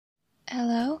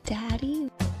Hello, Daddy.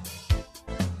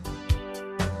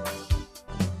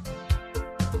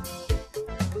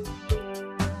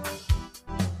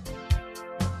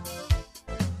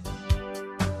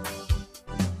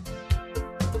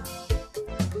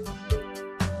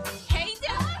 Hey,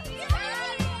 Daddy!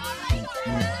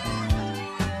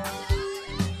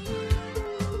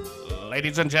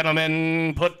 Ladies and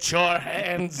gentlemen, put your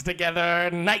hands together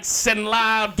nice and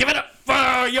loud. Give it up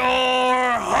for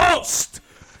your host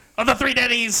of the Three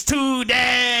Daddies, Two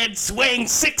Dads, weighing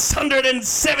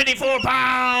 674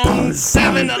 pounds,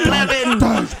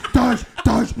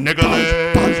 7'11",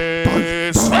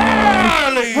 Nicholas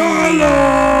Farley.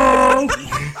 Hello!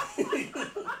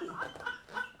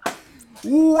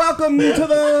 Welcome to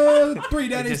the Three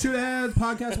Daddies, Two Dads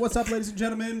podcast. What's up, ladies and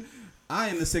gentlemen? I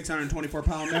am the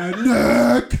 624-pound man,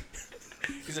 Nick.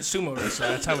 He's a sumo wrestler.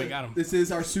 That's how we got him. This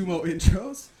is our sumo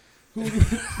intros.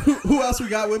 Who else we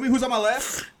got with me? Who's on my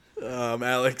left?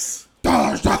 Alex.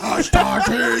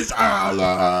 He's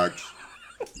Alex.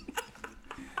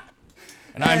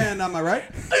 And on my right?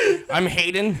 I'm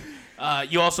Hayden.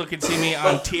 You also can see me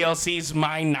on TLC's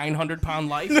My 900-Pound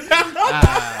Life.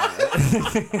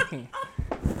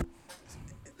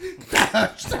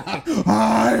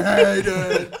 I hate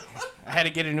it. I had to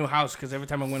get a new house because every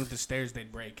time I went up the stairs,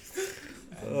 they'd break.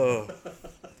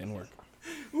 Didn't work.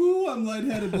 Ooh, I'm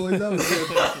lightheaded, boys. That was good.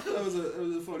 That was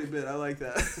a funny bit. I like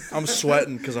that. I'm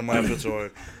sweating because I'm laughing so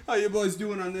hard. How you boys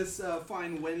doing on this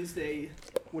fine Wednesday?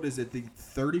 What is it, the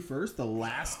 31st? The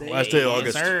last day? Last day of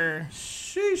August. Yes, sir.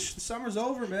 Sheesh, the summer's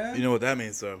over, man. You know what that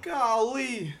means, though?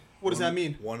 Golly. What does that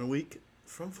mean? 1 week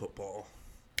from football.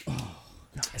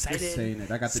 Just saying it.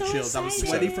 I got the chills. I was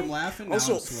sweaty from laughing. Now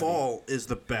Also, I'm sweaty. fall is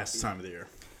the best time of the year.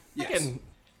 I can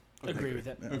agree with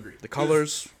that. Agree. The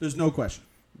colors, There's no question.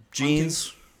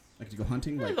 jeans. Like to go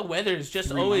hunting? Yeah, Like, the weather is just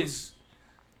 3 always,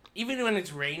 even when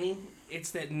it's raining, it's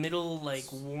that middle, like,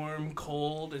 warm,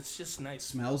 cold. It's just nice.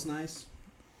 smells nice.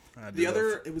 I do The love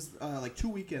other, it was like 2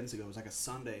 weekends ago. It was like a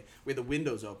Sunday. We had the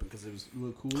windows open because it was a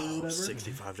little cooler or whatever.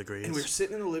 65 degrees. And we were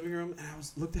sitting in the living room, and I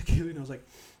looked at Kaylee, and I was like,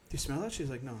 "Do you smell that?" She was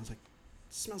like, "No." I was like,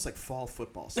 "It smells like fall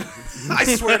football season." I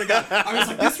swear to God. I was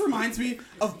like, this reminds me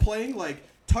of playing like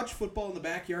touch football in the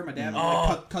backyard. My dad would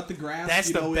like, cut the grass, That's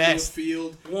the into best. a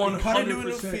field. 100%. We'd cut it into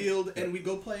a field, and we'd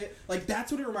go play it. Like that's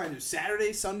what it reminds me of.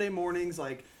 Saturday, Sunday mornings,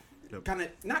 like kind of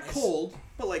not cold,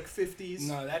 but like 50s.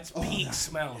 No, that's peak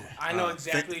smell. I know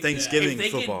exactly. Thanksgiving if they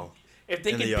football. If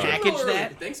they in the could yard. package Earlier.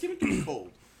 that, Thanksgiving can be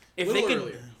cold. if Little they could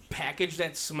earlier. package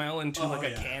that smell into like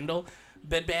a candle,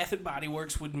 Bed Bath and Body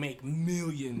Works would make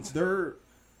millions.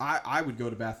 I would go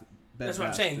to Bed That's what I'm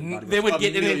Bath saying. and Body They Works would a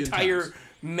get an million entire times.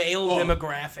 male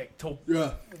demographic to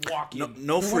Yeah. walk in.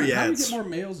 No They're free like, how do we ads. get more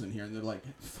males in here? And they're like,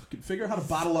 fucking figure out how to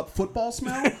bottle up football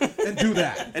smell and do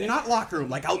that. And not locker room,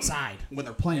 like outside when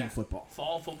they're playing football.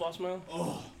 Fall football smell.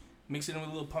 Oh, mix it in with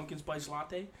a little pumpkin spice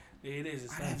latte. It is.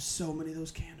 It's I have so many of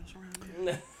those candles around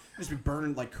here. Just be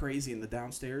burning like crazy in the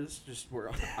downstairs, just where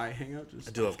I hang out.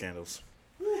 I do love candles.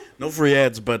 No free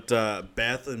ads, but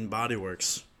Bath and Body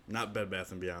Works. Not Bed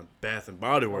Bath and Beyond. Bath and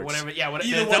Body Works. Whatever. Yeah. What,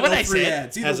 Either is one, that what no I free said?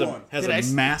 ads. Has Either one. a Did I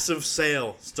s- massive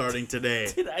sale starting today.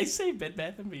 Did I say Bed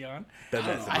Bath and Beyond? Bed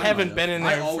Bath I and haven't been in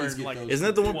I there always for get like. those. Isn't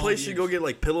that the one 12 place you go years. get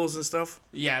like pillows and stuff?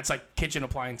 Yeah, it's like kitchen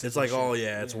appliances. It's like and all shit.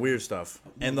 it's weird stuff.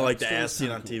 And the that like the store ass is seen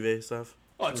kinda on cool. TV stuff.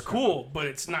 Oh, it's cool, but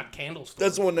it's not candle store.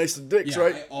 That's the one next to Dick's, Yeah,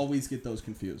 right? I always get those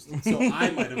confused. So I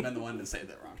might have been the one to say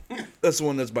that wrong. That's the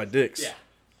one that's by Dick's. Yeah.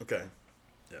 Okay.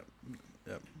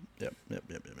 Yep.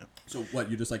 So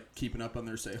what, you just like keeping up on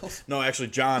their sales? No, actually,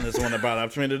 John is the one that brought it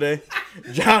up to me today.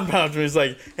 John brought it up to me. He's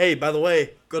like, hey, by the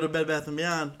way, go to Bed Bath &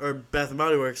 Beyond, or Bath &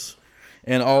 Body Works,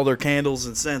 and all their candles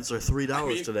and scents are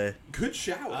 $3 today. Good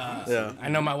shout. Yeah. I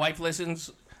know my wife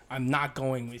listens. I'm not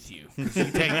going with you. 'Cause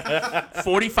you take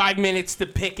 45 minutes to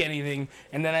pick anything,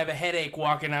 and then I have a headache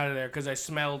walking out of there because I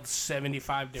smelled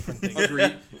 75 different things.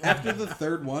 Agreed. After the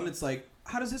third one, it's like,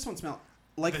 how does this one smell?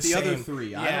 Like the other same.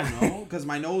 three. Yeah. I don't know, because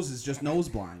my nose is just nose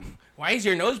blind. Why is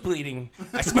your nose bleeding?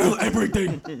 I smell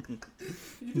everything.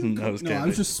 No, I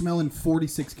was just smelling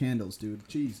 46 candles, dude.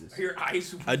 Jesus. Your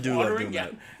eyes I do love watering. doing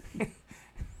Yeah.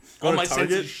 Go All to my Target?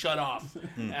 senses shut off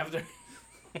after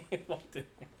I walked in.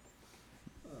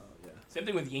 Same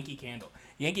thing with Yankee Candle.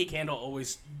 Yankee Candle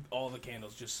always, all the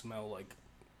candles just smell like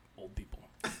old people.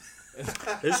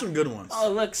 There's some good ones.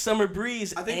 Oh, look, Summer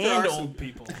Breeze I think there and are old some-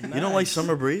 people. You don't like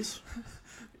Summer Breeze?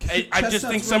 I just Chestnuts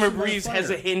think Summer roasted by Breeze has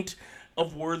fire. a hint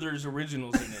of Werther's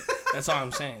Originals in it. That's all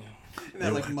I'm saying. And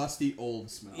that like musty old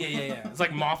smell. Yeah. It's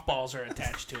like mothballs are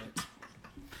attached to it.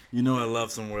 You know I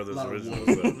love some Werther's Lot of Originals.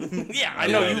 wood. though. Yeah, I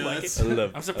know love you it. like it. I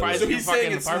love I'm surprised So you're he's fucking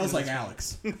saying it smells apartment. like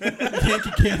Alex.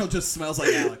 Yankee Candle just smells like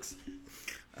Alex.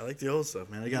 I like the old stuff,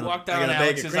 man. I got walk a down bag of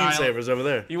Alex's cream aisle. savers over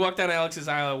there. You walk down Alex's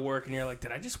aisle at work, and you're like,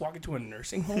 "Did I just walk into a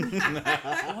nursing home?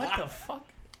 What the fuck?"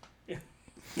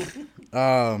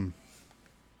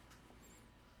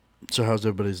 So how's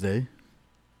everybody's day?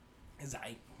 Is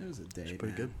I It was a day.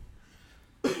 Pretty good.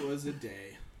 It was a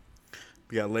day.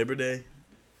 We got Labor Day.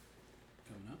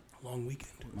 Coming up. long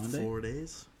weekend. Monday? 4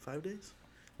 days? 5 days?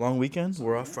 Long weekend.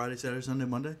 We're off Friday, Saturday, Sunday,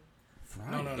 Monday.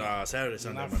 Friday. No. Saturday,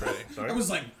 Sunday, Not Monday. Friday. Sorry. I was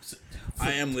like,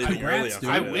 I am leaving Congrats, early on dude.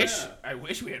 I Friday.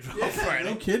 wish we had off Friday.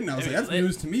 no kidding. I was Maybe like, that's lit.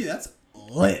 news to me. That's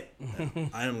lit.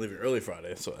 I am leaving early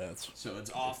Friday, so that's So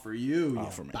it's off for you, off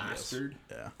you for me. bastard.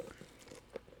 Yes.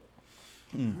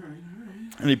 Yeah.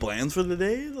 Any plans for the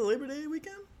day, the Labor Day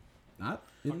weekend? Not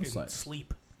in the Fucking slightest.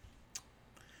 sleep.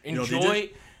 You don't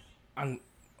Enjoy on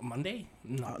Monday.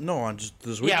 No. No, on just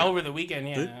this weekend. Yeah, over the weekend.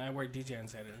 Yeah, Dude. I work DJ on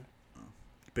Saturday.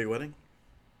 Big wedding?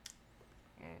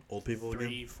 Old people again?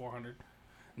 300-400.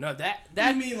 No, that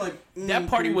I mean, like that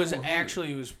party was 300-400.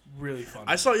 actually was really fun.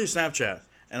 I saw your Snapchat,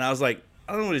 and I was like,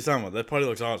 I don't know what he's talking about. That party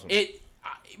looks awesome.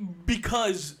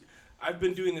 Because I've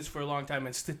been doing this for a long time,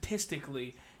 and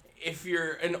statistically, if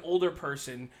you're an older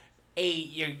person, A,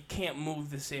 you can't move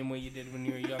the same way you did when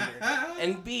you were younger,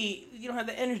 and B, you don't have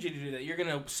the energy to do that. You're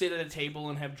gonna sit at a table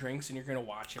and have drinks, and you're gonna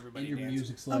watch everybody And your dance.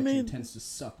 music selection mean- tends to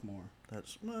suck more.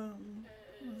 That's well,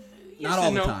 Yes Not all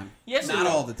and the no. time. Yes, Not and no.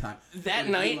 all the time. That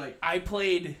Like, night, like- I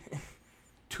played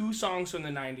 2 songs from the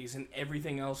 90s, and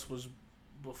everything else was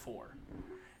before.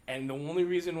 And the only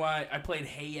reason why I played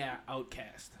Hey Ya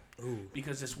Outcast,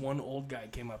 because this one old guy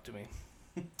came up to me.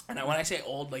 And when I say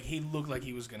old, like, he looked like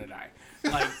he was going to die.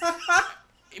 Like,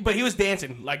 but he was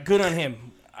dancing. Like, good on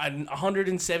him. I'm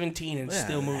 117 and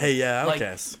still moving. Hey, yeah, Like,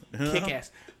 Outcast. kick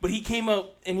ass. But he came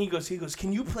up and he goes,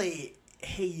 can you play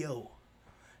Hey Yo?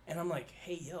 And I'm like,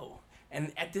 Hey Yo.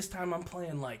 And at this time I'm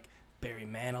playing like Barry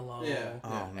Manilow. Yeah.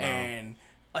 Oh, no. And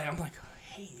like, I'm like,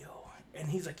 Hey Yo. And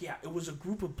he's like, yeah, it was a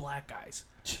group of black guys.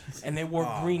 And they wore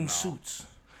green suits.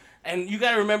 And you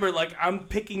got to remember, like, I'm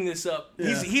picking this up.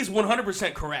 Yeah. He's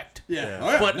 100% correct. Yeah. Yeah. Oh,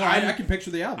 yeah. But no, I'm- I can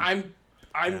picture the album.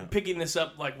 I'm picking this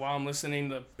up like while I'm listening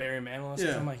to Barry Manilow. Yeah.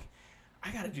 Yeah. I'm like,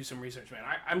 I gotta do some research, man.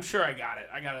 I'm sure I got it.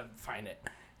 I gotta find it.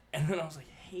 And then I was like,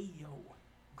 Hey Yo,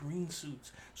 green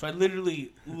suits. So I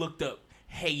literally looked up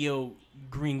Hey Yo,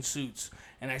 green suits,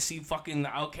 and I see fucking the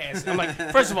Outcast. I'm like,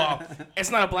 first of all, it's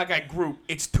not a black guy group.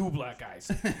 It's 2 black guys.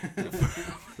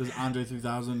 There's Andre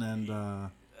 3000 and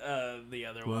The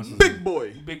other Who else one, is Big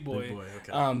boy. Big Boy. Big boy,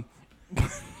 okay.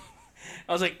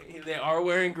 I was like, they are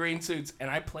wearing green suits, and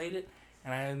I played it,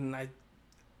 and I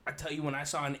tell you, when I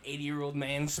saw an 80-year-old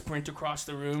man sprint across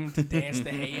the room to dance to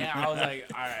Hey Ya, I was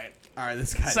like, all right, All right,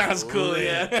 this guy sounds cool,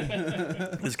 yeah.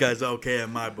 This guy's okay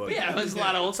in my book. But yeah, there's a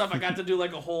lot of old stuff. I got to do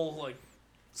like a whole like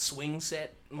swing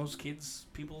set. Most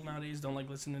people nowadays don't like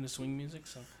listening to swing music,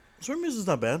 so Swing music's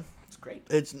not bad. it's great.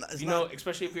 It's You know,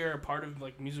 especially if you're a part of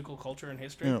like musical culture and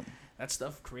history, Yeah. that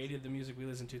stuff created the music we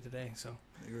listen to today. So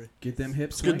I agree. Get them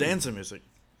hips. It's good swinging. dancing music.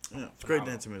 Yeah, it's great Phenomenal.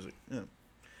 dancing music. Yeah.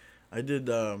 I did.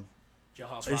 Jailhouse I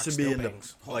Rock used to be still into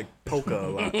bangs. like polka a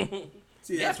lot.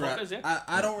 See, Yeah, that's right. polkas, yeah.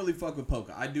 I don't really fuck with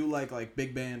polka. I do like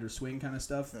big band or swing kind of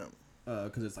stuff. Yeah.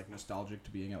 Because it's like nostalgic to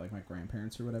being at like my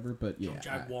grandparents or whatever. But yeah,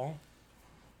 Jive Wall,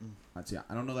 I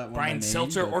don't know that one. by Brian name,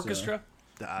 Seltzer but, Orchestra.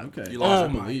 Okay. You Oh lost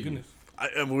it. my believe you.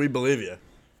 goodness. We believe you.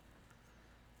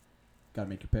 Gotta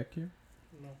make your pick here.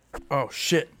 Oh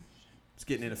shit. It's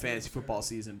getting into fantasy football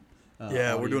season.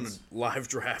 Yeah, we're doing audience. a live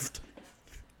draft.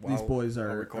 These Wow. boys While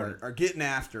are recording. getting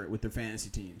after it with their fantasy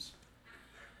teams.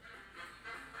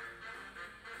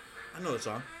 I know the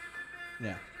song.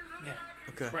 Yeah. Yeah,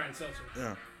 Okay. Brian Seltzer.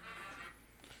 Yeah.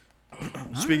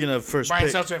 Speaking of first Brian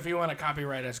pick, Seltzer, if you want to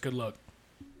copyright us, good luck.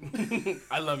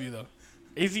 I love you though.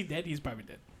 Is he dead? He's probably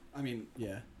dead. I mean,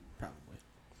 yeah, probably.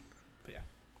 But yeah.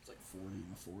 It's like 40 in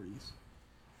the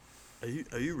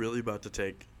 40s. are you really about to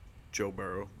take Joe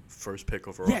Burrow first pick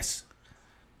overall? Yes.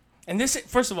 And this,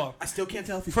 first of all, I still can't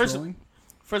tell if he's First- trolling.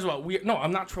 First of all, no,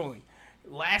 I'm not trolling.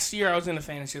 Last year I was in a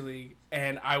fantasy league,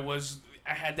 and I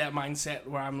had that mindset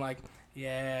where I'm like,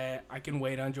 yeah, I can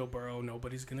wait on Joe Burrow.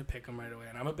 Nobody's gonna pick him right away,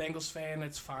 and I'm a Bengals fan.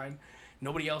 It's fine.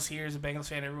 Nobody else here is a Bengals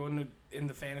fan. Everyone in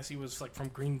the fantasy was like from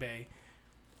Green Bay,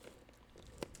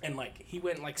 and like he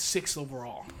went like 6th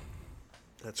overall.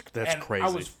 That's And crazy. I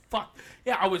was fucked.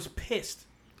 Yeah, I was pissed.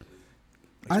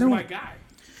 I He's don't- my guy,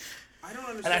 I don't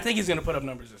understand. and I think he's gonna put up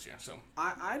numbers this year. So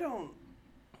I don't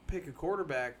pick a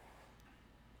quarterback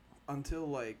until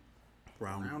like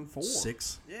round 4.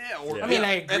 6. Yeah, or Yeah. I mean,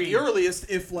 I at agree. the earliest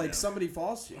if like Yeah. somebody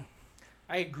falls to you.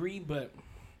 I agree, but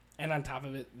and on top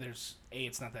of it, there's A,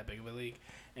 it's not that big of a league,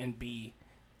 and B,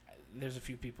 there's a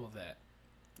few people that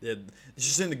Yeah,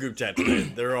 just in the group chat today,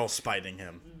 they're all spiting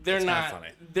him. They're It's kinda not. funny.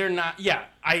 They're not. Yeah,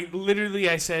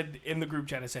 I said in the group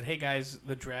chat, I said, "Hey guys,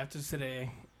 the draft is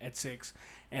today at 6,"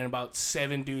 and about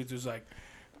 7 dudes was like,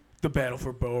 "The battle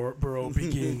for Burrow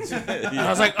begins." And I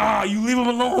was like, "Ah, you leave him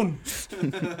alone.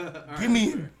 Give me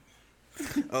here."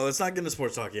 Oh, let's not get into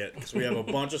sports talk yet, because we have a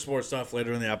bunch of sports stuff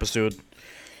later in the episode.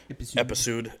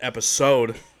 Episode.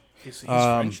 He's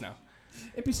French now.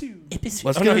 Episode. Let's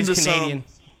Oh, get no, he's into Canadian.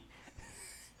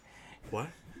 What?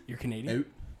 You're Canadian. Out.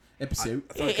 Episode.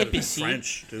 I thought it could've been Episode.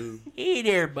 French, too. Hey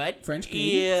there, bud. French You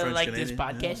Canadian? French like Canadian, this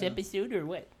podcast episode or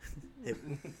what? Hey,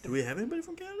 do we have anybody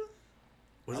from Canada?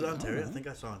 Was it Ontario? I think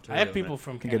I saw Ontario. I have in people there.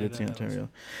 from I think Canada. I did see that was-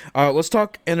 Ontario. Let's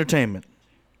talk entertainment,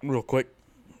 real quick.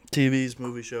 TVs,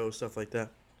 movie shows, stuff like that.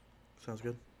 Sounds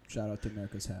good. Shout out to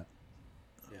America's Hat.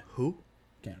 Who?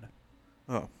 Canada.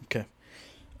 Oh, okay.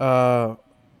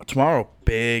 Tomorrow,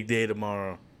 big day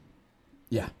tomorrow.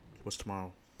 Yeah. What's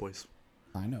tomorrow, boys?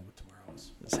 I know what tomorrow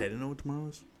is. Does Hayden know what tomorrow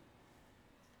is?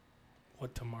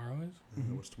 What tomorrow is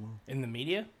What's tomorrow? in the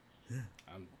media? Yeah.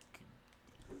 I'm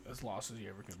as lost as you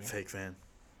ever could be. Fake fan.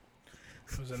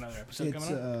 There's another episode It's,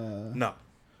 coming up. No,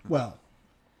 well,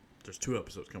 there's 2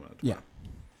 episodes coming out. yeah.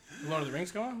 Lord of the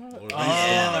Rings going on? Lord of the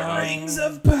Oh, Rings.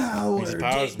 of Power. Rings of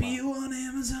Power is debut on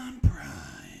Amazon Prime.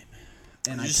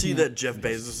 And Did you see that Jeff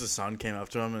Bezos' son came up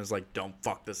to him and was like, "Don't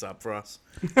fuck this up for us"?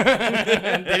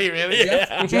 Did he really?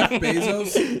 Jeff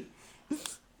Bezos,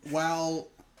 while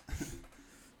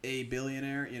a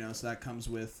billionaire, so that comes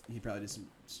with, he probably did some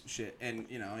shit, and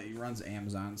he runs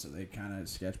Amazon, so they kind of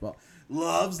sketchball.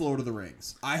 Loves Lord of the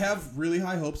Rings. I have really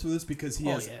high hopes for this because he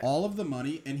has all of the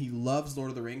money and he loves Lord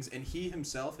of the Rings, and he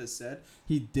himself has said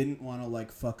he didn't want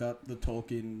to fuck up the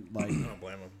Tolkien I don't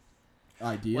blame him.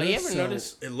 idea. Well, you ever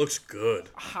notice It looks good.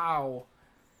 how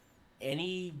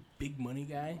any big money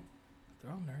guy,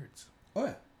 they're all nerds. Oh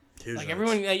yeah. Huge Like nerds.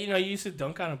 everyone, you used to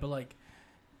dunk on it, but like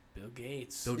Bill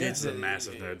Gates. Bill Gates is a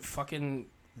massive nerd. Fucking,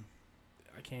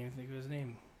 I can't even think of his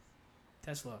name.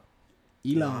 Tesla.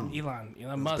 Elon.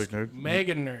 Elon Musk. big nerd.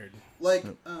 Mega nerd. Like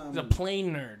He's a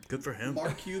plain nerd. Good for him.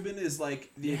 Mark Cuban is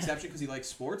the exception because he likes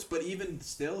sports, but even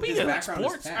still, But his he likes background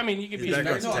sports. is tech. I mean, you could His be a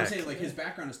background's nerd. No, I'm tech. saying his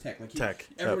background is tech. Tech.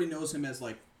 Everybody knows him as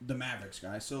the Mavericks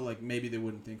guy, so maybe they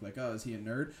wouldn't think oh, is he a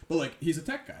nerd? But he's a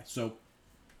tech guy, so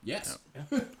yes.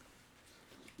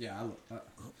 Yeah.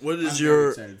 What is I'm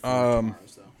your very excited for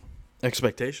tomorrow's, though.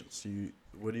 expectations?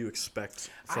 What do you expect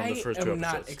from the first 2 I episodes? am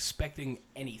not expecting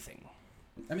anything.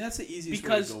 I mean, that's the easiest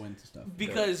Because- way to go into stuff.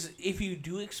 Because if you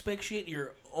do expect shit,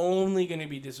 you're only going to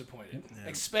be disappointed.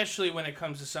 Yeah. Especially when it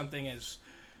comes to something as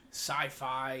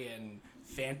sci-fi and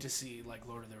fantasy like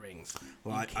Lord of the Rings.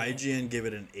 Well, You can't- IGN gave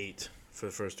it an 8 for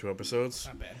the first 2 episodes.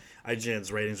 Not bad.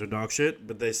 IGN's ratings were dog shit,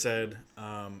 but they said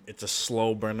it's a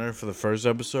slow burner for the first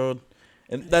episode,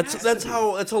 and that's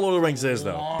how Lord of the Rings is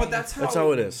though. But that's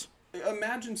How it is.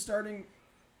 Imagine starting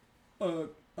a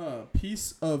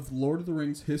piece of Lord of the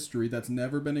Rings history that's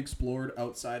never been explored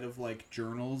outside of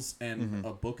journals and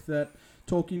a book that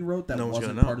Tolkien wrote that No one's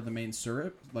wasn't gonna know. part of the main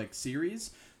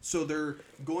series. So they're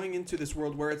going into this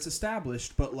world where it's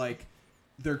established, but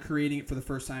they're creating it for the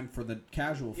first time for the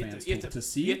casual You have fans to- you have to to-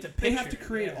 see. you have to They have to picture it,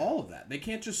 create yeah. all of that. They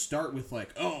can't just start with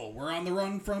oh, we're on the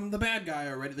run from the bad guy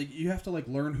already. You have to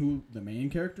learn who the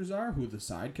main characters are, who the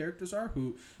side characters are,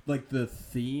 who the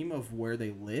theme of where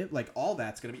they live. All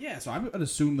that's gonna be So I would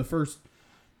assume the first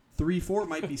 3-4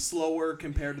 might be slower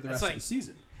compared to the rest of the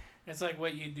season. It's like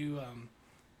what you do.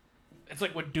 It's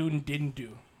like what Dune didn't do.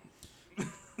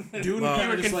 Dune Well, You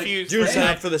were confused. You're for set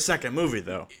nine- up for the second movie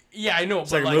though. Yeah, I know. But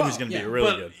Second movie's gonna be yeah,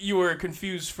 really but good. you were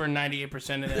confused for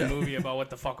 98% of that movie about what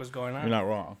the fuck was going on. You're not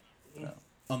wrong,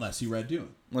 Unless you read Dune.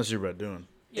 unless you read Dune.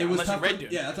 Yeah, It was unless you tough read for-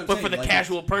 Dune. yeah, that's what I'm but saying, for the like,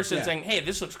 casual person yeah. saying, "Hey,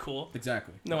 this looks cool,"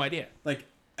 Exactly. no idea.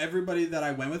 Everybody that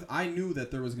I went with, I knew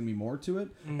that there was gonna be more to it.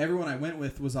 Everyone I went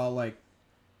with was all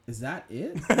 "Is that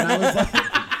it?" And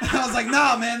I was like,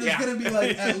 "Nah, man. There's Yeah. gonna be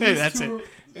at least That's two,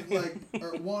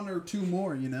 or 1 or 2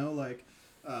 more, and there'll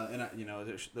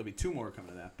be 2 more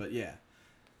coming to that. But yeah,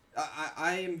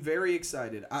 I am very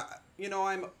excited.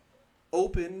 I'm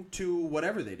open to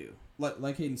whatever they do.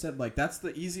 Like Hayden said, that's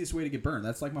the easiest way to get burned.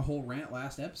 That's my whole rant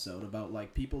last episode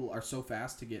about people are so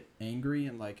fast to get angry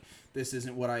and this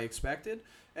isn't what I expected.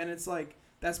 And it's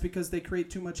that's because they create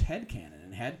too much headcanon.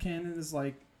 And headcanon is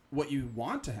what you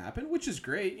want to happen, which is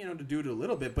great, to do it a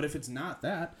little bit. But if it's not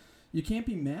that, you can't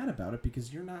be mad about it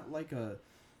because you're not a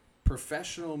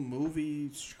professional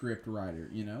movie script writer.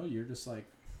 You're just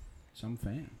some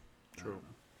fan. True.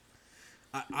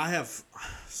 I have.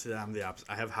 See, I'm the opposite.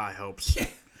 I have high hopes.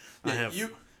 I have.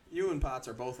 You and Potts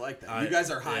are both like that. You guys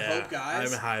are high hope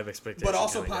guys. I'm high of expectations. But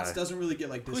also, kinda Potts guy. doesn't really get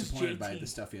disappointed by JT? the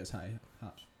stuff he has high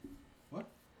hopes.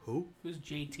 Who? Who's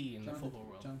JT in the football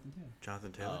world? Jonathan Taylor.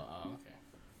 Jonathan Taylor. Oh,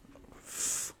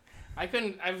 okay. I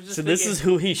couldn't. I was just. So this thinking- is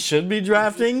who he should be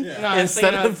drafting No, I was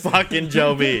instead thinking of fucking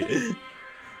Joe B. Yo,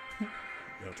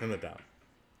 turn that down.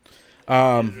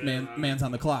 Man's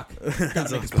on the clock.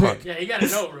 That's make his on Yeah, you gotta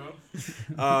know,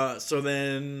 bro. So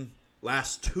then,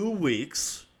 last 2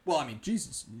 weeks. Well, I mean,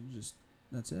 Jesus,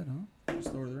 that's it, huh?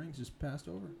 Just Lord of the Rings just passed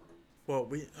over. Well,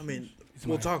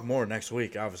 we'll talk more next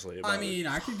week, obviously. About I mean,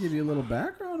 I could give you a little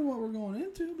background of what we're going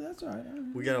into, but that's all right.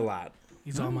 we got a lot.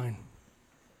 He's all mine.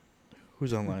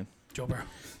 Who's online? Joe Burrow.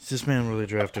 This man really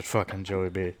drafted fucking Joey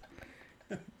B.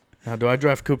 Now, do I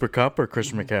draft Cooper Kupp or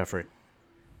Christian McCaffrey?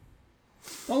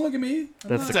 Don't look at me.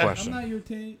 That's the question. I'm not your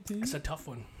team. It's a tough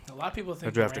one. A lot of people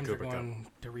think the drafted Rams are Cooper going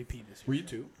to repeat this year. Were you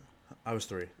two? I was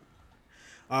 3.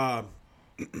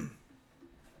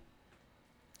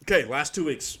 Okay, last 2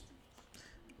 weeks.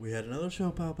 We had another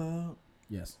show pop out.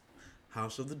 Yes.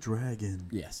 House of the Dragon.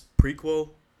 Yes. Prequel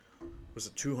was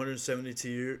it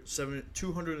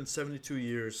 272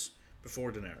 years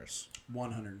before Daenerys.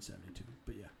 172.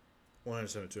 But yeah,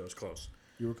 172, I was close.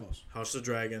 you were close. House of the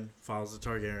Dragon follows the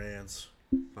Targaryens.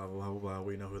 Blah, blah, blah, blah, blah.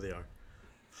 We know who they are.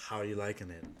 How are you liking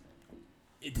it?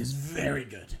 It is very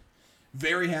good.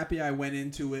 Very happy I went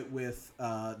into it with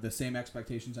the same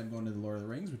expectations I'm going to the Lord of the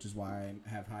Rings, which is why I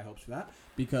have high hopes for that.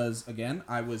 Because, again,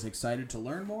 I was excited to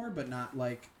learn more, but not,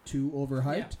 like, too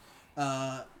overhyped.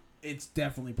 Yeah. It's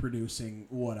definitely producing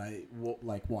what I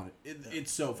wanted.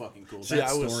 It's so fucking cool. See, that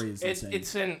story is insane. It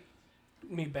sent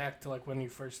me back to like when you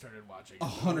first started watching.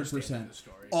 100%.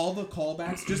 All the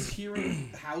callbacks, just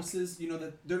hearing houses,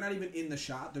 that they're not even in the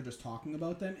shot; they're just talking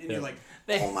about them, and you're like,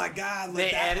 "Oh my god!" Like they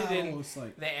that added house.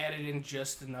 they added in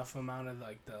just enough amount of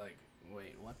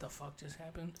wait, what the fuck just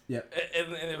happened? Yeah,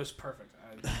 and it was perfect.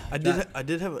 I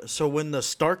did have. So when the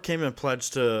Stark came and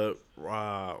pledged to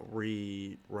whatever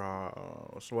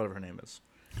her name is,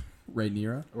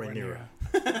 Rhaenyra.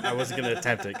 I wasn't gonna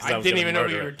attempt it. I didn't even know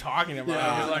what you were talking about.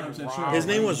 Yeah, I was like, sure. His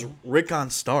name was Rickon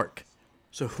Stark.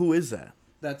 So who is that?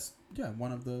 That's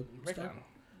one of the. Rickon.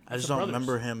 I just the don't brothers.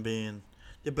 remember him being.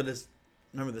 Yeah, but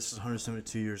remember this is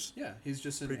 172 years. Yeah, he's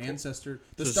just an Pretty cool. ancestor.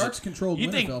 The So Starks controlled you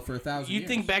think- Winterfell for 1,000 years. You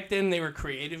think back then they were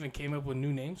creative and came up with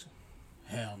new names?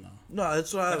 Hell no. No,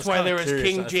 that's why. That's why there was curious.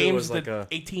 King I thought it James was like the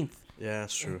 18th. Yeah,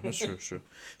 that's true. That's true.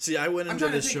 See, I went I'm into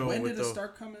trying to this think, show when with did the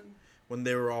Stark come in? when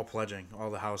they were all pledging. All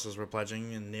the houses were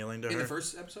pledging and kneeling to her. In the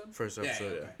first episode? First Yeah,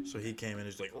 episode, yeah, okay. So he came in.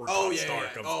 He's like, Oh, yeah, Stark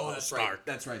yeah. of Oh, that's Stark. right.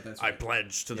 That's right. I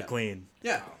pledge to the Yeah. queen.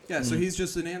 Yeah, so he's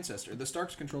just an ancestor. The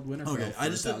Starks controlled Winterfell. Okay, for I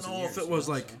just didn't 1,000 know if years, it was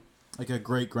so- like a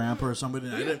great grandpa or somebody.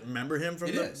 I didn't remember him from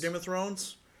It the is. Game of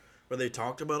Thrones, where they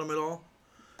talked about him at all.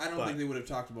 I don't think they would have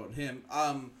talked about him.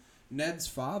 Ned's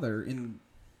father in.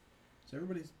 Is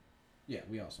everybody's? Yeah,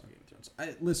 we all saw Game of Thrones.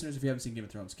 Listeners, if you haven't seen Game of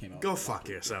Thrones, it came out. Go fuck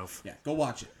yourself. Yeah, go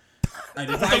watch it. I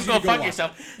Don't advise you go to fuck watch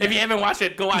yourself. If you haven't watched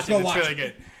it, go watch go it. It's watch really it.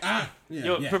 good. Yeah,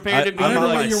 Yo, yeah. prepare to be I'm Whatever on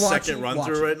way my you're watching, second run watch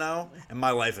through it. right now, and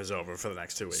my life is over for the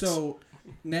next 2 weeks. So,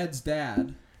 Ned's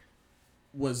dad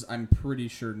was, I'm pretty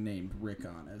sure, named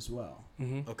Rickon as well.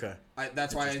 okay.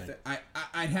 That's why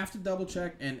I'd have to double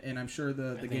check, and I'm sure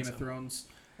the Game of Thrones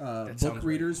book sounds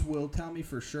readers will tell me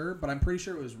for sure. But I'm pretty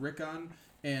sure it was Rickon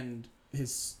and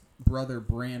his brother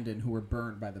Brandon who were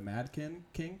burned by the Mad King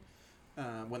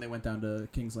when they went down to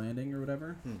King's Landing or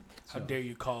whatever. How dare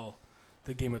you call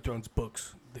the Game of Thrones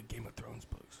books the Game of Thrones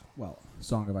books? Well,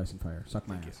 Song of Ice and Fire. Suck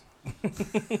my ass.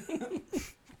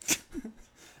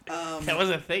 That was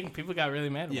a thing. People got really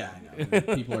mad about Yeah, it. I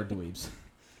know. People are dweebs.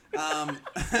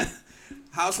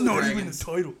 House of the Dragons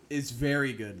title. is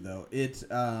very good, though.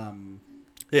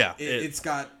 Yeah. It's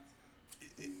got.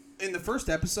 In the first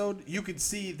episode, you could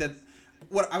see that.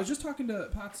 What I was just talking to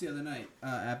Potts the other night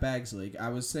at Bags League. I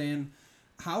was saying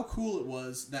how cool it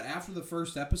was that after the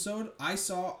first episode, I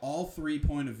saw all 3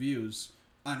 point of views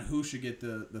on who should get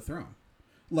the throne.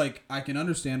 Like, I can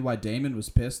understand why Daemon was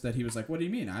pissed that he was like, "What do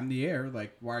you mean? I'm the heir.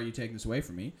 Like, why are you taking this away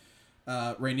from me?"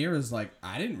 Rhaenyra's like,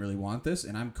 "I didn't really want this,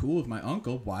 and I'm cool with my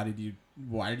uncle. Why did you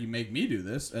make me do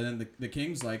this?" And then the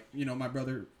king's like, "My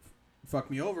brother fucked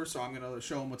me over, so I'm gonna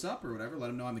show him what's up or whatever. Let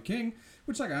him know I'm the king."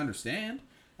 Which, like, I understand.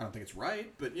 I don't think it's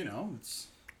right, but it's.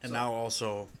 And now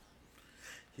also,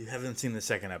 you haven't seen the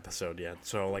second episode yet,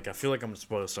 so like I feel like I'm gonna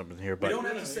spoil something here. But We don't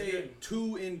have to say it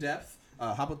too in depth.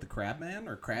 How about the Crab Man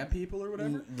or Crab People or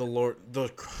whatever?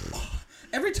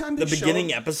 Every time they the beginning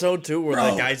show, episode too, where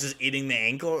Bro. the guy's just eating the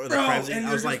ankle or the bro, crab's and eating. I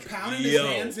they're was just like, pounding yo, his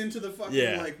hands into the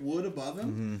fucking wood above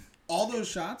him. All those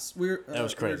shots that was we were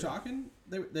crazy. talking.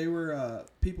 They were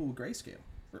people with grayscale.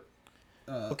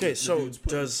 okay, the so dudes put-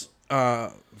 does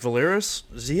Valeris?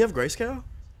 Does he have grayscale?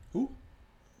 who?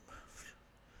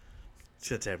 It's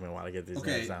gonna take me a while to get these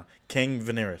Okay. names down. King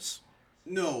Veneris.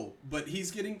 No, but he's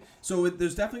getting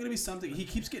there's definitely gonna be something. He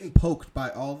keeps getting poked by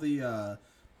all the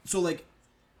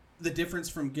the difference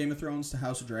from Game of Thrones to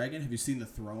House of Dragon. Have you seen the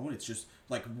throne? It's just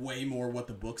like way more what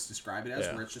the books describe it as,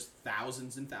 Yeah. where it's just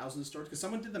thousands and thousands of stories. Because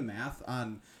someone did the math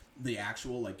on the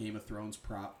actual like Game of Thrones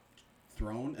prop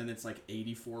throne, and it's like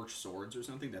 84 swords or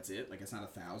something. That's it. Like it's not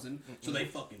 1,000. So they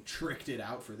fucking tricked it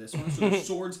out for this one. So there's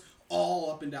swords all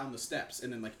up and down the steps,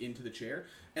 and then like into the chair,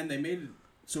 and they made it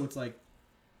so it's like,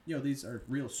 you know, these are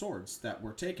real swords that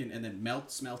were taken and then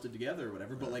smelted together or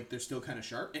whatever, but like they're still kind of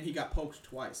sharp. And he got poked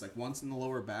twice, like once in the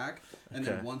lower back and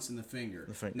then once in the finger.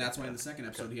 And that's why in the second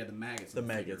episode he had the maggots. The in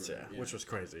maggots, finger, which was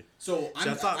crazy. So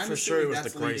I thought I'm for sure it was the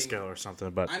assuming that's grayscale or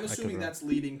something, but I'm I could assuming be wrong. that's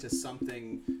leading to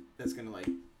something that's gonna like.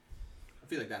 I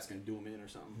feel like that's gonna do him in or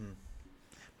something.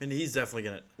 I mean, he's definitely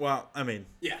gonna. Well, I mean,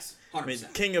 Yes, 100%. I mean,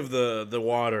 King of the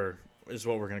Water is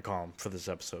what we're gonna call him for this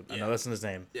episode. I Yeah. know that's in his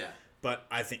name. Yeah. But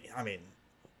I mean,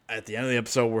 at the end of the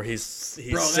episode where he's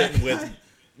Bro, sitting that guy-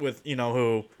 with you know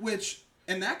who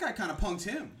And that guy kind of punked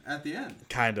him at the end.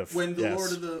 kind of When the yes.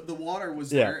 Lord of the Water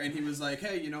was Yeah. there, and he was like,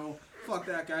 "Hey, you know, fuck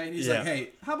that guy," and he's Yeah. like, "Hey,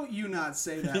 how about you not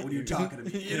say that when you're talking to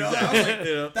me?" You know, I was like,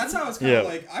 Yeah. that's how it's kind of Yeah.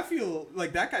 like. I feel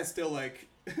like that guy's still like,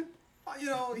 you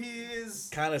know, he is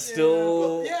kind of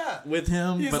still but, yeah. with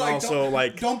him, He's but like, also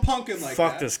like don't punk him like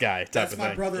fuck that. this guy type That's of my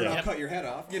thing. brother, and Yeah. I'll cut your head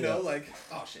off. You know, Yeah. like,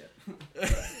 oh shit.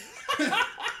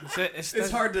 It's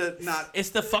It's hard to not. It's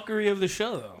the fuckery of the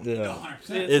show, though. Yeah.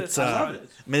 100%. It's I love it.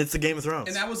 I mean, it's the Game of Thrones.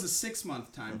 And that was a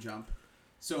 6-month time jump.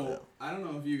 So I don't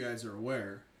know if you guys are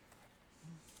aware.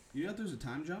 You know, there's a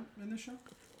time jump in this show.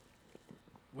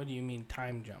 What do you mean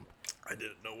time jump? I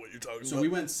didn't know what you're talking So about. we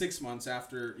went 6 months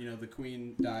after, you know, the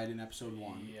Queen died in episode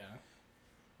 1. Yeah.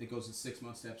 It goes to 6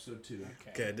 months to episode 2.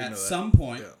 Okay, I didn't At know that. some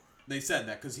point, Yeah. they said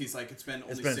that because he's like, it's been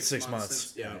only been 6 6 months. months,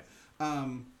 Since, yeah.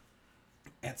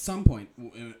 At some point,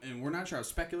 and we're not sure. I was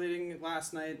speculating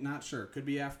last night. Not sure. Could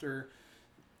be after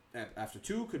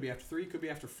 2. Could be after 3. Could be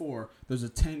after 4. There's a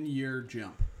 10-year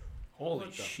jump.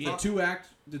 Holy shit.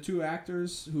 The two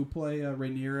actors who play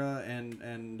Rhaenyra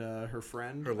and her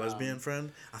friend, Her lesbian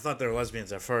friend? I thought they were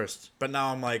lesbians at first, but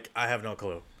now I'm like, I have no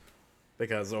clue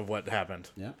because of what happened.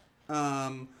 Yeah.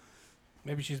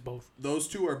 Maybe she's both. Those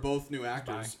two are both new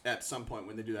actors at some point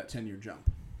when they do that 10-year jump.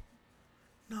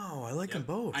 No, I like them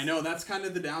both. I know that's kind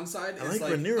of the downside. I It's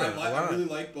like Rhaenyra a I lot. really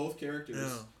like both characters.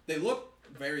 Yeah. They look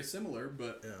very similar,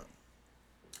 but Yeah.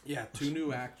 yeah, two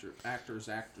new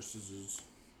actresses.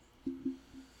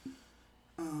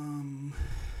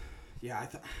 Yeah, I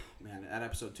thought, man, that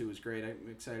episode 2 was great. I'm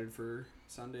excited for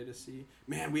Sunday to see.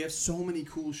 Man, we have so many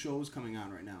cool shows coming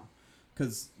on right now.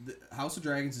 Because House of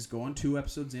Dragons is going 2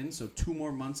 episodes in, so 2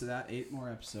 more months of that, 8 more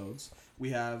episodes.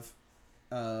 We have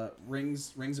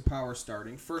Rings of Power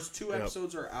starting. First 2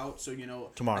 episodes are out, so you know.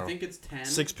 Tomorrow. I think it's 10.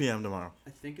 6 p.m. tomorrow. I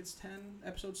think it's 10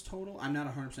 episodes total. I'm not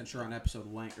 100% sure on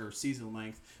episode length or season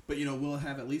length, but you know we'll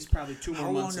have at least probably 2 more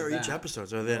How months long are of each that.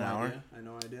 episodes? Are they an hour? I have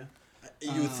no idea.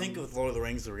 You would think with Lord of the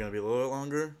Rings they were going to be a little bit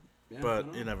longer, Yeah, I but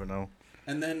don't know. you never know.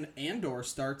 And then Andor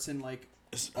starts in like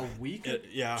a week,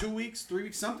 yeah. 2 weeks, 3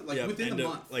 weeks, something like Yeah, within end the of-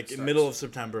 month. like it in starts. middle of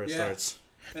September it Yeah. starts.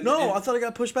 And- No, and- I thought it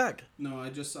got pushed back. No, I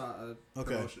just saw a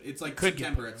Okay. promotion. It's like Could get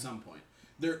September put at some point.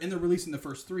 They're releasing the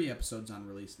first 3 episodes on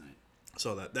release night.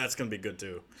 So that's going to be good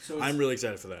too. So it's- I'm really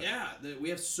excited for that. Yeah, we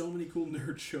have so many cool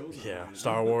nerd shows. on Yeah, right now.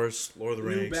 Star Wars, Lord of the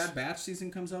The new Rings. Bad Batch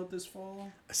season comes out this fall.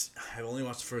 I've only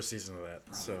watched the first season of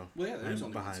that, so Well, yeah, there's I'm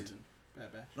only one behind. season.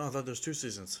 Bad Batch. No, I thought there's 2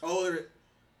 seasons. Oh, there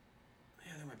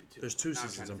might be 2. There's 2 Now I'm trying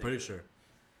seasons, to I'm think pretty of it. sure.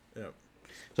 Yeah.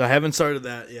 So I haven't started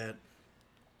that yet.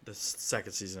 The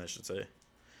second season, I should say.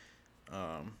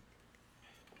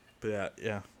 But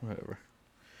yeah, whatever.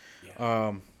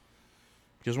 Yeah. You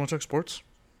guys want to talk sports?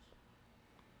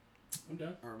 I'm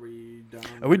done. Are we done?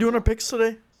 Are we doing our picks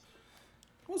today?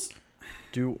 What's-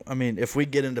 If we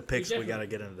get into picks, we definitely- gotta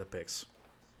get into the picks.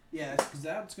 Yeah, because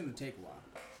that's going to take a while.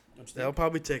 Don't you That'll think?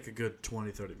 probably take a good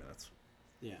 20-30 minutes.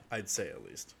 Yeah. I'd say at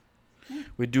least.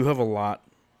 We do have a lot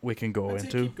we can go I'd say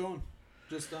into. keep going.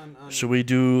 Just on Should we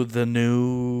do the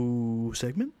new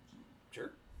segment?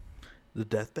 Sure. The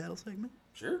death battle segment?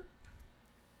 Sure.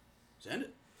 Send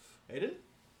it. Hate it.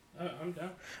 I'm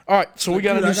down. All right, so we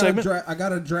got a new segment. I got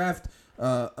to draft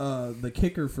the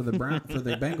kicker for the for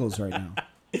the Bengals right now.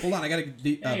 Hold on, I got to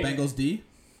Bengals D.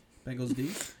 Bengals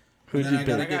D. Who'd And then you I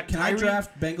gotta pick? get- Can I Tyreek-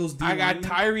 draft Bengals D? I got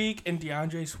lineman? Tyreek and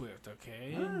DeAndre Swift,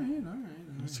 okay? All right.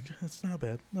 It's not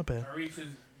bad. Not bad. Tyreek is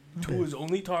Tua's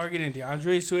only target, and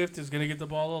DeAndre Swift is going to get the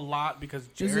ball a lot because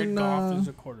Jared Isn't, Goff is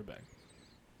a quarterback.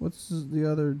 What's the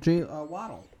other?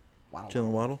 Waddle.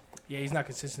 Jalen Waddle. Yeah, he's not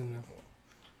consistent enough.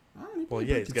 Well,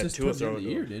 yeah, he's got two towards the throw end of the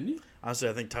year, didn't he? Honestly,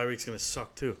 I think Tyreek's gonna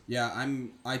suck too. Yeah,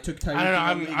 I took Tyreek. I don't know. in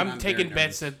one league, and I'm taking very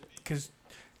bets nervous. that because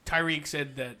Tyreek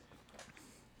said that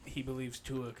he believes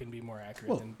Tua can be more accurate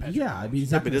Well, than Patrick. yeah, I mean,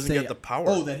 he's Yeah, not but he going to doesn't say get the power.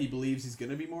 Oh, that he believes he's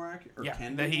going to be more accurate, or yeah,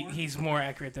 can that be more? he's more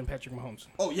accurate than Patrick Mahomes.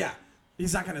 Oh yeah,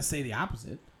 he's not going to say the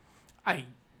opposite.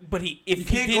 But if You he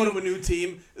can't go didn't- to a new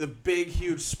team, a big,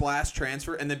 huge splash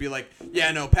transfer, and then be like,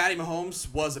 yeah, no, Patty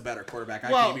Mahomes was a better quarterback.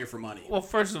 I came here for money. Well,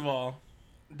 first of all,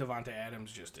 Devontae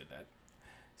Adams just did that.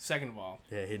 Second of all,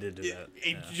 Yeah, he did do that.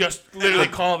 he just literally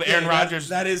called Aaron Rodgers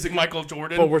that is a good- Michael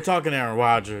Jordan. But we're talking Aaron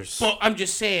Rodgers. Well, I'm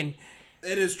just saying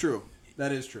It is true.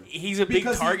 That is true. he's a big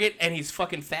Because target and he's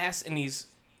fucking fast and he's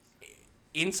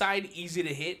inside easy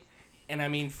to hit. And I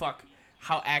mean, fuck,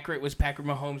 how accurate was Patrick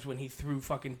Mahomes when he threw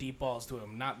fucking deep balls to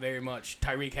him? Not very much.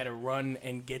 Tyreek had to run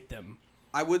and get them.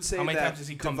 I would say How many that times has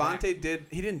he come Devontae did.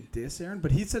 He didn't diss Aaron,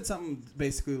 but he said something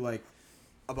basically like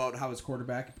about how his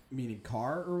quarterback, meaning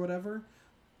Carr or whatever.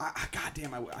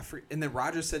 Goddamn, and then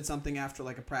Rodgers said something after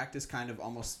like a practice, kind of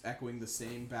almost echoing the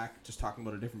same back, just talking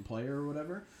about a different player or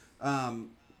whatever. And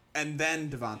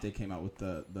then Devontae came out with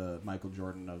the Michael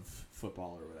Jordan of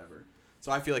football or whatever.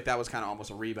 So I feel like that was kind of almost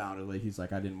a rebound. Like he's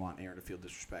like, I didn't want Aaron to feel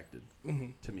disrespected.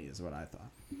 To me, is what I thought.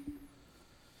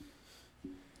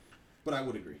 But I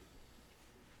would agree.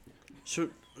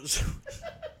 Shoot.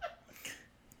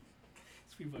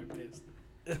 People are pissed.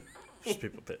 Just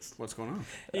people pissed. What's going on?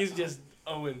 He's just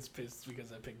Owen's pissed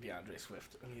because I picked DeAndre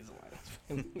Swift and he's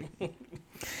a Lions fan.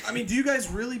 I mean, do you guys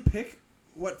really pick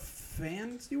what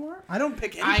fans you are? I don't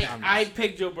pick any fans. I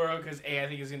picked Joe Burrow because I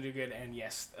think he's gonna do good, and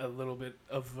yes, a little bit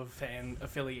of a fan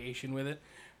affiliation with it.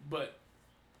 But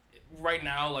right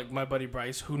now, like my buddy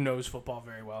Bryce, who knows football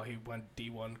very well, he went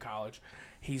D1 college.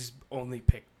 He's only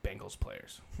picked Bengals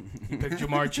players. He picked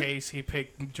Jamar Chase. He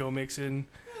picked Joe Mixon.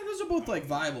 Yeah, those are both like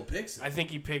viable picks. I think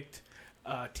he picked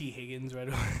T. Higgins right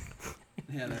away.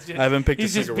 Yeah, that's I haven't picked a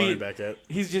He's just single running back yet.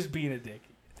 He's just being a dick.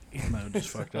 No, just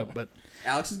fucked up. But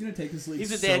Alex is going to take this league.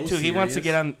 He's a so dad too. He wants to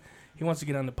serious. get on. He wants to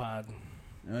get on the pod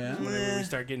Oh yeah. whenever we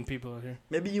start getting people out here.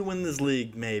 maybe you win this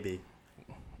league. Maybe.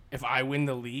 If I win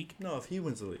the league, No, if he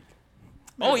wins the league.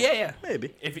 oh yeah.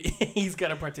 Maybe. If he's got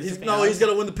to participate, He's got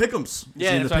to win the pick'ems. You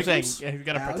yeah, seen that's the what I'm saying. pick'ems? Yeah, he's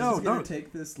got to Alex participate. is going to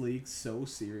take this league so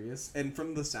serious, and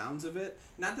from the sounds of it,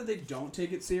 not that they don't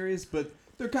take it serious, but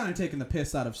they're kind of taking the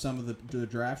piss out of some of the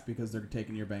draft because they're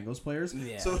taking your Bengals players.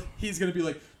 Yeah. So he's going to be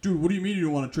like, dude, what do you mean you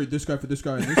don't want to trade this guy for this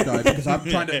guy and this guy? Because I'm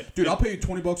trying to, dude, I'll pay you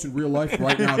 $20 in real life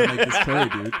right now to make this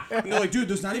trade, dude. And they're like, dude,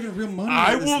 there's not even real money.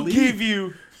 I in this will league. give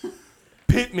you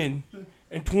Pittman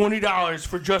and $20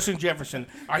 for Justin Jefferson.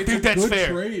 I It's think a that's good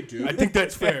fair. trade, dude. I think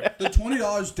that's fair. The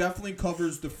 $20 definitely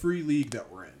covers the free league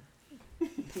that we're in.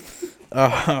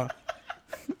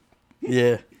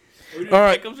 Yeah. All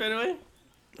right. Pick'ems right away.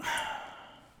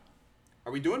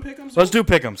 Are we doing pick'ems? Let's do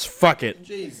pick'ems. Fuck it.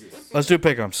 Jesus. Let's do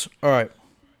pick'ems. All right.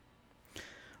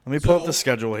 Let me pull up So- the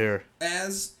schedule here.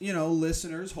 As you know,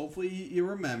 listeners, hopefully you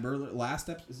remember last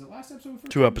episode. Is it last episode? We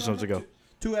first 2 brought it episodes up? ago.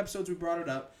 Two episodes we brought it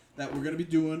up that we're going to be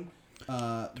doing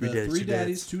the Daddies, Three Two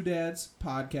Daddies, Dads. Two Dads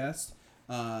podcast,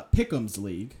 Pick'ems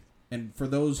League. And for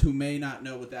those who may not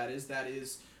know what that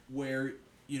is where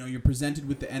you're presented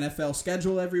with the NFL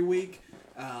schedule every week.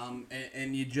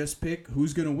 And you just pick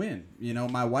who's going to win.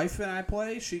 My wife and I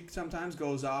play. She sometimes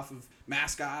goes off of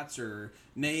mascots or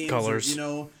names. Colors.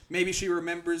 Or, maybe she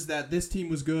remembers that this team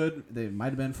was good. They might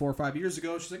have been 4 or 5 years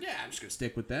ago. She's like, yeah, I'm just going to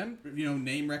stick with them.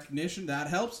 Name recognition, that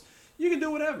helps. You can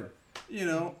do whatever.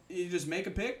 You just make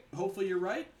a pick. Hopefully you're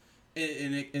right.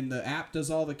 And the app does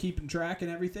all the keeping track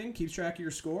and everything, keeps track of your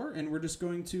score. And we're just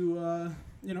going to,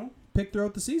 pick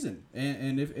throughout the season.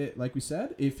 And if it, like we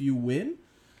said, if you win,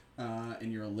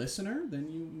 and you're a listener, then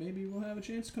you maybe will have a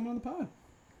chance to come on the pod.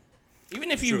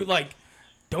 Even if you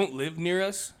don't live near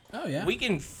us, Oh yeah, we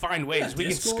can find ways. Yeah, we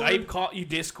Discord. can Skype call you,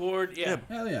 Discord. Yeah.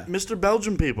 hell yeah. Mr.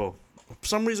 Belgian people. For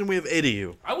some reason, we have 8 of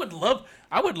you. I would love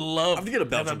to get a to have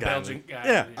Belgian guy on Belgian guy.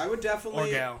 Yeah. I would Or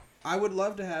definitely. gal. I would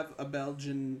love to have a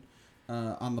Belgian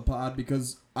on the pod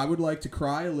because I would like to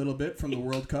cry a little bit from the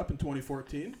World Cup in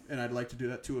 2014, and I'd like to do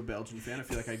that to a Belgian fan. I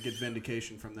feel like I'd get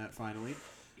vindication from that finally.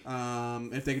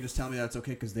 If they could just tell me that's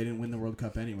okay because they didn't win the World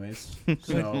Cup anyways.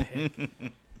 So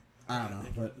I don't know,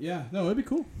 but yeah, no, it'd be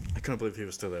cool. I couldn't believe he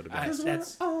was still there, to be I- honest.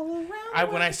 that's,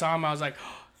 when I saw him, I was like,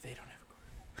 oh, they don't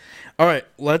have a All right,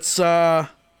 let's...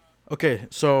 Okay,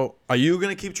 so are you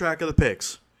going to keep track of the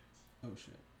picks? Oh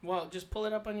shit. Well, just pull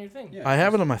it up on your thing. Yeah. I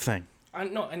have it on my thing.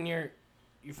 No, on your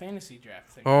fantasy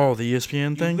draft thing. Oh, the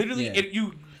ESPN You thing? literally, Yeah.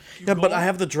 you Yeah, go- but I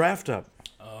have the draft up.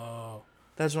 Oh.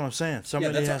 That's what I'm saying.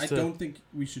 Somebody Yeah, has I to... don't think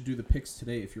we should do the picks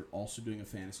today if you're also doing a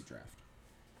fantasy draft.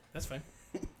 That's fine.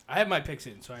 I have my picks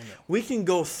in, so I know. We can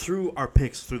go through our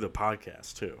picks through the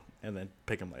podcast too, and then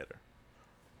pick them later.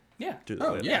 Yeah. Do that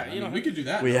Oh later. yeah, we could do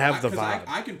that. We have the 'cause vibe.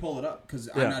 I can pull it up because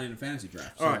Yeah. I'm not in a fantasy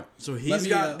draft. So All right, so let he's me,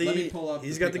 got let me the pull up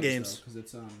he's the got the pick'ems, games. because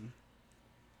it's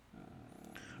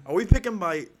Are we picking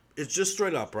by? It's just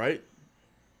straight up, right?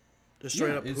 Just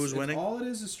straight up, it's, who's it's winning? All it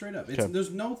is straight up. It's, Okay.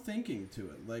 There's no thinking to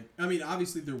it. Like, I mean,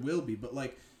 obviously there will be, but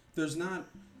like, there's not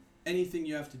anything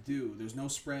you have to do. There's no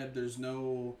spread. There's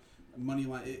no money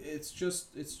line. It's just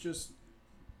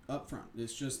up front.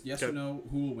 It's just yes or Okay. no.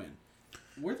 Who will win?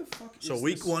 Where the fuck? So is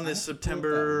week this? one I is have to pull up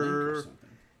that link or September something.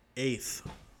 8th.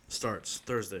 Starts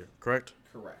Thursday, correct?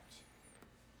 Correct.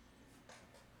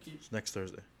 It's next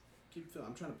Thursday. Keep filling.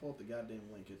 I'm trying to pull up the goddamn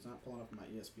link. It's not pulling up my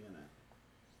ESPN app.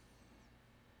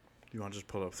 You want to just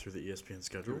pull it up through the ESPN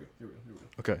schedule? Here we go.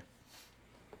 Okay.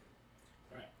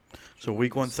 All right. So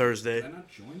week one Did Thursday. I not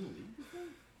join the league before?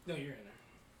 No, you're in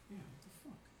there. Yeah,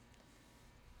 what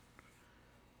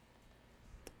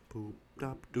Boop,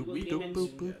 dop, doop, Week doop, boop,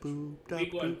 boop, one. boop, dop,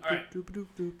 Week one. doop, All right. doop, doop,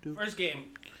 doop, doop. First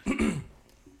game.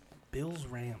 Bills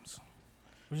Rams,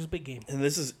 which is a big game. And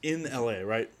this is in LA,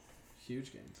 right? the fuck?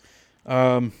 Huge game.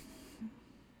 I'm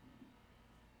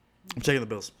taking the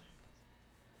Bills.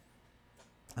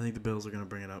 I think the Bills are going to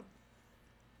bring it up.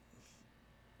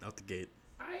 Out the gate.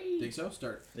 Think so?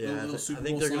 Start. Yeah, Little I Super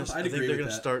think Bowl they're slump. going I'd to agree with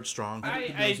that. start strong. I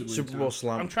think the I- Bills would win Super too. Bowl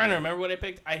slump. I'm trying to remember what I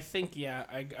picked. I think, yeah,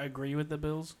 I agree with the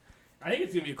Bills. I think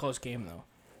it's going to be a close game, though.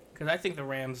 Because I think the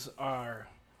Rams are...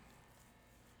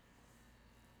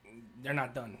 They're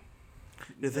not done.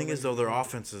 The thing is, though, their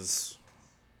offense is...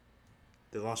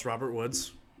 They lost Robert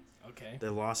Woods. Okay, They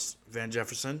lost Van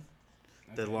Jefferson.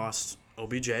 They Okay. lost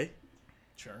OBJ.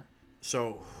 sure.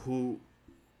 So who...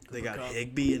 They got Kupp.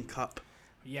 Higbee and Cup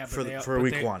Yeah, for but for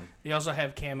week one. They also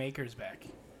have Cam Akers back.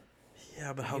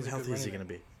 Yeah, but how He's a good healthy is he running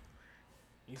going to be?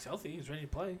 He's healthy. He's ready to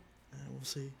play. We'll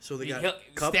see. So they He'll- got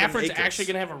Kupp Stafford's and Akers. actually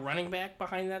going to have a running back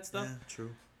behind that stuff. Yeah,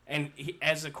 true. And he,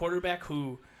 as a quarterback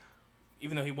who,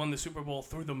 even though he won the Super Bowl,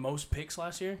 threw the most picks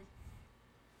last year,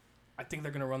 I think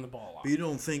they're going to run the ball a lot. But you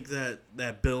don't think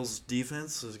that Bills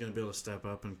defense is going to be able to step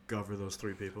up and cover those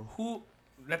three people?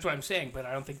 That's what I'm saying, but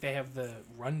I don't think they have the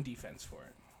run defense for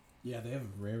it. Yeah, they have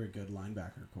a very good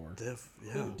linebacker core.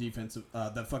 Yeah. Defensive,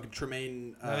 the fucking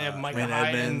Tremaine. No, they have Micah Wayne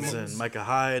Hyde Edmonds and Micah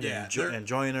Hyde Yeah, and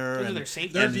Joyner Those are and, their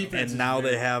safeties. Their and, defense and is now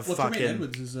very- they have well, Tremaine fucking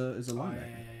Edmonds is a Oh, linebacker.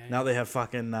 yeah. now they have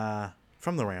fucking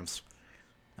from the Rams.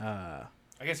 I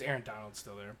guess Aaron Donald's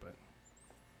still there, but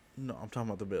No, I'm talking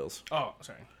about the Bills. oh,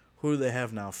 sorry. Who do they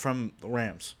have now from the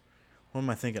Rams? What am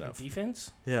I thinking of?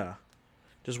 Defense? Yeah,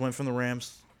 just went from the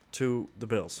Rams to the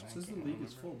Bills. Says the league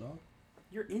is full, dog.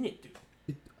 You're in it, dude.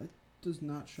 It does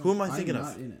not show. Who am I I'm thinking of?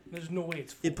 not in it. There's no way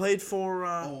it's full. He played for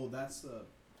Oh, that's the.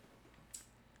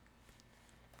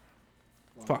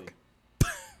 Wrong Fuck. league.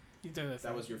 You did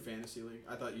That was your fantasy league.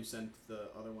 I thought you sent the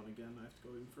other one again. I have to go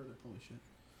even further. Holy shit.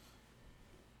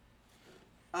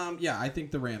 Yeah, I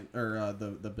think the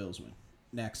the Bills win.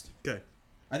 Next. Okay.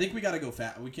 I think we got to go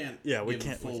fat. We can't. Yeah, we give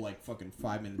can't- a full we- like fucking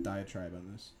 5-minute diatribe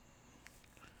on this.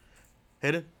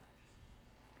 Hayden.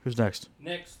 Who's next?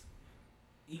 Next,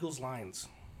 Eagles Lions.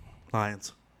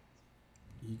 Lions.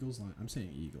 Eagles line. I'm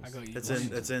saying Eagles. I go Eagles.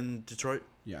 It's in Detroit.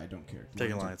 Yeah, I don't care.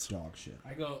 Taking are Lions. Dog shit.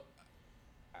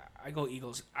 I go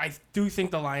Eagles. I do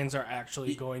think the Lions are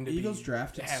actually going to Eagles be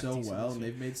drafted have so decent well, this and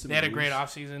year. they've made some. They had a moves. great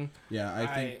offseason. Yeah,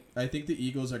 I think the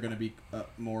Eagles are going to be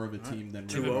more of a team than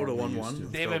 2-0 we're to normally 1-1. used to.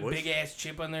 They have Go a Boys. big ass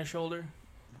chip on their shoulder.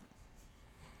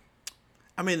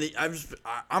 I mean,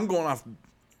 I'm going off.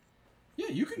 Yeah,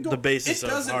 you can go. The basis it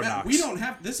of doesn't Hard matter. Knocks. We don't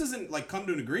have. This isn't like come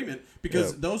to an agreement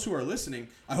because Yeah. those who are listening,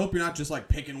 I hope you're not just like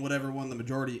picking whatever won the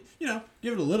majority. You know,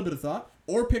 give it a little bit of thought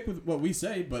or pick with what we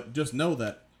say, but just know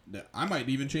that I might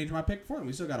even change my pick for them.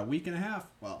 We still got a week and a half.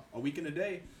 Well, a week and a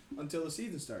day until the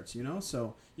season starts. You know,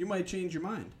 so you might change your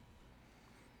mind.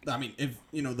 I mean, if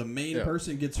the main Yeah.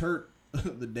 person gets hurt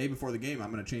the day before the game,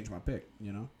 I'm going to change my pick.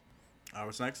 You know.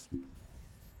 What's next? I'm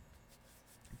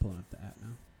pulling up the app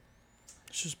now.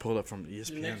 Let's just pull it up from The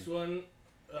ESPN. next one,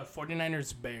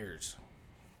 49ers Bears.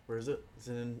 Where is it? Is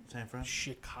it in San Fran?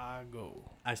 Chicago.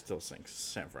 I still think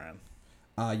San Fran.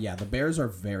 Yeah, the Bears are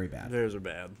very bad. Theirs are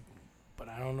bad. But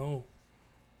I don't know.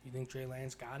 You think Trey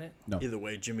Lance got it? No. Either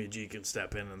way, Jimmy G can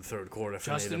step in the third quarter if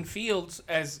you need Justin him. Fields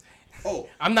as Oh,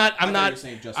 I'm not thought you were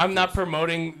saying Justin I'm not Fields.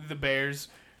 promoting the Bears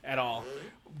at all.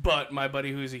 But my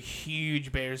buddy who's a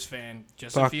huge Bears fan,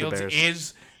 Justin Fuck the Fields Bears.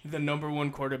 is the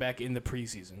 #1 quarterback in the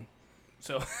preseason.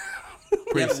 So yeah, but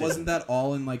Preseason. wasn't that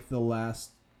all in like the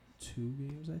last 2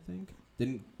 games? I think.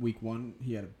 Didn't week 1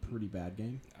 he had a pretty bad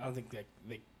game? I don't think that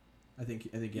they I think he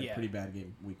had Yeah. a pretty bad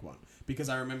game week 1 because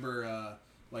I remember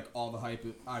like all the hype.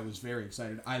 I was very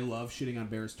excited. I love shitting on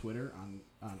Bears Twitter on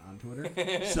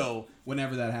Twitter. So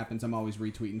whenever that happens, I'm always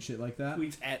retweeting shit like that.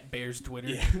 Tweets at Bears Twitter.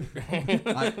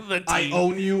 Yeah. I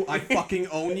own you. I fucking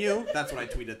own you. That's what I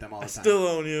tweet at them all the time. Still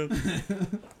own you.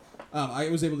 I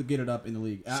was able to get it up in the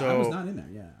league. I was not in there.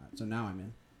 Yeah. So now I'm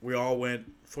in. We all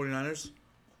went 49ers?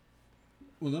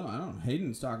 Well, no, I don't know.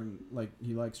 Hayden's talking like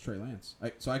he likes Trey Lance.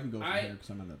 So I can go from here because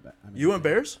I'm in the back. You went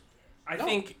Bears? I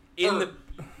think in the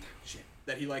shit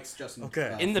that he likes Justin.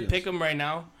 Okay. in the Fields. pick'em right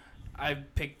now, I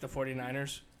picked the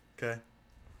 49ers. Okay.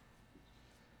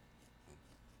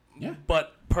 Yeah.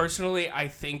 But personally, I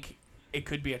think it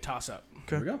could be a toss-up.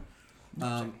 There we go.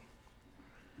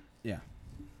 Yeah.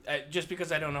 Just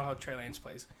because I don't know how Trey Lance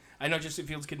plays. I know Justin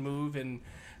Fields can move, and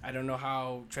I don't know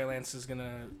how Trey Lance is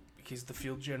gonna. He's the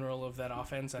field general of that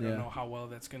offense. I don't know how well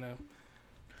that's gonna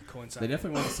coincide. They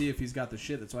definitely want to see if he's got the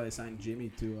shit. That's why they signed Jimmy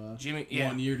to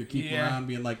 1 year to keep him Yeah. around,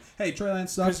 being like, "Hey, Trey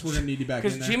Lance sucks. We're gonna need you back in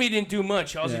Because there." Jimmy didn't do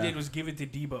much. All Yeah. he did was give it to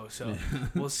Debo. So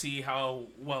we'll see how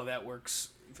well that works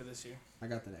for this year. I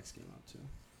got the next game out too.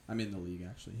 I'm in the league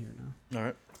actually here now. All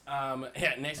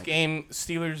right. Next game,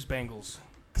 Steelers Bengals.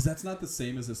 Because that's not the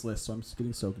same as this list, so I'm just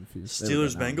getting so confused.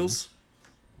 Steelers Bengals?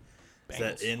 Is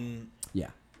that Bengals. in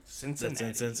Yeah. Cincinnati.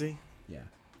 that's in Cincy? Yeah.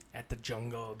 At the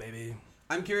jungle, baby.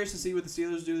 I'm curious to see what the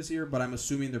Steelers do this year, but I'm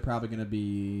assuming they're probably going to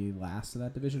be last of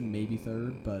that division, maybe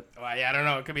third, but Well, yeah, I don't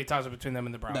know. It could be a toss-up between them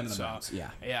and the Browns. them and the so, Browns. Yeah.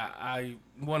 yeah, I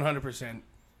 100%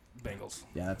 Bengals.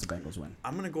 Yeah, that's a Bengals win.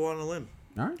 I'm going to go on a limb.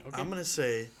 All right. Okay. I'm going to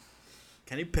say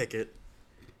Kenny Pickett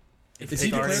If Is they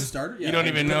he start- declared starter? Yeah, you don't I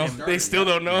even declared know. starter, They still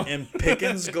don't know. and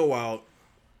Pickens go out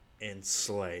and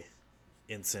slay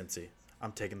in Cincy.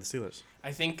 I'm taking the Steelers.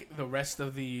 I think the rest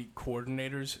of the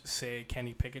coordinators say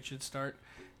Kenny Pickett should start,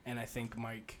 and I think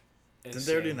Mike is Didn't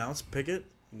they already saying- announce Pickett?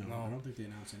 No, No. I don't think they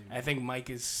announced anything. I think Mike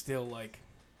is still like,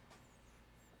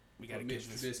 we gotta Well, give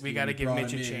Mitch this, Trubisky, we gotta we give brought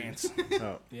Mitch a him in. chance.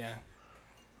 Oh. Yeah,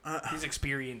 Uh, he's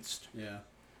experienced. Yeah.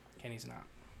 Kenny's not.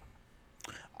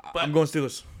 I'm going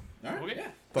Steelers. All right. Okay. Yeah.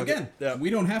 Fuck Again, it. Yeah. we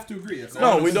don't have to agree. That's all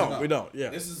No, this we is don't. about. We don't. Yeah.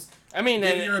 This is I mean,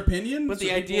 give your opinion, but so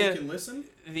the people idea- can listen.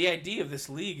 the idea of this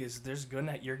league is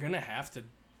you're gonna have to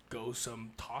go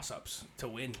some toss-ups to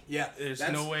win. Yeah, There's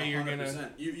that's no way you're gonna-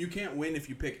 100%. You can't win if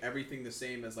you pick everything the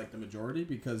same as like the majority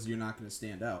because you're not going to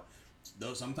stand out.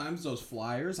 Though sometimes those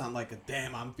flyers on like a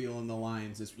damn, I'm feeling the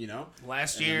Lions. Is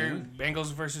Last And year, then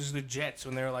Bengals versus the Jets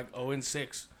when they were like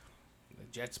 0-6. The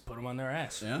Jets put them on their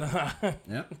ass. Yeah.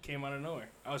 Yeah. Came out of nowhere.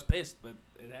 I was pissed, but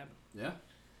it happened.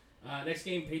 Yeah. Next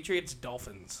game, Patriots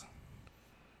Dolphins.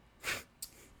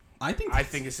 I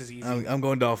think this is easy. I'm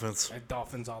going Dolphins.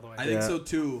 Dolphins all the way. I think Yeah. so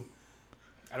too.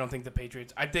 I don't think the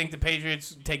Patriots. I think the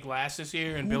Patriots take last this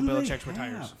year, and Who Bill do they Belichick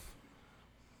retires. have?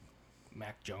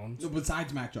 Mac Jones. No,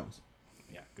 besides Mac Jones.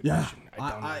 Yeah, good Yeah, question.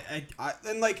 I don't know. I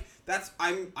and like that's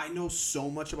I know so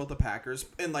much about the Packers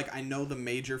and like I know the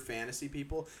major fantasy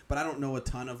people, but I don't know a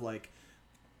ton of like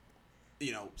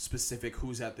specific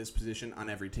who's at this position on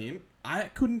every team. I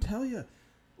couldn't tell you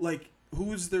like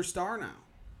who's their star now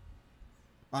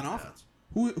on offense.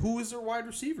 Who is their wide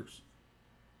receivers?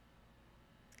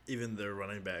 Even their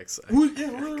running backs. Who are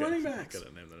the running backs? I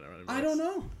couldn't name their running backs. I don't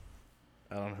know.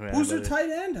 I don't know Who's their tight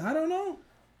end? I don't know.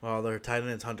 Well, their tight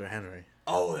end is Hunter Henry.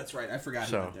 Oh, that's right. I forgot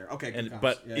he So, went there. Okay, and- good comps.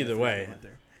 but Yeah, I either forgot way, he went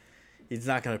there. He's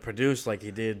not going to produce like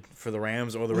he did for the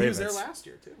Rams or the Well, he was Ravens. there last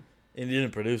year too. And he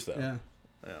didn't produce though. Yeah.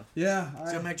 Yeah. Yeah.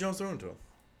 He's got Mac Jones throwing to him.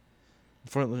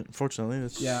 Fortunately,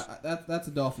 it's That's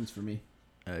the Dolphins for me.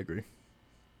 I agree.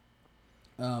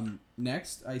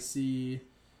 Next, I see,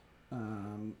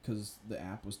 because the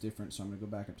app was different, so I'm going to go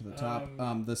back up to the top.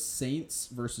 The Saints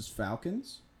versus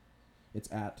Falcons.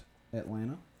 It's at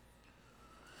Atlanta.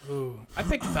 Ooh, I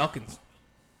picked Falcons.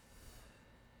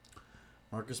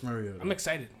 Marcus Mariota I'm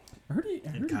excited. I heard he,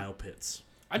 and Kyle Pitts.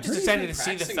 I'm just heard he's excited been to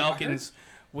see the practicing. Falcons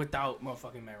without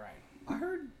motherfucking Matt Ryan. I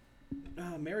heard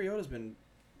Mariota's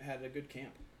had a good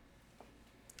camp.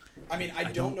 I mean, I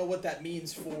don't know what that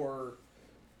means for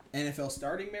NFL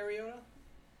starting Mariota,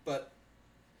 but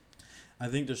I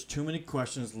think there's too many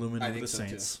questions looming I over think the so, too.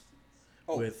 Saints.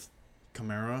 Oh. With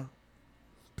Kamara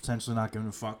potentially not giving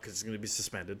a fuck. Because he's going to be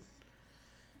suspended.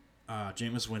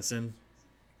 Jameis Winston.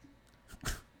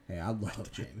 hey, I love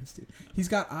Jameis, dude. He's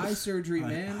got eye surgery,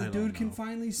 man. I The don't dude can know.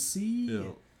 finally see.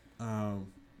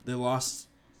 They lost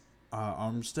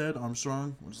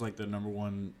Armstrong, which is like the number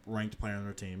one ranked player on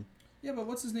their team. Yeah, but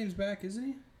what's his name's back, isn't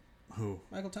he? Who?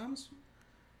 Michael Thomas?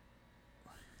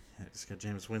 Yeah, he's got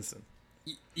Jameis Winston.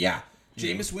 Yeah.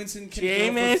 Jameis Winston can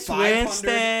Jameis throw for 500,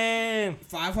 Winston.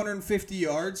 550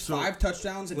 yards, So, 5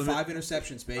 touchdowns, and let me- 5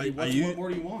 interceptions, baby. Are What you- more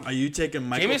do you want? Are you taking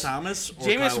Michael Jameis- Thomas or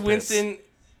Jameis Kyle Winston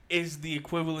is the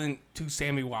equivalent to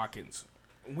Sammy Watkins.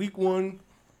 Week 1,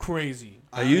 crazy.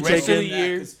 Are you Rest of taking the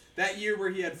year? 'Cause that year where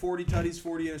he had 40 tutties,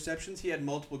 40 interceptions, he had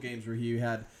multiple games where he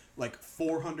had like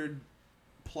 400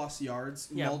 plus yards,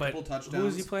 Yeah, multiple but touchdowns. who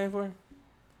was he playing for?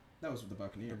 That was with the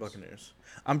Buccaneers.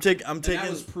 I'm And taking. that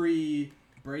was pre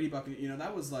Brady Buccaneers. You know,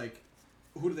 that was like,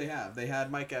 who do they have? They had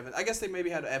Mike Evans. I guess they maybe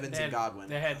had Evans and Godwin.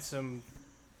 They had some.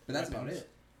 But that's about weapons. it.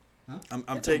 I'm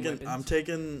That's taking. weapons. I'm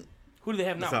taking. Who do they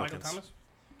have The now? Michael Falcons. Thomas?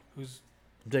 Who's.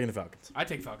 I'm taking the Falcons. I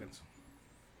take Falcons.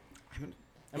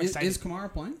 I'm Is excited.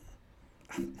 Kamara playing?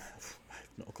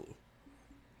 No clue.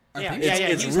 Yeah, think yeah, so. yeah.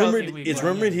 It's he's rumored. healthy week It's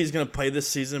one. rumored he's gonna play this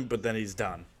season, but then he's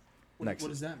done. What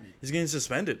does that mean? He's getting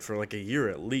suspended for like a year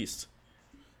at least.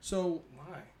 So,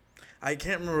 Why? I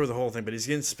can't remember the whole thing, but he's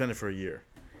getting suspended for a year.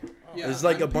 yeah, There's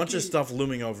like I'm a bunch of picking- stuff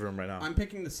looming over him right now. I'm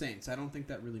picking the Saints. I don't think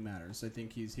that really matters. I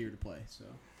think he's here to play. So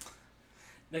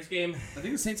Next game. I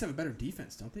think the Saints have a better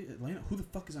defense, don't they? Atlanta. Who the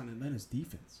fuck is on Atlanta's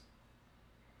defense?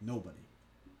 Nobody.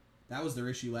 That was their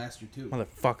issue last year too.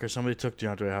 Motherfucker! Somebody took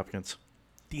DeAndre Hopkins.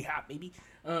 D-Hop, baby.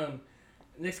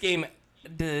 Next game,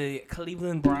 the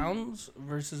Cleveland Browns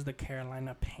versus the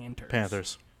Carolina Panthers.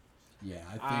 Panthers Yeah,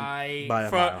 I think. by a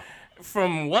from, mile.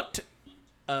 from what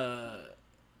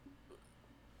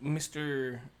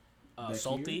Mr. Beck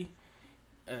Salty,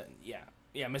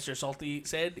 Mr. Salty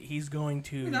said he's going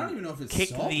to I don't even know if it's kick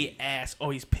salty. the ass. Oh,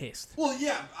 he's pissed. Well,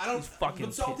 yeah, I don't. He's fucking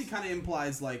But salty pissed. kind of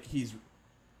implies like he's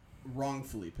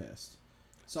wrongfully pissed.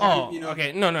 So Oh, you know,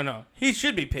 okay. No. He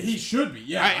should be pissed. he should be.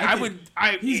 Yeah, I think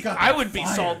would. he's got I that would be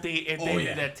fire. salty if Oh, they yeah.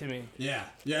 did that to me. Yeah.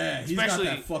 He's Especially-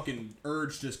 got that fucking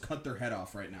urge to just cut their head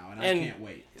off right now, and I And- can't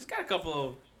wait. He's got a couple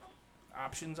of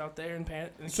options out there in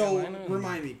So Carolina.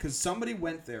 remind me, because somebody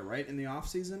went there right in the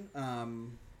offseason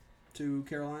to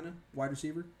Carolina, wide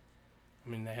receiver. I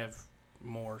mean, they have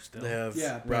more still. They have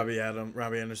Yeah, but- Robbie Anderson.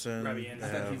 Robbie I Anderson. They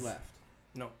thought he have- left.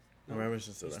 No, No, Robbie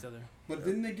Anderson's still he's there. still there. But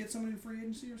didn't they get somebody in free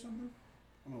agency or something?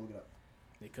 I'm gonna look it up.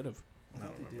 They could have. I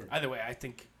thought they did. Either way, I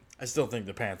think. I still think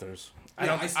the Panthers.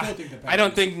 Yeah, I still think the I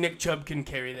don't Panthers- think Nick Chubb can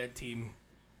carry that team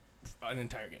an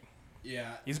entire game.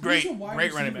 Yeah, He's Who's great. the wide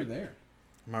Great running receiver back. there.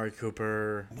 Amari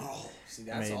Cooper. No, see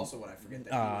that's mean, also what I forget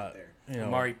that he went there. You know,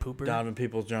 Amari Pooper. Donovan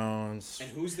Peoples-Jones.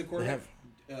 And who's the quarterback?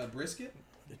 Brisket.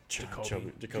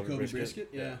 Jacoby. Jacoby Brisket.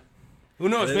 Yeah. Who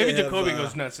knows? They- Maybe they have, Jacoby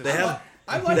goes nuts. They have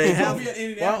I like They Jacoby have- at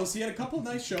Indianapolis. He had a couple of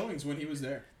nice showings when he was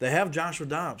there. they have Joshua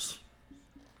Dobbs,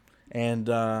 and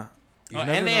you and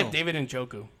never they know. have David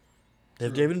Njoku. They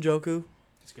have David Njoku,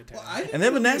 He's a good Well, talent. I think and they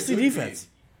have a it'll be nasty good defense. game.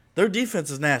 Their defense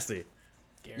is nasty.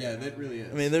 Yeah, that really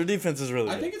is. I mean, their defense is really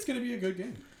I good. think it's going to be a good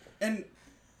game. And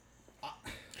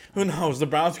Who knows? The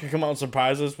Browns could come out and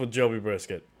surprise us with Joey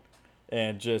Brisket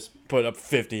and just put up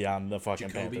 50 on the fucking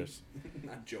Jacoby. Panthers.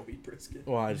 Not Joey Brisket.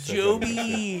 Well, I just said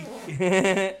Joby.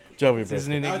 Joey His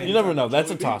new Brisket. nickname. You never know. That's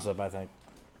a Joey B. toss-up, I think.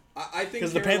 I think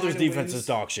Because the Panthers' Carolina defense wins is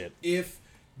dog shit. if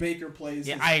Baker plays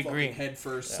Yeah, his I fucking agree. head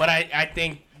first. But I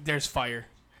think there's fire,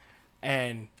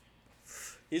 and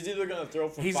He's either going to throw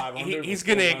for he's 500 he's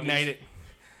gonna ignite it.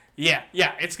 Yeah,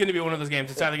 it's gonna be one of those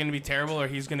games. It's either gonna be terrible or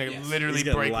he's gonna Yes. literally He's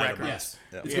gonna break light 'em up. records. Yes.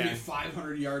 Yeah. It's going to Yeah. be a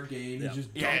 500-yard game. Yeah. He's just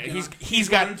Yeah, dunking he's- on- he's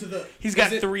got- running to the, he's got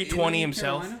is it 320 in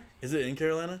himself. Carolina? Is it in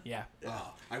Carolina? Yeah.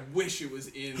 Oh, I wish it was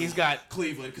in He's got-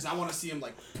 Cleveland because I want to see him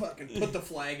like fucking put the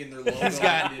flag in their logo. He's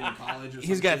got- like he did in college or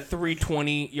He's some got shit.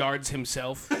 320 yards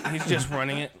himself. He's just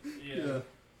running it. Yeah,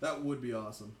 that would be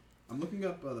awesome. I'm looking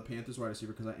up the Panthers wide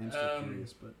receiver because I am still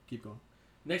curious, but keep going.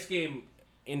 Next game,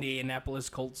 Indianapolis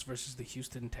Colts versus the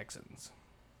Houston Texans.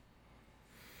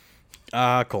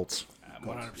 Colts.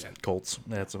 100%. Colts.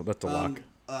 That's a lock.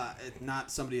 It's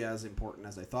not somebody as important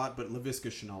as I thought, but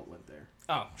Laviska Chenault went there.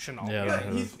 Oh, Chanel. Yeah, Yeah,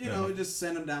 that- he's just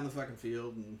send him down the fucking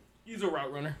field and He's a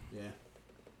route runner. yeah.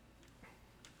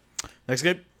 Next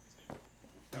game?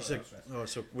 Oh,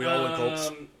 so we all went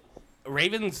Colts.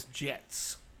 Ravens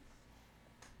Jets.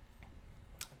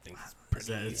 I think it's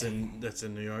pretty. That's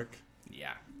in New York?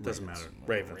 Yeah. Doesn't matter.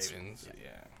 Ravens. Yeah.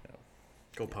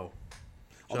 Go Poe.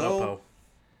 Shout out Although Poe.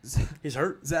 He's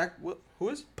hurt. Zach, who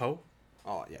is? Poe?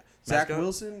 Oh yeah, Zach Mascot?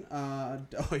 Wilson.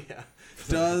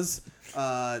 Does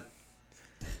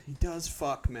he does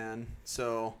fuck, man?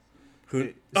 So.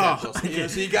 Who? Zach Wilson. You know,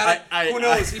 so you got I- who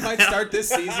knows? He might start this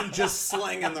season just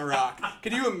slinging the rock.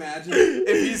 Can you imagine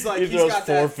if he's like He he's throws got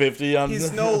that? 450 on.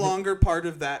 He's no longer part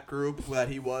of that group that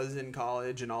he was in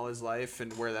college and all his life,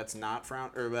 and where that's not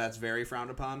frowned or that's very frowned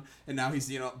upon. And now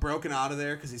he's broken out of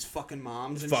there because he's fucking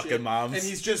moms and Fucking shit. moms. And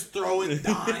he's just throwing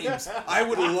dimes. I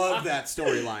would love that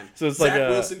storyline. So it's Zach like a-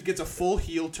 Wilson gets a full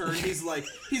heel turn.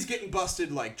 He's getting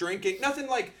busted like drinking. Nothing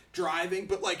like driving,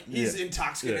 but like he's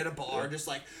intoxicated at a bar, just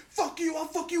like fuck you, I'll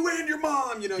fuck you and your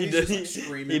mom. You know, he's just like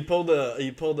screaming. He pulled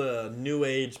a new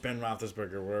age Ben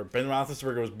Roethlisberger, where Ben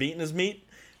Roethlisberger was beating his meat.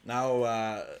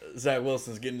 Now Zach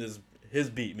Wilson's getting his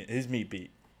meat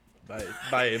beat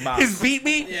by moms. His beat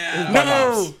me? Yeah.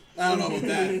 No. I don't know about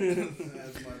that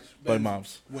as much. By Ben's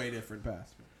moms. Way different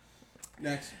pass.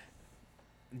 Next.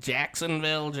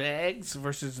 Jacksonville Jags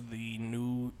versus the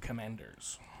new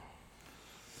Commanders.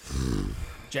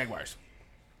 Jaguars.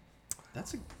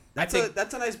 That's think-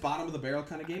 a nice bottom of the barrel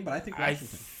kind of game, but I think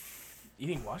Washington. You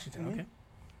think Washington? Okay.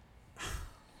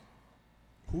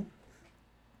 Who?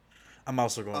 I'm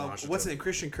also going Washington. What's it?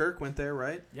 Christian Kirk went there,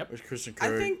 right? There's Christian I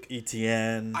Kirk, think-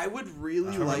 ETN. I would really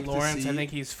Trevor like Lawrence, to see. I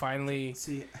think he's finally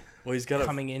Well, he's got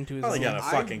coming into his Probably own. got a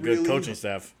I fucking really- good coaching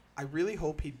staff. I really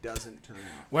hope he doesn't turn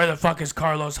out. Where the fuck is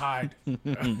Carlos Hyde?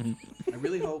 I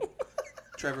really hope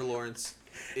Trevor Lawrence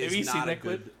Have you is seen not a that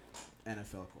clip? good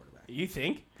NFL quarterback. You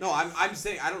think? No, I'm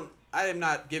saying I am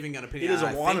not giving an opinion. He doesn't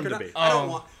on I want think him or to not. be. I don't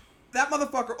Oh. want that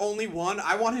motherfucker only won.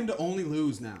 I want him to only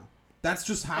lose now. That's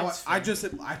just how That's I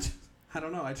fair.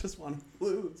 don't know. I just want him to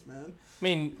lose, man. I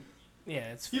mean,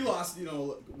 yeah, it's He lost, the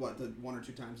 1 or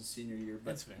 2 times his senior year.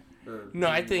 But, that's fair. or No,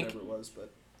 I whatever think- it was,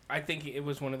 but I think it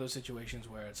was one of those situations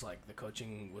where it's like the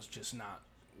coaching was just not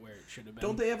where it should have been.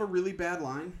 don't they have a really bad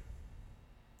line?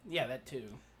 Yeah, that too.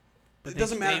 But It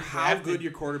doesn't matter how drafted- good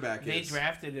your quarterback They is.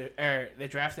 drafted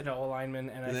an O lineman,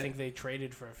 and I think they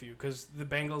traded for a few because the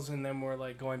Bengals and them were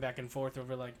like going back and forth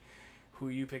over like who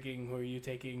are you picking, who are you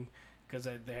taking, because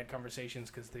they had conversations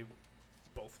because they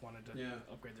both wanted to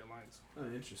upgrade their lines. Oh,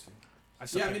 interesting.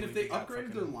 still Yeah, I can't mean, if believe they he got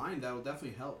upgraded their fucking- line, that would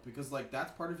definitely help because, like,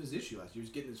 that's part of his issue last year. He was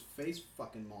getting his face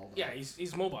fucking mauled. Yeah, up.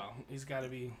 he's mobile. He's got to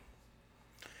be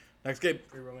Next game.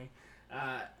 free roaming.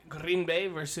 Green Bay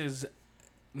versus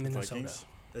Minnesota. Vikings.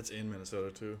 That's in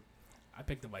Minnesota too. I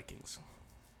picked the Vikings.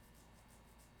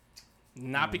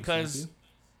 Not because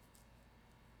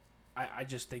I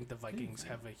just think the Vikings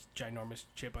have a ginormous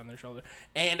chip on their shoulder.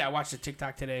 And I watched a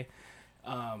TikTok today,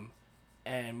 and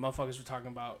motherfuckers were talking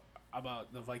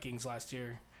about the Vikings last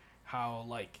year, how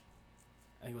like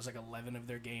I think it was like 11 of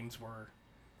their games were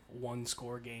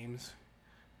 1-score games,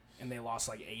 and they lost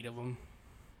like 8 of them.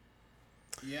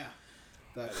 Yeah.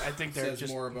 That I think they're says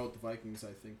just more about the Vikings,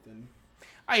 I think, than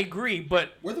I agree,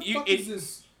 but where the fuck is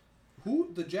this?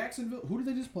 The Jacksonville? Who did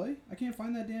they just play? I can't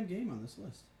find that damn game on this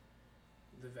list.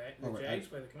 The Oh, right, Jags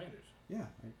play the Commanders. Yeah.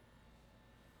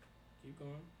 Keep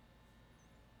going.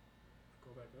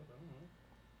 Go back up.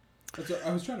 I don't know.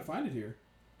 I was trying to find it here.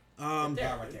 Um,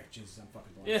 Yeah. right there. Jesus, I'm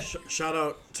fucking blind. Yeah. Shout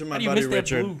out to How my do you buddy miss that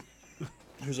Richard, blue?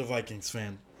 who's a Vikings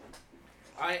fan.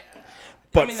 I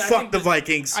But mean, I fuck think the that-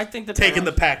 Vikings. I think the taking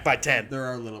the Packers- pack by 10. They're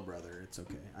our little brother. It's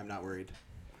okay. I'm not worried.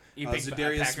 You picked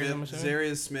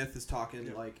Zadarius Smith is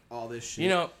talking like all this shit. You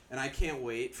know, and I can't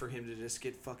wait for him to just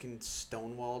get fucking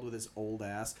stonewalled with his old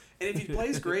ass. And if he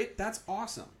plays great, that's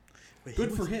awesome. Wait, Good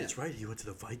he for went- him. That's right. He went to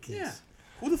the Vikings. Yeah.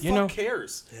 Who the You fuck know-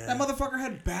 cares? Yeah. That motherfucker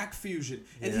had back fusion,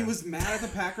 and he Yeah. was mad at the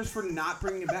Packers for not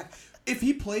bringing him back. If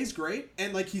he plays great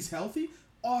and like he's healthy,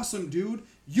 awesome, dude.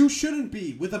 You shouldn't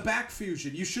be with a back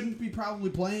fusion. You shouldn't be probably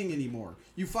playing anymore.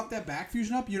 You fuck that back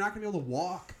fusion up, you're not gonna be able to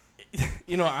walk.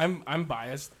 you know, I'm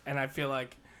biased, and I feel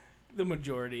like the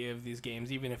majority of these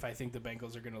games, even if I think the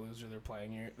Bengals are going to lose or they're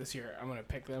playing this year, I'm going to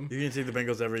pick them. You're going to take the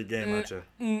Bengals every game, aren't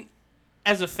you?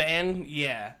 As a fan,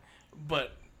 yeah,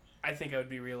 but I think I would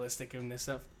be realistic in this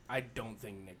stuff. I don't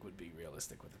think Nick would be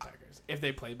realistic with the Packers. If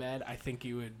they play bad, I think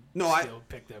you would still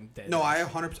pick them dead. No, I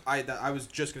 100%. I was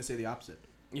just gonna say the opposite.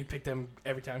 You pick them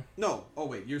every time? No. Oh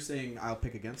wait, you're saying I'll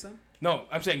pick against them? No,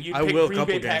 I'm saying you I pick will Green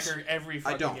couple Bay games. Packer every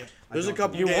fucking I don't. game. There's a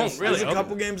couple You games. won't, really? There's a Okay.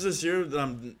 couple games this year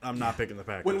that I'm not picking the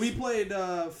Packers. When we played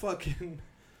fucking.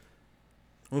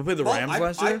 When we played the Well, Rams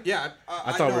last year,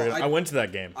 I thought know, I went to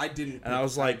that game. I didn't. And I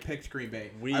was like, picked Green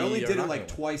Bay. we I only are did it not like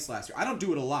gonna twice last year. I don't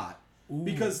do it a lot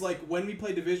because like when we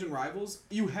play division rivals,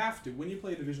 you have to. When you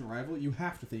play a division rival, you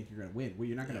have to think you're gonna win. Well,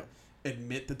 you're not gonna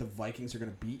admit that the Vikings are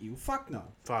gonna beat you. Fuck no.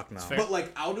 Fuck no. fair. But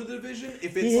like out of the division,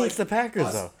 if it's He like hates the Packers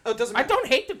us- though. Oh, it doesn't I matter. don't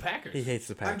hate the Packers. He hates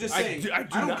the Packers. I'm just I saying. do I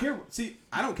don't not. care. See,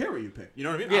 I don't care what you pick. You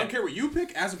know what I mean? I Yeah. don't care what you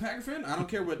pick as a Packer fan. I don't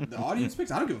care what the audience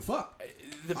picks. I don't give a fuck.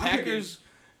 The I'm picking- Packers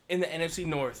in the NFC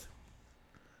North,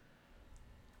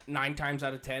 9 times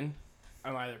out of 10,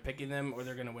 I'm either picking them or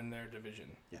they're going to win their division.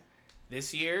 Yeah.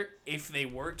 This year, if they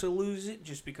were to lose it,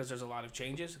 just because there's a lot of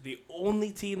changes, the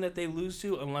only team that they lose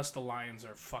to, unless the Lions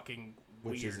are fucking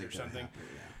Which weird isn't or gonna something, happen,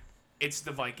 yeah. it's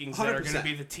the Vikings that are going to 100%.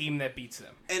 be the team that beats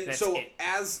them. And That's so, it.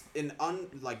 as an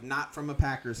not from a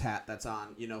Packers hat that's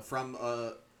on, from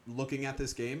looking at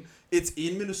this game. It's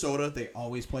in Minnesota. They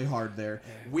always play hard there.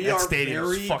 We That are stadium's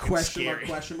very fucking question scary.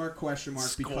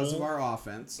 mark because of our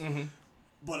offense. Mm-hmm.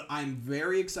 But I'm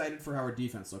very excited for how our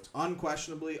defense looks.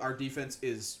 Unquestionably, our defense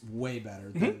is way better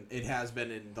than it has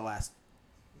been in the last,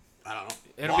 I don't know,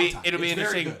 It'll long be time. it'll be It's very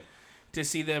interesting good. to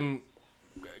see them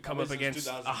come up Since against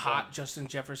a 2010. hot Justin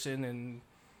Jefferson and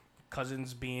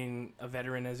Cousins being a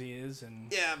veteran as he is,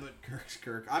 and Yeah, but Kirk's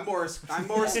Kirk. I'm more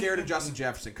scared of Justin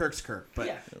Jefferson. Kirk's Kirk, but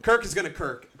Yeah. Kirk is gonna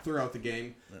Kirk throughout the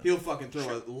game. He'll fucking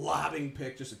throw a lobbing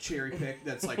pick, just a cherry pick.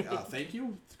 That's like, thank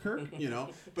you, Kirk.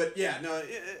 But yeah, no.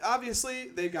 Obviously,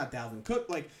 they've got Dalvin Cook.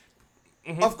 Like,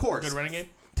 of course, good running game.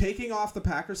 taking off the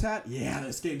Packers hat. Yeah,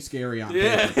 this game's scary on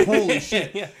Yeah. paper. Holy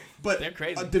shit. Yeah. But They're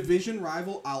crazy. a division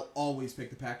rival, I'll always pick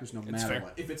the Packers no matter fair.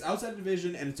 what. If it's outside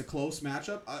division and it's a close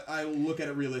matchup, I will look at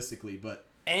it realistically. But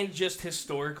And just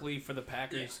historically for the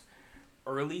Packers,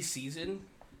 early season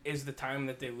is the time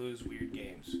that they lose weird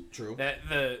games. true.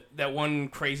 That one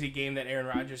crazy game that Aaron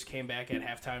Rodgers came back at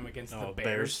halftime against the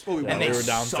Bears. Well, we won. And they they were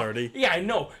down sucked. 30. Yeah, I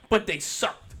know, but they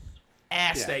sucked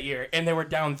ass Yeah. that year, and they were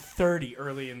down 30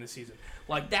 early in the season.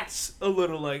 Like, that's a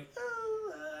little like,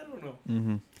 I don't know.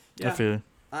 Mm-hmm. Yeah. I feel it.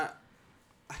 I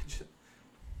just,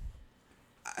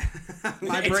 It's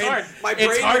my brain, hard. my It's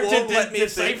brain hard won't to let me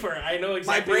decipher. I know My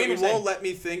exactly what brain you're won't saying. let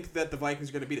me think that the Vikings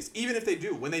are going to beat us. Even if they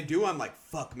do. When they do, I'm like,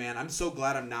 fuck, man. I'm so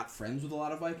glad I'm not friends with a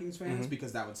lot of Vikings fans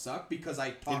because that would suck. Because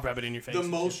I talk rub it in your face. the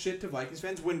most shit to Vikings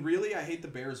fans when really I hate the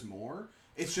Bears more.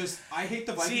 It's just I hate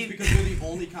the Vikings See- because they're the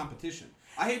only competition.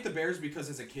 I hate the Bears because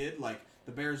as a kid, like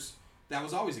the Bears, that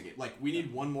was always a game. Like we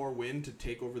need one more win to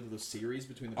take over the series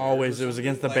between the Bears. Always, or it was something.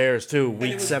 against the Like, Bears too. it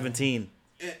Week was- 17.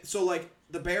 So like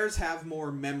the Bears have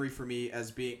more memory for me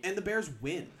as being, and the Bears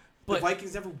win. But- the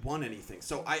Vikings never won anything,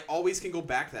 so I always can go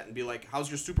back to that and be like, "How's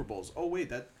your Super Bowls?" Oh wait,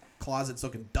 that closet's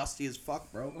looking dusty as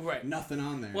fuck, bro. Right. Nothing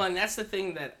on there. Well, and that's the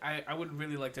thing that I would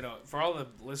really like to know. For all the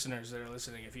listeners that are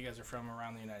listening, if you guys are from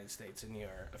around the United States and you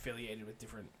are affiliated with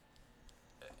different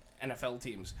NFL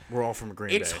teams, We're all from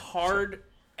Green it's Bay. hard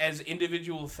as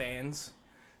individual fans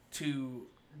to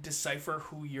decipher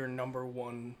who your number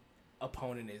one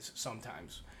opponent is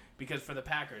sometimes. Because for the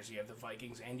Packers, you have the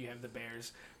Vikings and you have the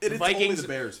Bears. It's only the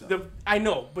Bears, though. I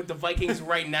know, but the Vikings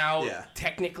right now, Yeah.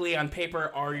 technically on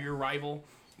paper, are your rival.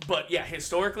 But yeah,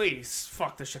 historically,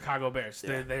 fuck the Chicago Bears.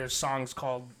 Yeah. There's songs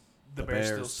called "The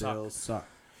Bears, Still Suck." suck.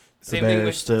 Same Bears thing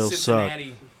with still suck.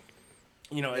 Cincinnati.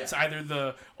 You know, it's Yeah. either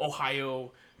the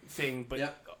Ohio thing, but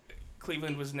Yep.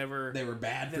 Cleveland was never They were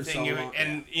bad the for thing. so long.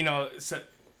 And you know, so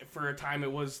for a time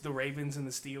it was the Ravens and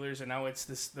the Steelers, and now it's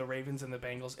the Ravens and the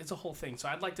Bengals. It's a whole thing. So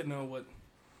I'd like to know what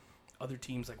other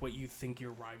teams, like what you think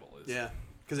your rival is. Yeah,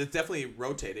 because it's definitely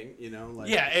rotating. You know, like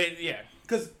Yeah.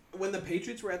 Because when the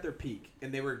Patriots were at their peak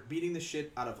and they were beating the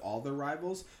shit out of all their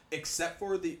rivals, except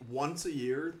for the once a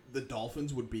year the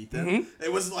Dolphins would beat them. Mm-hmm.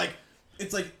 It was like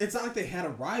it's not like they had a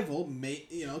rival,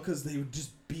 because they would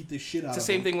just beat the shit out of them. It's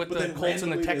the same thing with But the then Colts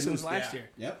and the randomly they Texans lose. last Yeah. year.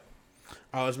 Yep.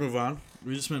 Let's move on.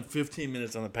 We just spent 15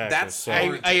 minutes on the Packers. That's- so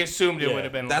I assumed it Yeah, would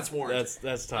have been. That's warranted.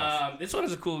 that's tough. This one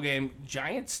is a cool game.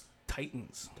 Giants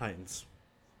Titans. Titans.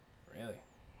 Really?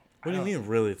 What do you mean,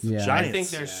 really? It's the Yeah. Giants. I think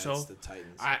they're it's so. the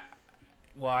Titans.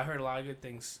 I heard a lot of good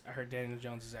things. I heard Daniel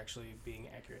Jones is actually being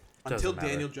accurate. Until Doesn't matter.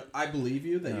 Daniel Jones, I believe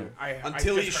you that No. you. I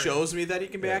Until he just heard shows me that he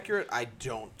can be Yeah. accurate, I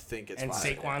don't think it's. And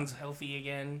possible. Saquon's healthy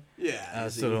again. Yeah. I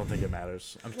still don't think it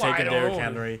matters. I'm Well, I taking don't Derrick know.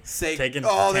 Henry. Say, Taking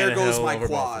oh, there goes Tannehill my over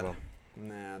both of quad. them.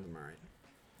 Nah, I'm alright.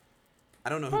 I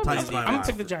don't know who I'm Titans my gonna mind.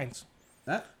 pick the Giants.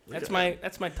 That. That's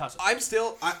my toss. I'm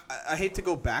still. I hate to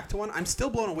go back to one. I'm still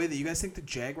blown away that you guys think the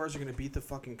Jaguars are going to beat the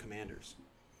fucking Commanders.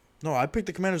 No, I picked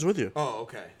the Commanders with you. Oh,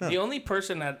 okay. The only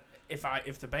person that if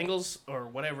the Bengals or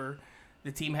whatever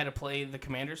the team had to play the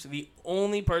Commanders, the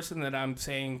only person that I'm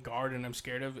saying guard and I'm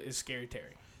scared of is Scary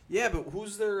Terry. Yeah, but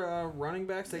who's their running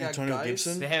backs? They got Antonio Geis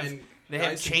Gibson? They have and they have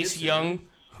Geis and Chase Gibson. Young,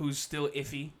 who's still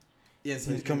iffy. Yes,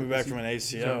 He's coming back from an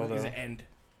ACL, He's though. an end.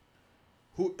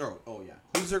 Who? Oh yeah.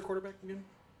 Who's their quarterback again?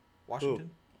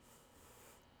 Washington.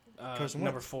 Carson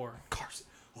Number Wentz. 4. Carson.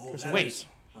 Oh, Carson that Wait, is-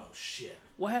 Oh shit.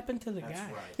 what happened to the That's guy?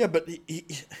 right. Yeah, but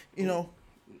you know,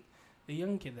 The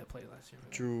young kid that played last year.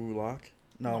 Drew Lock.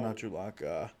 No, No. not Drew Lock.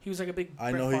 He was like a big.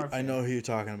 I Brett know. Favre I fan. know who you're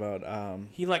talking about.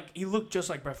 He looked just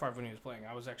like Brett Favre when he was playing.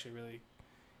 I was actually really.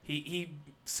 He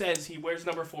says he wears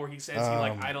number 4. He says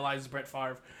he idolizes Brett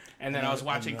Favre, and then I was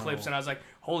watching clips and I was like,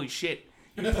 holy shit,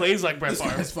 he plays like Brett This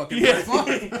Favre. guy's fucking Yeah. Brett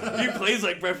Favre. He plays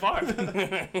like Brett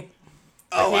Favre.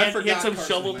 Oh, he I had, forgot. he had some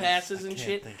Carson shovel Wentz. passes and Can't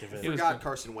shit. think of I it. It was forgot cool.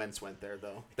 Carson Wentz went there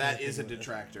though. That is a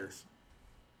detractor.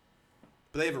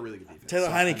 But they have a really good defense. Taylor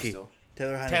so I'm Heineke. still-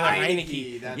 Taylor Heineke. Taylor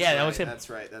Heineke. That's Yeah, that right, was him. That's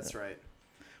right.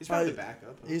 He's probably the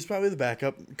backup. Huh? He's probably the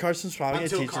backup. Carson's probably going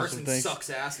to Until teach him some Carson things. sucks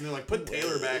ass, and they're like, put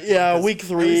Taylor back. Yeah, because week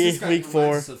at least this 3, guy week 4.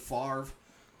 reminds us of Favre.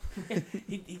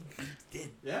 He did.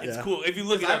 Yeah. It's Yeah. cool. If you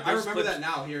look at it, I remember that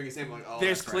now, hearing his name. I'm like, oh,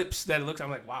 There's that's clips that it looks. I'm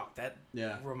like, wow, that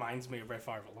Yeah. reminds me of Brett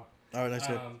Favre a lot. All right, next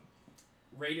game.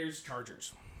 Raiders,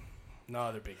 Chargers. No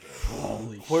other big game.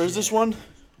 Holy Where is this one?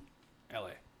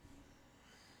 LA.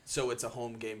 So it's a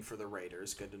home game for the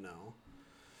Raiders. Good to know.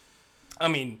 I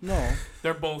mean, No.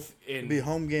 they're both in. It'd be a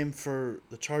home game for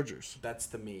the Chargers. That's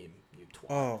the meme, you twat.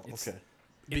 Oh, It's- okay.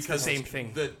 It's the same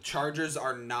thing. The Chargers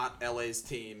are not LA's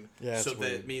team, Yeah, so it's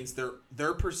that weird. means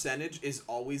their percentage is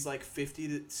always like 50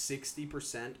 to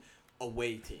 60%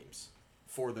 away teams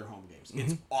for their home games.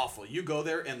 It's awful. You go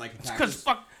there and like Because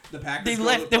fuck, the Packers they go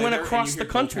left. to They play went there, and across you the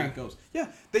hear country. Pack goes. Yeah,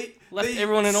 they Left they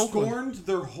everyone in Oakland. scorned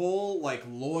their whole like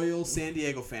loyal San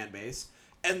Diego fan base,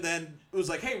 and then it was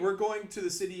like, hey, we're going to the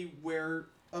city where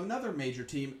another major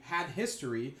team had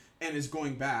history and is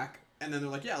going back, and then they're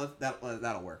like, yeah,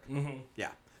 that'll work. Mm-hmm.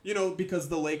 Yeah. You know, because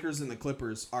the Lakers and the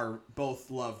Clippers are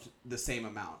both loved the same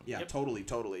amount. Yeah, Yep. totally.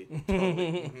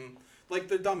 Mhm. Like,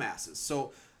 they're dumbasses.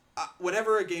 So,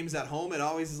 whenever a game's at home, it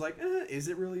always is like, is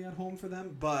it really at home for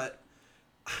them? But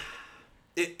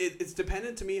it's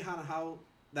dependent to me how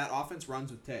that offense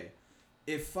runs with Tay.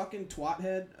 If fucking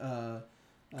twathead,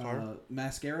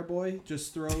 mascara boy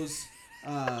just throws...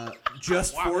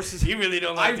 just Wow, forces. you really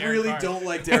don't like I Derek really Carr. don't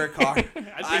like Derek Carr. I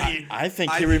think I he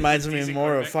think reminds he's a me decent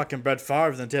more of quarterback. fucking Brett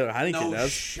Favre than Taylor Heineke No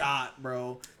does. shot,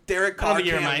 bro. Derek I Carr don't think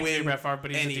he can't reminds me win of Brett Favre,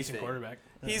 but he's a anything. decent quarterback.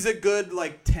 He's a good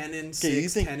like 10-6, Okay, you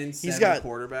think 10-7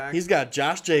 quarterback. He's got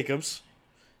Josh Jacobs,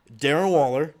 Darren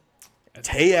Waller,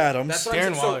 Tay Adams, That's what I'm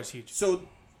Darren saying. Waller's huge. So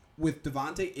with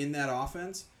Devontae in that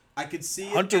offense, I could see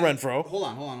it, Hunter and- Renfrow. Hold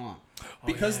on.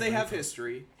 Because they have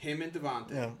history, him and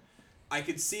Devontae. Yeah. I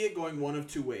could see it going one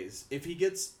of two ways. If he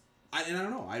gets, I don't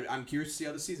know. I'm curious to see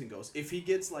how the season goes. If he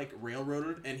gets like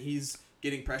railroaded and he's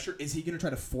getting pressure, is he going to try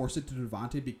to force it to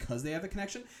Devontae because they have the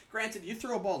connection? Granted, you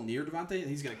throw a ball near Devontae,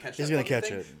 he's going to catch. He's going gonna to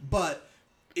catch it. But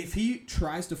if he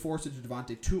tries to force it to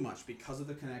Devontae too much because of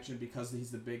the connection, because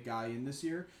he's the big guy in this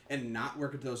year, and not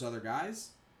work with those other guys,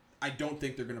 I don't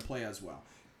think they're going to play as well.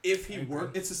 If he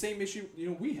worked, it's the same issue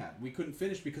we had. We couldn't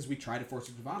finish because we tried to force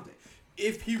it to Devontae.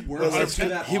 If he works into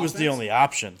that he was the offense- only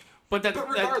option. But but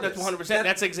regardless, that's 100%.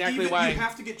 That's exactly why. you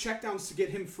have to get checkdowns to get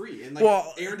him free, and like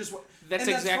Well, Aaron just. that's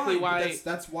and exactly fine, but why-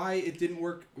 That's why it didn't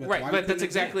work. That's Right, why we but that's couldn't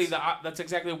exactly advance. that's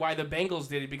exactly why the Bengals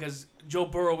did it, because Joe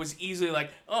Burrow was easily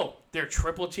like, oh, they're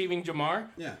triple achieving Jamar,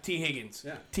 Yeah. T. Higgins,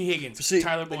 Yeah. T. Higgins, See,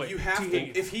 Tyler Like, Boyd, you have T. to,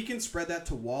 Higgins. if he can spread that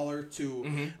to Waller,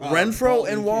 to Renfro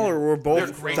Baldwin and Waller can- were They're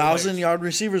both great 1,000-yard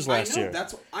receivers I last know, year.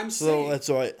 that's what I'm So saying. that's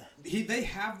why. They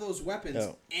have those weapons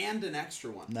Yeah. and an extra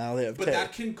one. Now they have But Tay.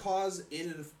 that can cause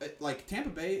like Tampa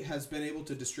Bay has been able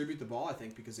to distribute the ball, I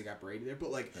think, because they got Brady there. But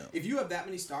like, if you have that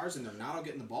many stars and they're not all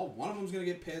getting the ball, one of them's gonna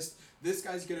get pissed. This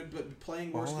guy's gonna be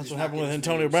playing worse. Well, 'cause that's he's what not happened with getting as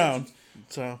Antonio many Brown. receptions.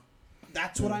 So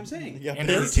That's what I'm saying. Yeah, And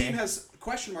Their OBJ. team has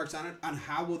question marks on it on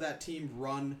how will that team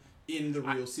run in the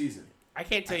real season. I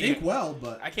can't tell I you. think well,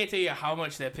 but I can't tell you how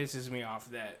much that pisses me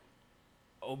off that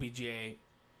OBJ.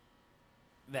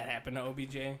 That happened to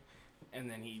OBJ, and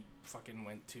then he fucking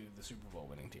went to the Super Bowl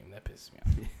winning team. That pisses me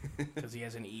off because he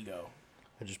has an ego.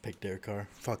 I just picked Derek Carr.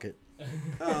 Fuck it.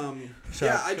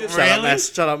 I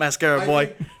just Shout out Mascara I Boy.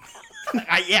 think-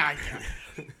 I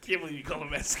can't believe you call him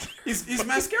mascara. He's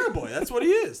mascara boy. That's what he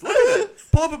is. Look at it.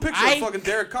 Pull up a picture I- of fucking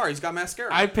Derek Carr. He's got mascara.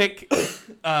 I pick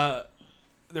the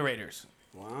Raiders.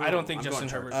 Wow. I don't think I'm Justin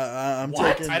going Herbert. I'm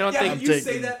What? taking. I don't yeah, think- but you I'm say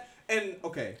taking- that, and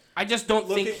okay. I just don't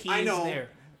Looking, think he's I know, there.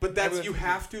 but that's I you really-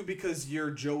 have to because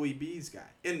you're Joey B's guy,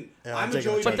 and Yeah, I'm I'm a taking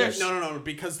Joey the B. Chargers. No,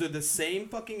 because they're the same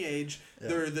fucking age. Yeah.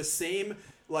 They're the same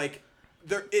like.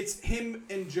 It's him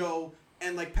and Joe,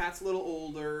 and like Pat's a little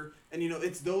older, and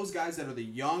it's those guys that are the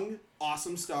young,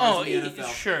 awesome stars in the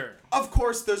NFL. Sure. Of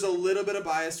course, there's a little bit of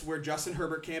bias where Justin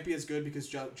Herbert can't be as good because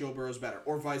Joe Burrow's better,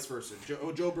 or vice versa.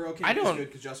 Joe Burrow can't I be as don't- good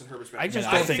because Justin Herbert's better. I just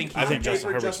I don't think- think. I think On Justin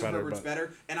paper, Herbert's better, Herbert's but-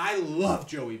 better, and I love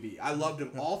Joey B. I loved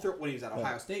him all through when he was at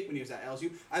Ohio State, when he was at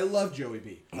LSU. I love Joey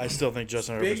B. I still think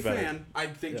Justin Herbert's Big better. fan. I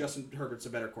think Justin Herbert's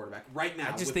a better quarterback right now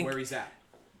just with think- where he's at.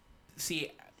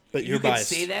 See, But you you're can biased.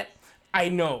 say that. I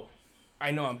know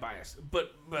I'm biased.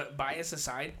 But bias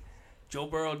aside, Joe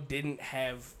Burrow didn't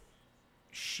have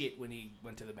shit when he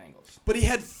went to the Bengals. But he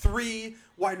had 3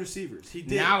 wide receivers. He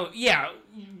did. Now,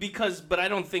 but I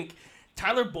don't think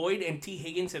Tyler Boyd and T.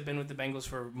 Higgins have been with the Bengals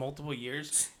for multiple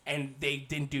years, and they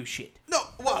didn't do shit. No,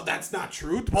 well, that's not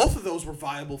true. Both of those were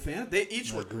viable fans. They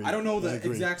each were. agree. I don't know I the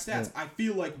agree. exact stats. Yeah. I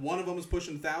feel like one of them was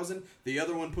pushing 1,000, the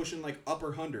other one pushing like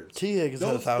upper hundreds. T. Higgins had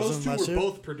Those 1,000 two last were year.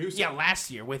 both producing. Yeah, last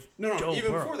year with No, Joe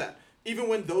even Burrow. before that. even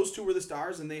when those two were the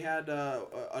stars, and they had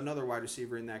another wide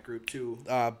receiver in that group too.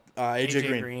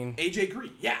 AJ Green. AJ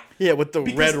Green, yeah. Yeah, with the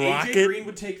Because red rocket. AJ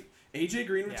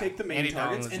Green would take the main Andy Dalton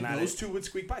targets, was and not those it. two would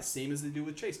squeak by, same as they do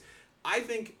with Chase. I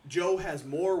think Joe has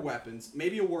more weapons,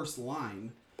 maybe a worse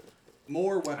line,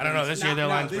 more weapons. I don't know. This year their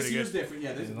line's this pretty year's good. different.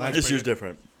 Yeah, This year's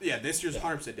different. Yeah, this year's 100%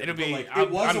 different. It'll be. But, like,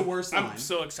 it was a worse line. I'm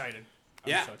so excited.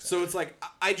 Yeah, so excited. so it's like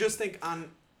I just think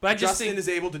But I just Justin think is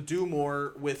able to do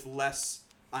more with less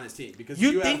on his team because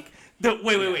you have, think the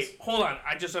wait, Yes. hold on.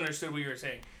 I just understood what you were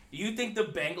saying. You think the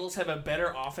Bengals have a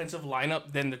better offensive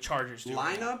lineup than the Chargers do?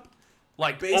 lineup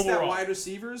Like based overall. on wide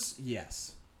receivers.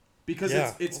 Yes, because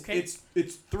Yeah. it's Okay.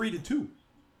 it's 3-2.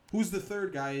 Who's the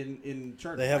third guy in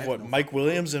Chargers? They I have what? no Mike fucking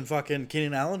Williams and fucking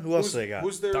Keenan Allen. Who else Who's, they got?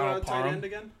 who's their Donald tight Parham? end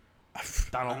again?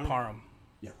 Donald Parham,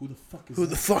 Yeah, who the fuck is Who that?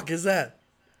 the fuck is that?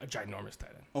 a ginormous tight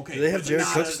end. Okay, Do they have but Jared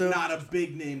not Cook a, still? Not a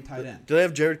big name tight end. Do they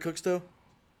have Jared Cook still?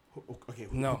 Okay,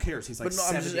 No. who cares? He's like But no,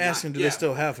 I'm just 79. asking, do they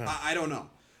still have him? I don't know.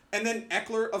 And then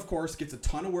Eckler, of course, gets a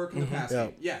ton of work in the pass Yeah.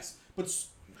 game. Yes, but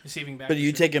Receiving back. But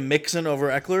you taking Mixon over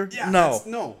Eckler? yeah, No.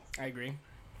 no. I agree.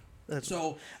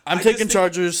 So I'm I taking just think-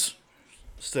 Chargers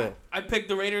still. I picked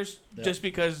the Raiders just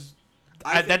because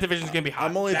I think- that division's gonna be hot.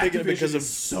 I'm only That picking it division because of is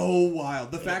so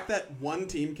wild. The fact that one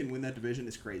team can win that division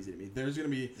is crazy to me. There's gonna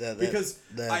be because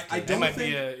I That don't might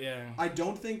think be a I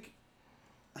don't think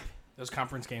Those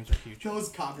conference games are huge. those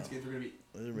conference games are gonna be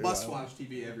They're really must wild. watch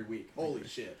TV every week. Holy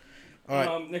shit!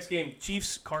 All right. Next game,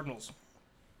 Chiefs Cardinals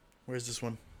Where's this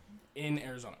one? in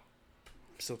Arizona.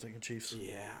 I'm still taking Chiefs.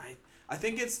 Yeah, I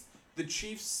think it's the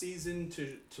Chiefs' season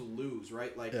to lose,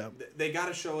 right? Like Yeah. they got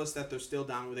to show us that they're still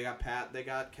down. They got Pat, they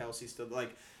got Kelsey still.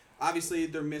 Like obviously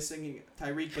they're missing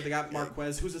Tyreek, but they got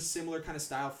Marquez, who's a similar kind of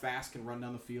style, fast, can run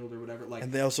down the field or whatever. Like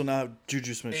And they also now have Juju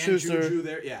and Smith-Schuster. Juju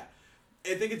there, yeah.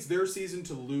 I think it's their season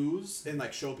to lose and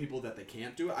like show people that they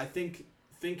can't do it. I think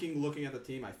looking at the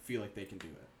team, I feel like they can do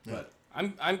it. But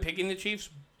I'm picking the Chiefs,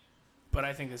 but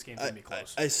I think this game's gonna be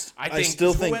close. I think-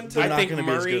 still who think went to- they're I not think going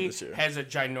to be as good Murray this year. has a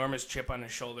ginormous chip on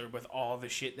his shoulder with all the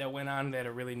shit that went on. They had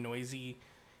a really noisy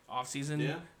offseason.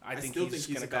 Yeah. I think still he's think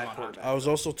he's gonna a come bad out hot. quarterback. I was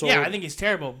also told. Yeah, I think he's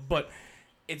terrible, but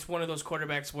it's one of those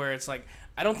quarterbacks where it's like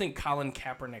I don't think Colin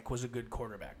Kaepernick was a good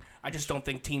quarterback. I just don't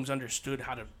think teams understood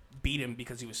how to beat him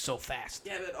because he was so fast.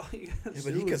 yeah, but all you gotta Yeah,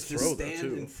 but do he could is just throw, though, stand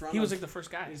too. in front. He was of, like the first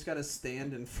guy. He's got to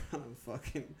stand in front of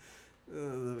fucking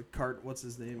the cart. What's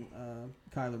his name?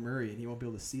 Kyler Murray, and he won't be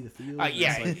able to see the field.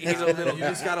 Yeah, It's like, he's a little. you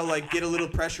just gotta like get a little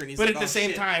pressure, and he's But like, at the "Oh, same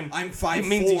shit, time, I'm it 5'4"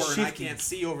 means he's and I shifty. can't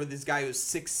see over this guy who's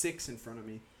 6'6" in front of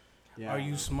me. Yeah. Are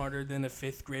you smarter than a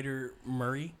fifth grader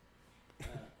Murray?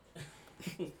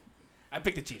 I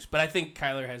picked the Chiefs, but I think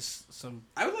Kyler has some.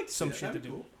 I would like to see some that. shit That'd to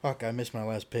be do. cool. Fuck, I missed my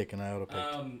last pick, and I would have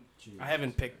picked. I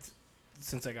haven't picked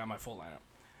since I got my full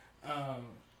lineup.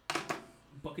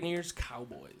 Buccaneers,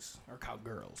 Cowboys, or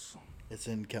Cowgirls. It's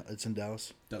in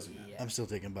Dallas. Doesn't matter. Yeah. I'm still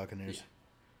taking Buccaneers.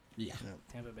 Yeah.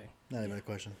 Tampa Bay. Not even a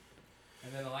question.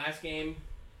 And then the last game,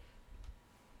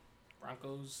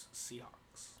 Broncos, Seahawks.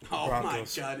 Oh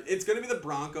Broncos. my god, it's gonna be the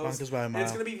Broncos. Broncos by a and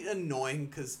it's mile. gonna be annoying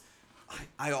because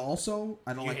I don't You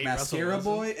like hate Russell Mascara Wilson?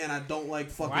 Boy, and I don't like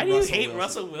fucking. Why do you Russell hate Wilson.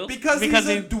 Russell Wilson? Because he's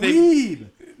a dweeb.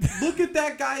 Look at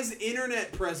that guy's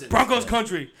internet presence. Broncos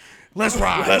country. Let's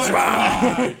ride. Let's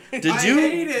ride. Did I you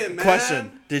hate him, man.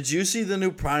 question? Did you see the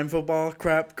new Prime Football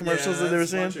crap commercials Yeah, that they were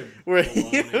that's a saying? bunch of Where he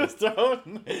baloney. was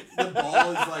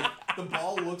throwing. The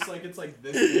ball looks like it's like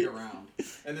this big around,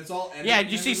 and it's all. Yeah,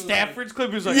 did you see Stafford's clip?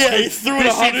 He was like, Yeah, he threw it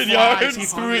this shit 100 flies. yards. He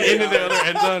threw it into the other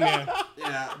end zone. Yeah.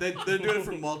 Yeah, they're doing it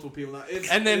for multiple people now.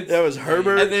 And then- That was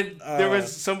Herbert. And then there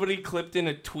was somebody clipped in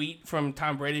a tweet from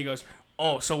Tom Brady. He goes,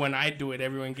 "Oh, so when I do it,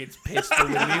 everyone gets pissed. But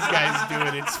when these guys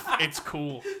do it, it's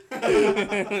cool."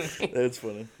 That's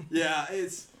funny. Yeah,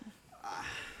 it's.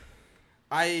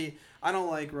 I don't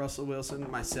like Russell Wilson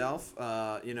myself.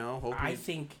 Hope I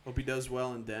think he does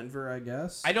well in Denver. I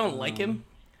guess. I don't like him,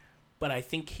 but I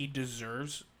think he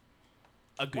deserves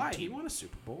a good Why? He team. won a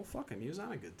Super Bowl. Fuck him. He was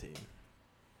on a good team.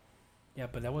 Yeah,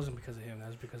 but that wasn't because of him. That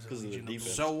was because of Because of the Legion of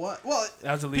defense. Boom. So what? Well,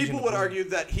 That was a Legion people of would Boom. argue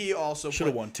that he also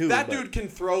Should've won too, That but- dude can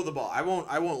throw the ball. I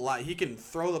won't lie. He can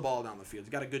throw the ball down the field.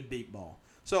 He's got a good deep ball.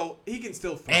 So he can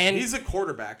still throw. And He's a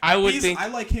quarterback. I would think- I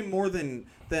like him more than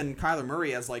Kyler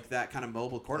Murray as like that kind of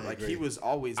mobile quarterback. agree. He was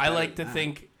always. I better like to than that.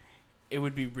 think it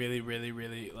would be really, really,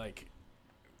 really like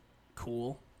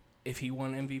cool if he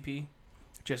won MVP,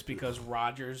 just because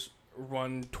Rodgers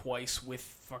run twice with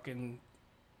fucking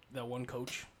the one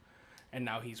coach, and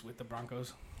now he's with the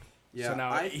Broncos. Yeah, so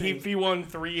now if he won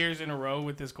 3 years in a row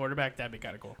with this quarterback, that'd be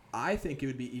kind of cool. I think it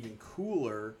would be even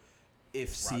cooler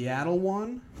If Seattle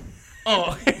won.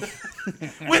 Oh,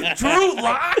 with Drew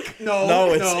Lock?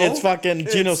 No, it's fucking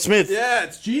Geno Smith. Yeah,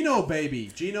 it's Geno,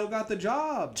 baby. Geno got the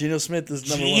job. Geno Smith is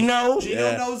number Geno?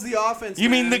 Geno knows the offense. You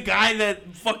mean man. the guy that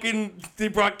fucking they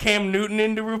brought Cam Newton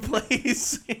in to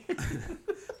replace?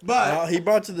 But he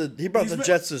brought the been-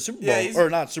 Jets to the Super Bowl, yeah, or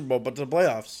not Super Bowl, but to the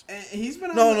playoffs. he's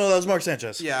been on No, the, that was Mark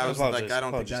Sanchez. Yeah, I was like, Apologies. I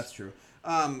don't think Apologies. that's true.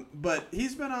 But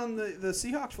he's been on the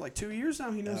Seahawks for like 2 years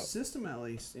now. He knows the system at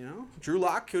least, you know. Drew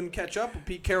Lock couldn't catch up with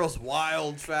Pete Carroll's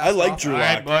wild, fast. I like offense. Drew All Lock.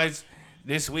 right, boys.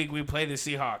 This week we play the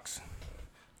Seahawks.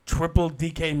 Triple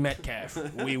DK Metcalf.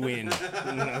 We win.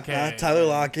 Okay. Tyler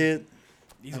Lockett.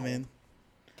 He's I old. mean,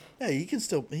 yeah, he can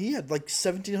still. He had like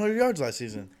 1,700 yards last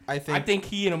season. I I think. think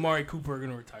he and Amari Cooper are going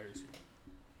to retire soon.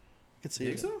 I could see You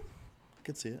it. think so? I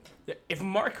could see it. Yeah, if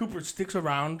Amari Cooper sticks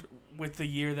around with the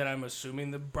year that I'm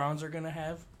assuming the Browns are going to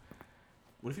have,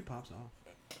 What if he pops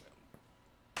off?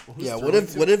 Well, who's Yeah. throwing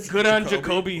to? What if good on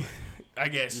Jacoby, I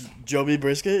guess. Joby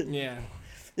Brisket? Yeah.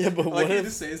 Yeah, but I like what you if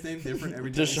just say his name different every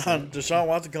time. Deshaun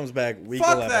Watson comes back week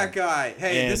Fuck 11? that guy.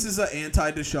 Hey, And- this is an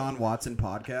anti-Deshaun Watson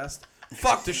podcast.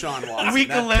 Fuck Deshaun Watson. Week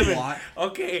That 11. plot.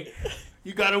 Okay.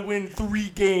 You got to win 3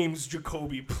 games,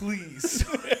 Jacoby, please.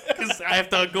 Because I have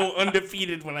to go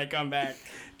undefeated when I come back.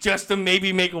 Just to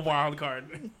maybe make a wild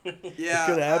card. Yeah,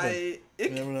 could happen. You You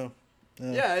never know.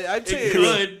 yeah, I'd say It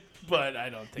could, but I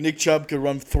don't think. Nick Chubb could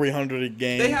run 300 a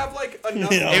game. they have like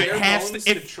enough Yeah. bare It has to- bones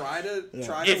if- to try to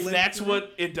If limit that's him.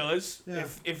 what it does, Yeah.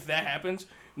 if that happens,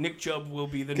 Nick Chubb will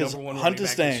be the Because number 1 Hunt running is back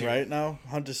this staying year. right now.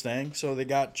 Hunt is staying, so they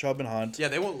got Chubb and Hunt. Yeah,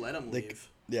 they won't let him They leave.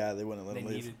 Yeah, they wouldn't let They him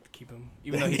leave. needed to keep him,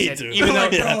 even They though he need said, to. even though,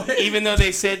 Yeah. even though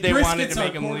they said they wanted Brisket's to our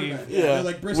make him leave. quarterback. Yeah. They're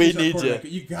like, We Brisket's our need you. quarterback.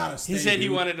 You gotta stay. He said he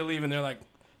dude. wanted to leave, and they're like,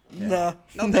 Nah,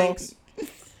 No thanks.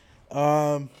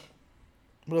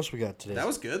 What else we got today? That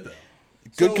was good though.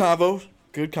 good So- combo.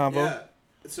 Good combo. Yeah.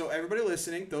 So everybody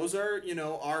listening, those are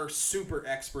our super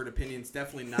expert opinions.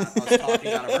 Definitely not us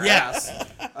talking out of our Yeah. ass.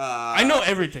 I know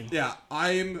everything. Yeah,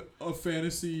 I'm a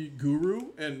fantasy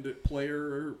guru and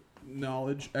player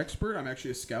knowledge expert. I'm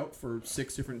actually a scout for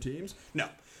 6 different teams. No.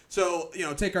 So,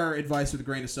 take our advice with a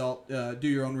grain of salt. Do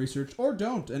your own research or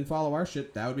don't and follow our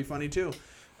shit. That would be funny too.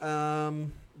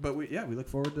 But we look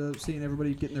forward to seeing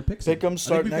everybody getting their picks. Pick'ems in.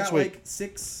 start I think we've next got week. like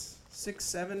six,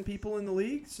 7 people in the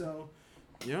league. So,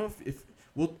 if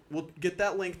we'll get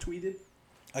that link tweeted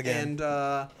Again.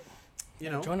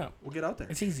 and Join up. we'll get out there.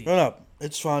 It's easy. Run up.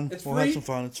 It's fun. It's we'll free. have some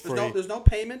fun. It's free. There's no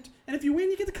payment, and if you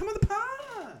win, you get to come on the pod.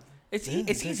 It's Yeah,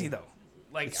 it's easy though.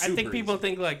 Like It's I think super people easy.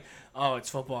 think like, oh, it's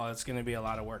football. It's gonna be a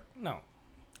lot of work. No,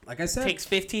 Like I said, it takes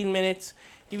 15 minutes.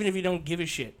 Even if you don't give a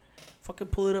shit, fucking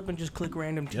pull it up and just click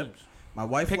random teams. my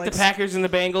wife Pick likes the Packers and the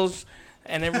Bengals,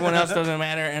 and everyone else doesn't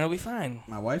matter, and it'll be fine.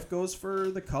 My wife goes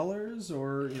for the colors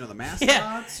or the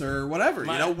mascots or whatever.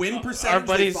 Win percentage. Our they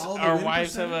buddies, follow the our win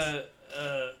wives percentage. have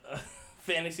a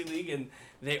fantasy league, and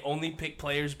they only pick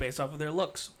players based off of their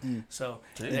looks. So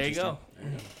there you go.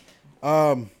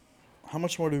 How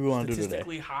much more do we want to do today?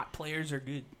 Statistically, hot players are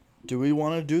good. Do we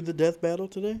want to do the death battle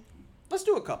today? Let's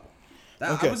do a couple.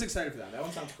 Okay. I was excited for that. That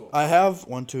one sounds cool. I have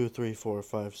 1, 2, 3, 4,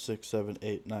 5, 6, 7,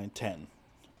 8, 9, 10.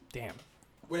 Damn.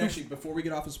 Wait, actually, before we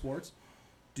get off of sports,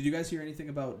 did you guys hear anything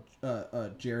about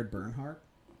Jared Bernhardt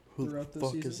Who the throughout the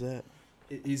fuck season?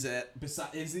 is that?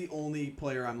 He's the only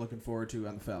player I'm looking forward to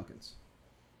on the Falcons.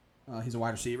 He's a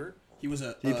wide receiver. He was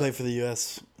a. Did he play for the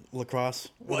U.S. lacrosse?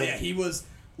 Well, yeah, he was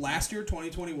last year,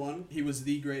 2021. He was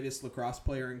the greatest lacrosse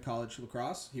player in college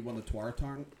lacrosse. He won the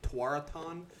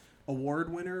Tuaraton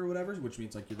Award winner or whatever, which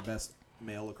means like you're the best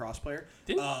male lacrosse player.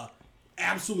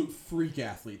 Absolute freak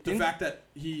athlete. The fact that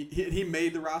he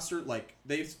made the roster, like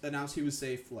they announced he was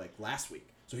safe like last week.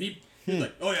 So he was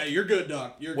like, oh yeah, you're good,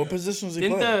 dog. You're What good. position does he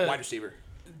Didn't play? the Wide receiver.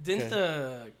 Didn't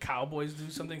the Cowboys do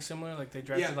something similar? Like they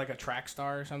drafted Yeah. like a track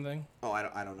star or something? Oh, I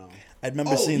don't know. I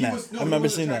remember seeing he that. was- no, I he remember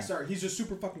wasn't a seeing track that. star. He's just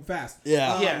super fucking fast.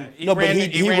 Yeah. Yeah. No, but he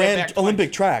it ran back Olympic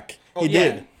twice. track. Oh, He yeah.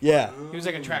 did. Yeah. He was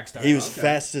like a track star. He was Okay.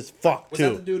 fast as fuck, Was that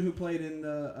the too. dude who played in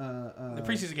the the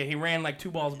preseason game. He ran like 2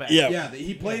 balls back. Yeah. Yeah,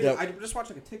 he played. Yep. I just watched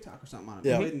like a TikTok or something on him.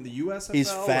 Yeah. He played in the USFL.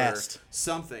 He's or fast.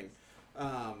 Something.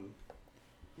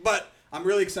 But I'm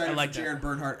really excited I like for that. Jaron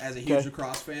Bernhardt as a huge Okay.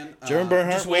 lacrosse fan. Jaron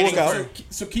Bernhardt, just we'll waiting look out. for-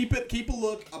 So keep a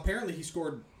look. Apparently he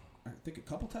scored, I think, a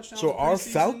couple touchdowns. So in our preseason.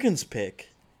 Falcons pick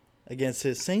against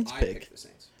his Saints I pick. picked the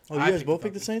Saints. Oh, you I guys picked both the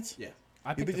picked the Saints? Yeah. I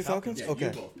You picked picked the Falcons? Yeah, Okay.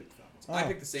 you both picked the Falcons. I Oh.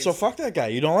 picked the Saints. So fuck that guy.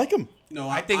 You don't like him. No,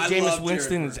 I think love Jameis Jared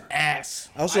Winston's Bernhardt. ass.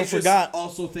 I also I forgot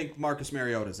also think Marcus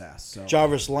Mariota's ass. So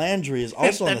Jarvis Landry is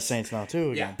also on the That's- Saints now,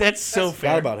 too. yeah, Again. That's so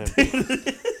fair. Forgot about him.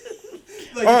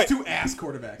 like All it's right. 2 ass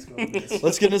quarterbacks. Going with this.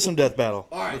 Let's get into some death battle.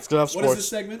 All right. Let's get off What is sports. this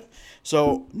segment?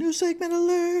 So, new segment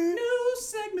alert. New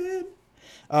segment.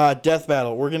 Death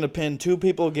battle. We're going to pin 2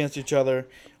 people against each other.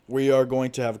 We are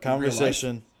going to have a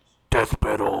conversation. Death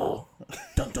battle.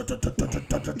 Death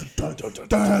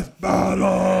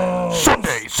battle.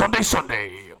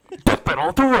 Sunday. Death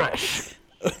battle to Rush.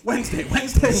 Wednesday.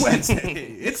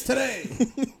 It's today.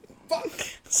 Fuck.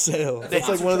 Sale. It's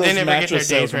like one of They those never get mattress their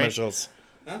sale days right. commercials.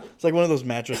 Huh? It's like one of those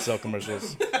mattress sale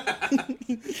commercials.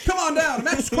 Come on down to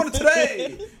Mattress Corner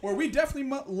today, where we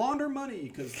definitely launder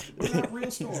money because we're not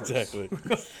real stores. Exactly.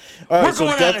 All right, We're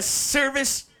going out of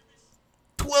service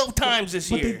 12 times this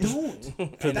But they year. don't.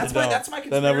 They That's don't. my conspiracy.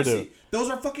 They never do. Those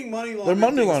are fucking money laundering. They're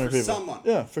money things laundering for people. Someone.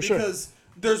 Yeah, for sure. Because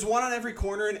there's one on every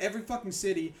corner in every fucking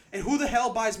city, and who the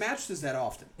hell buys mattresses that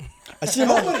often? I see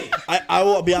him on. Nobody. I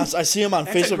will be honest. I see him on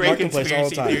That's a Facebook great Marketplace all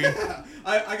the time. conspiracy theory.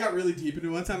 I got really deep into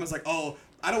it one time. I was like, oh,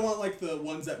 I don't want like the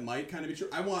ones that might kind of be true.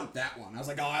 I want that one. I was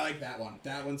like, oh, I like that one.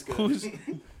 That one's good.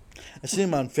 I see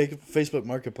him on Facebook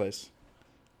Marketplace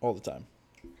all the time.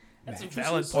 That's a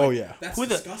valid point. Oh yeah. That's Who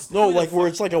the- disgusting. No, Who the like where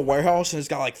fuck- it's like a warehouse and it's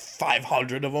got like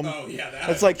 500 of them. Oh yeah, that.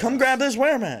 It's like, come grab this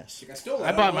wear mask. I stole that I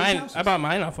at bought one of those mine. houses. I bought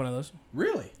mine off one of those.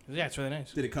 Really? Yeah, it's really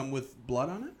nice. Did it come with blood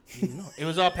on it? No, it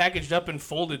was all packaged up and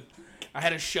folded. I had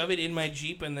to shove it in my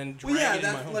Jeep and then drag Well, yeah, it in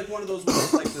my that's home. like one of those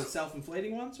ones, like the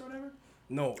self-inflating ones or whatever.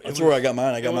 No, That's where I got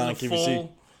mine. I got mine on It was a QVC.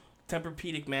 full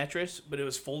Tempur-Pedic mattress, but it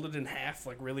was folded in half,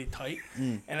 like really tight,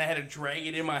 and I had to drag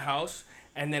it in my house.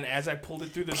 And then as I pulled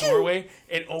it through the doorway,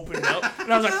 it opened up,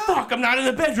 and I was like, "Fuck, I'm not in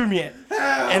the bedroom yet."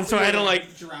 And so I had to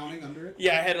like, drowning under it.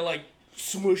 yeah, I had to like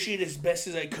smush it as best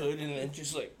as I could, and then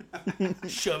just like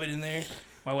shove it in there.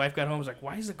 My wife got home, was like,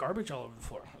 "Why is the garbage all over the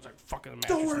floor?" I was like, "Fucking the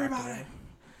mattress." Don't worry knocked about out." it.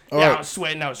 All Yeah, right. I was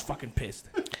sweating. I was fucking pissed.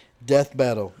 Death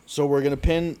battle. So we're gonna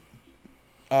pin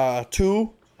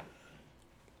 2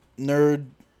 nerd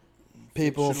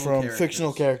people from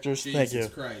fictional characters. Thank you.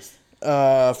 Jesus Christ.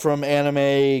 From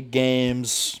anime,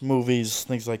 games, movies,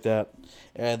 things like that.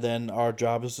 And then our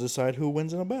job is to decide who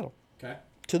wins in a battle Okay.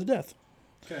 to the death.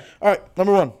 Okay. All right,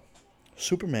 number 1,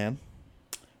 Superman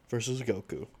versus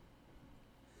Goku.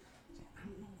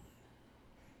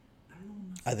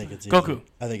 I think it's easy. Goku.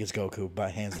 I think it's Goku by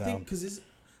hands I down. think because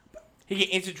He get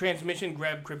instant transmission,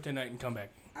 grab kryptonite, and come back.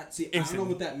 I don't know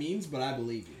what that means, but I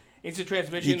believe you. Instant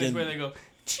transmission He is can- where they go,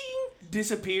 ching,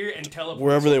 disappear, and teleport.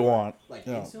 Wherever they want. Like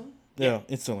Yeah. instantly. Yeah,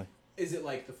 instantly. Is it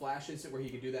like the Flash instant where he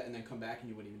could do that and then come back and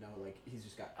you wouldn't even know? Like he's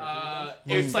just got.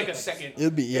 It's like a second.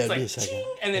 It'd be It's it'd be a like second.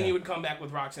 ching, and then Yeah. he would come back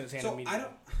with rocks in his hand So immediately.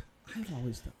 I've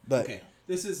always done. But Okay,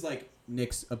 this is like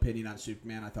Nick's opinion on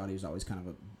Superman. I thought he was always kind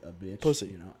of a bitch. Pussy.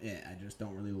 You know, yeah. I just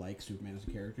don't really like Superman as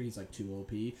a character. He's like too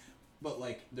OP. But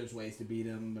like, there's ways to beat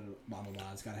him. But blah blah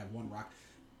blah. It's got to have one rock.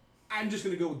 I'm just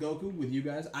gonna go with Goku with you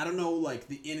guys. I don't know like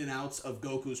the in and outs of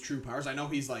Goku's true powers. I know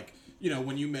he's like, you know,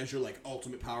 when you measure like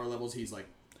ultimate power levels, he's like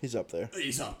he's up there.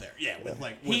 he's up there. Yeah, with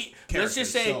like with Let's characters,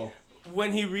 just say so-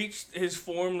 when he reached his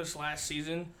form this last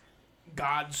season,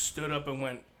 God stood up and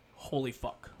went, "Holy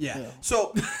fuck!" yeah.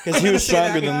 So Because he was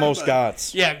stronger than most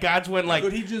gods. Yeah, God's went like,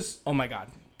 Could he just? "Oh my God!"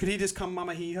 Could he just come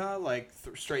Mama Hee-Ha like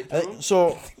straight through him?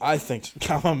 So I think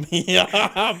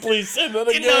Kamehameha. Please say that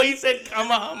You again. know, he said,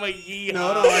 "Kamehameha."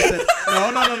 No, I said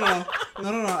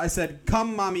no. I said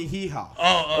come Mommy Hee-Ha.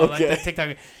 Oh, like Okay. the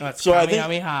TikTok. No, it's So I think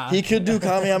Kamehameha. he could do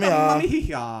Mommy Kamehameha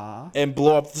Hee-Ha. and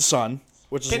blow up the sun,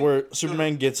 which is where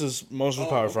Superman gets his most of his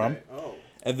power from, Oh,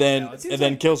 and then it seems and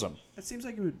then like- kills him. that seems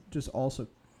like it would just also.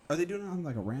 Are they doing it on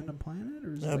like a random planet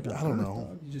or is it like I on don't Earth, know.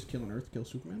 dog? You just kill an Earth, kill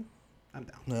Superman. I'm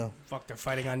down. No, Fuck, they're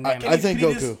fighting on I Namek. think Can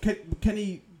he Goku. can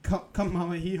he come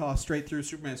Mama Hee-Ha straight through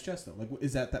Superman's chest though? Like,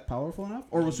 is that powerful enough?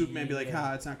 Or will Superman be like,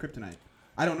 "Ha, it's not kryptonite"?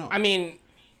 I don't know. I mean,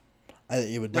 I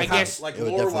think it would. I definitely- guess- like it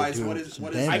would lore-wise, definitely what do is some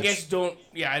what is? damage. I guess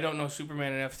I don't know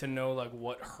Superman enough to know like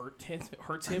what hurts him.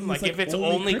 I mean, Like it's like if it's only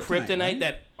only kryptonite, kryptonite right?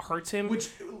 that hurts him, Which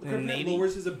kryptonite maybe.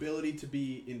 lowers his ability to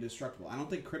be indestructible. I don't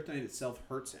think kryptonite itself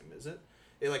hurts him, is it?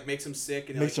 It like makes him sick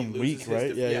and Makes like, him he loses weak, his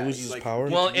right? Yeah, he loses he's, his like, power.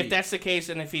 gets Well, if weak. that's the case,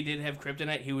 and if he did have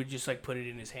kryptonite, he would just like put it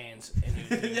in his hands, and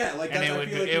he would, yeah, like and that's, it I would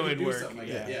feel like it he would could do work. something like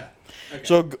that. Yeah. Okay.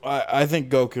 So I think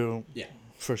Goku yeah.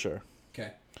 for sure.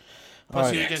 Okay. Plus,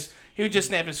 Alright. he would just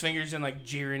snap his fingers, and like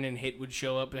Jiren and Hit would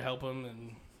show up to help him,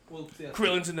 and Well,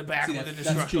 Krillin's in the back See, with a that's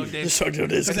Destructo cheating. Disc. Destructo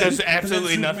Disc. But there's absolutely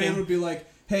Superman nothing. would be like,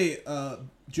 "Hey,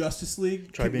 Justice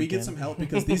League, Try can we being get canon. some help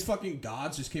because these fucking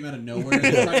gods just came out of nowhere and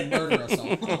they're trying to murder us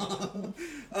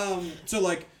all." So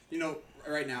like, you know,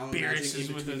 right now, I'm Beerus imagining is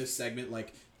in with between the- this segment,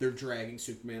 like they're dragging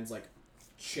Superman's like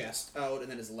chest out and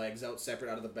then his legs out separate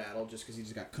out of the battle just because he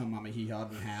just got come Mama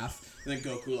Hee-Ha'd in half. And then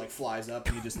Goku like flies up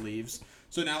and he just leaves.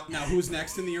 So now who's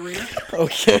next in the arena?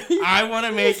 Okay. I want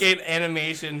to make an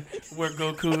animation where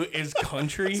Goku is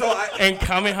country, So and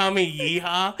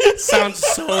Kamehameha sounds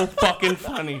so fucking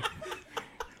funny.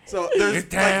 So there's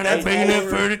It's time that's to bring all it over-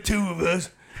 for the two of us.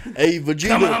 Hey, Vegeta.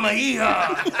 Come on, my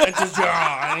hee-haw. That's his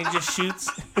jaw, and he just shoots.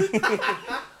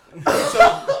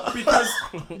 So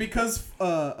because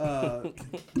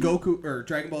Goku or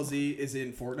Dragon Ball Z is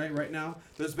in Fortnite right now,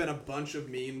 there's been a bunch of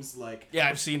memes like Yeah,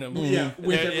 I've seen him. yeah,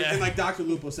 Yeah. and like Dr.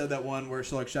 Lupo said that one where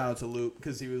she like shout out to Luke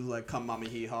because he was like come mommy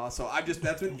hee haw. So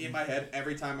that's been in my head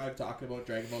every time I've talked about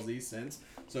Dragon Ball Z since.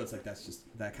 So it's like that's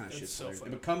just that kind of shit. so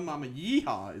funny. But come mama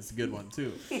yeehaw is a good one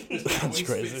too. That's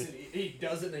crazy. He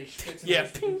does it and he spits it. Yeah.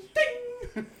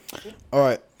 All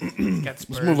right, Got let's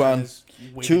move on.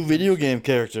 Two video game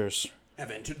characters.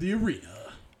 Have entered the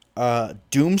arena.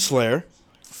 Doomslayer,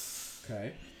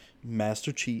 Okay.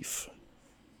 Master Chief.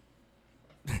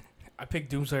 I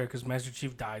picked Doomslayer because Master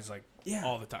Chief dies like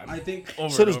all the time. I think Over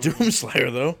So and does over.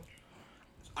 Doomslayer, though.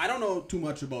 I don't know too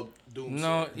much about Doom.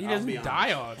 No, he doesn't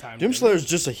die all the time. does he? Doomslayer's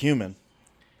just a human.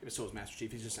 So is Master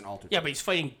Chief. He's just an alter. Yeah, but he's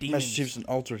fighting demons. Master Chief's an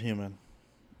altered human.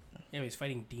 Yeah, but he's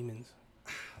fighting demons.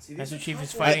 See, these Master are Chief tough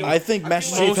is ones. fighting- I think I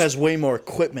Master feel Chief like- has way more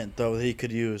equipment, though, that he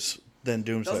could use than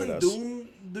Doomslayer Doesn't does. Doom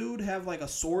dude have like a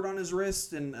sword on his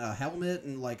wrist and a helmet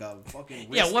and like a fucking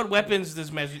wrist? Yeah, what weapons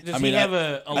does Master? Does I mean, he have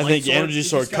a I light think sword? Energy He's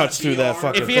Sword just got cuts a through that VR.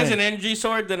 fucking If he has thing. an energy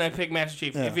sword, then I pick Master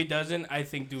Chief. Yeah. If he doesn't, I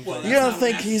think Doomslayer. Yeah, I that's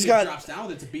think not he's Master got- Chief drops down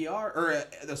with it's a BR or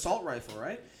an assault rifle,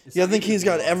 right? It's Yeah, I not think even he's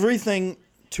got BR. everything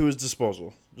to his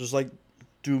disposal, just like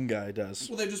Doom Guy does.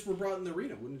 Well, they just were brought in the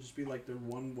arena. Wouldn't it just be like their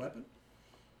one weapon?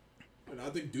 And I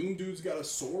think Doom Dude's got a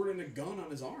sword and a gun on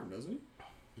his arm, doesn't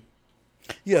he?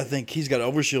 Yeah, I think he's got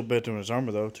overshield built in his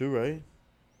armor, though, too, right?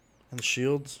 And the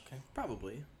shields.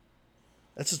 Probably.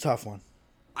 That's a tough one.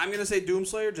 I'm gonna say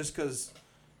Doomslayer just because.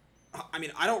 I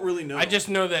mean, I don't really know. I just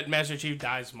know that Master Chief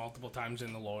dies multiple times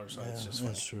in the lore, so it's just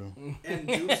That's true. and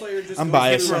Doomslayer just. I'm goes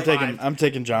biased. through, I'm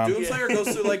taking John. Doomslayer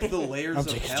goes through like the layers I'm of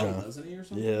taking hell, John. doesn't he, or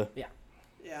something? Yeah,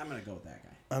 Yeah, I'm gonna go with that guy.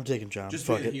 I'm taking John. Just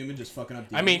Fuck being a it. human, just fucking up.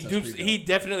 I mean, demons, that's Dooms, pretty he dope.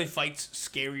 definitely fights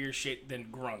scarier shit than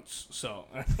grunts. So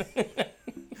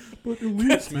But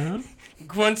elites, man.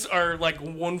 grunts are like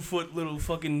 1 foot little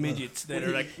fucking midgets that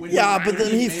are like. Yeah, but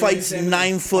then he melee fights damage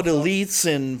 9-foot elites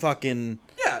and fucking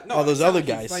Yeah, no. all those it's not other like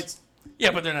he guys. fights-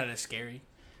 Yeah, but they're not as scary.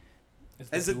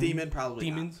 As a demon, probably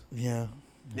Demons. yeah.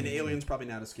 Not. An alien's probably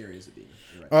not as scary as a demon.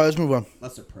 You're right. All right, let's move on.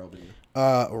 Unless they're probing you.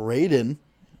 Raiden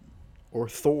or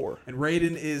Thor. And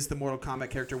Raiden is the Mortal Kombat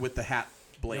character with the hat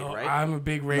blade, No, right? I'm a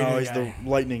big Raider No, he's guy. the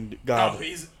lightning Oh, god.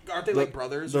 aren't they like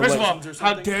brothers? the First or of all, cousins or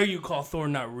how something? dare you call Thor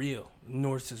not real?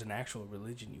 Norse is an actual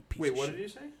religion, you piece Wait, of what shit. did you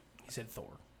say? He said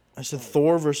Thor. I said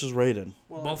Thor versus Raiden.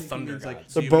 Well, Both I think he thunder means, gods.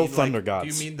 do They're you both mean, thunder like,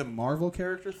 gods. Do you mean the Marvel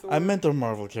character Thor? I meant the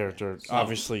Marvel character,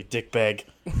 obviously, dickbag.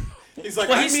 He's like,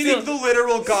 Well, I he's mean still- the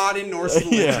literal god in Norse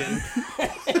religion.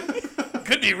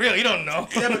 Could be real, you don't know.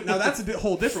 Yeah, but now that's a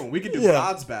whole different one. We could do Yeah.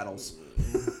 gods battles.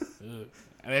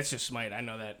 I mean, that's just Smite. I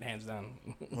know that hands down.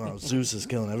 Well, Zeus is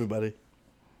killing everybody.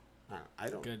 I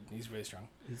don't. Good, he's really strong.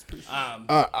 He's pretty.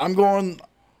 I'm going.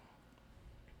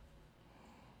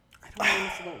 I don't know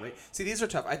enough about Ray. See, these are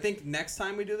tough. I think next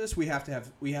time we do this, we have to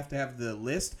have the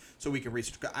list so we can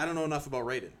research. I don't know enough about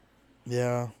Raiden.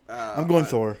 Yeah, I'm going but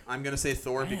Thor. I'm gonna say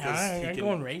Thor because he I'm can.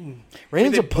 going Raiden.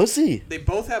 Raiden's they- a pussy. They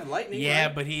both have lightning. Yeah,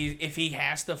 right? but if he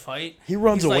has to fight, He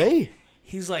runs he's like- away.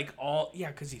 he's like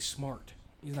because he's smart.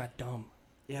 He's not dumb.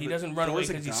 Yeah, He but doesn't run away Thor's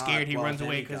a because he's god. scared. He Well, runs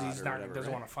away because demigod he's or not whatever,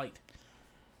 doesn't right? want to fight.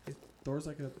 Thor's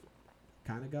like a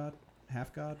kind of god,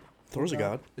 half god. Thor's a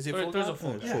god. Is he a Thor- full Thor's god? a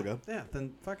full Yeah, god. full god. Yeah,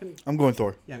 then fucking I'm going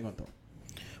Thor. yeah, I'm going Thor.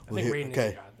 I think Raiden is okay.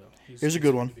 a god though. Here's a good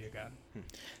soon one. to be a god.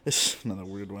 This is another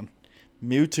weird one.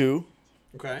 Mewtwo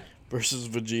Okay. versus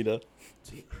Vegeta.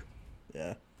 See.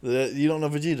 Yeah, you don't know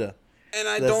Vegeta. And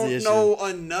I That's the don't issue. know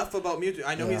enough about Mewtwo.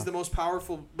 I know Yeah. he's the most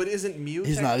powerful, but isn't Mew?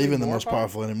 He's not technically even the more most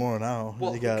powerful anymore now.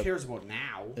 Well, He who got- cares about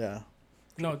now? Yeah.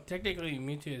 No, technically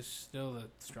Mewtwo is still the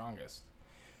strongest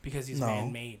because he's No.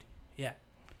 man-made. Yeah,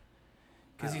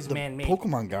 because he's The man-made.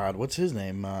 Pokemon god. What's his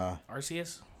name?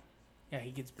 Arceus. Yeah, he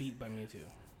gets beat by Mewtwo.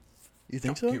 You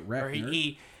think so? Get Or wrecked,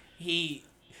 nerd. he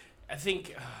I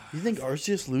think. You think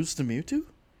Arceus loses to Mewtwo?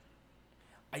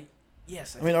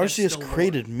 Yes. I mean, think that's Arceus still lore.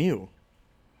 created Mew.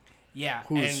 Yeah,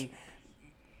 Who's-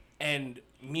 and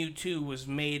Mewtwo was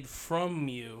made from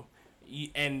Mew,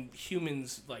 and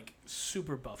humans like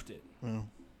super buffed it. Yeah.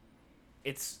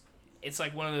 It's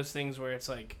like one of those things where it's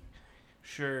like,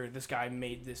 sure, this guy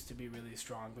made this to be really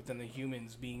strong, but then the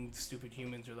humans, being stupid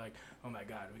humans, are like, oh my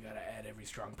god, we gotta add every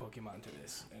strong Pokemon to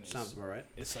this. And Sounds about right.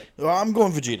 It's like, Well, I'm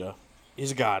going Vegeta.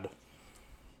 He's a god.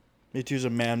 Mewtwo's a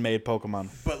man-made Pokemon.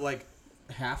 But like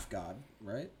half god,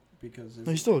 right? Because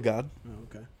No, he's still a god. oh,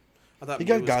 okay. I thought He Mew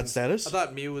got was god status. I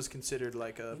thought Mew was considered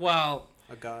like a well,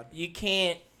 god. you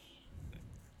can't.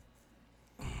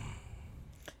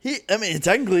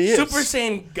 Technically he is. Super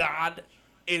Saiyan God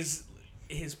is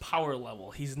his power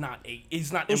level. He's not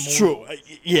immortal. It's true.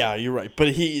 Yeah, you're right. But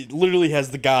he literally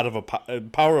has the god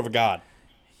of power of a god.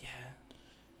 Yeah.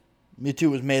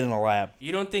 Mewtwo was made in a lab.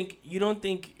 You don't think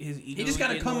his ego? He just got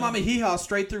to come Mama Hee-Haw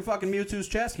straight through fucking Mewtwo's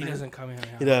chest, He man. doesn't come here.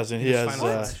 He doesn't. He has Final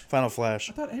Flash. Final Flash.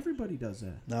 I thought everybody does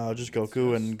that. No, just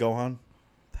Goku and Gohan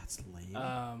That's lame.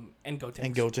 And Gotenks.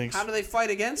 and Gotenks. How do they fight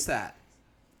against that?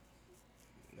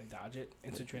 They dodge it.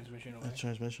 Instant transmission away.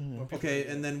 Transmission. Yeah. Okay,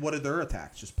 and then what are their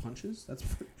attacks? Just punches? That's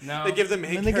No. They give them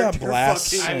And they got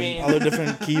blasts I and mean- other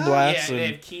different key blasts. Yeah, they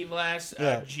and have key blast.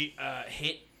 Yeah.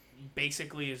 Hit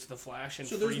basically is the Flash and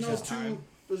So there's no freezes time.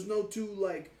 two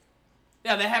like.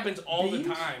 Yeah, that happens all Beams?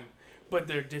 the time, but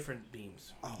they're different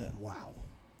beams. Oh wow.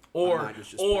 Or mind was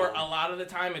just or blown. a lot of the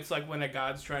time, it's like when a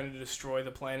god's trying to destroy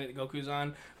the planet Goku's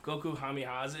on. Goku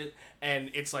Hamihas it, and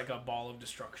it's like a ball of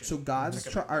destruction. So gods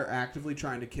are actively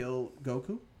trying to kill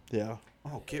Goku. yeah.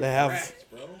 Oh, get They have wrecked,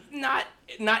 bro.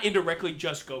 not indirectly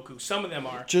just Goku. Some of them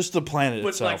are, just the planet but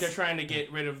itself. like they're trying to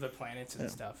get rid of the planets and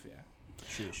stuff.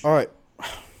 Yeah. All right.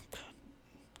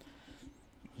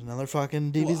 Another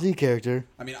fucking DBZ character.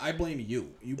 I mean, I blame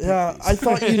you. You picked Yeah, these. I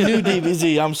thought you knew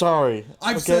DBZ. I'm sorry.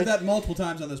 I've Okay? said that multiple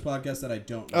times on this podcast that I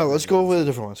don't. Oh, let's go with a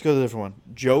different one. Let's go with a different one.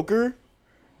 Joker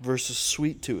versus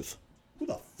Sweet Tooth. Who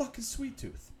the fuck is Sweet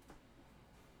Tooth?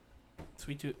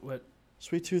 Sweet Tooth. What?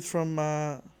 Sweet Tooth from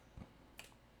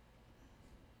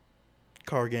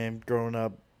car game growing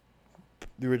up.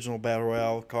 The original Battle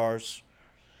Royale cars.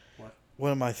 What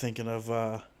am I thinking of?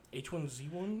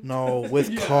 H1Z1. No,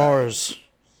 with cars.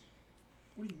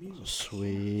 What do you mean?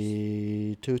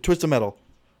 Sweet Tooth. Twisted Metal.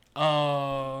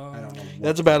 I don't know.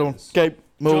 That's a bad one. Okay,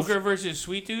 move. Joker versus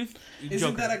Sweet Tooth.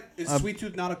 Isn't Joker. is Sweet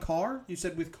Tooth not a car? You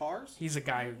said with cars? He's a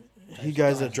guy. He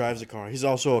guys that drives a car. He's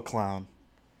also a clown.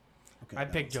 Okay, I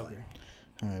that picked one's Joker.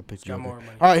 All right, pick Got Joker. more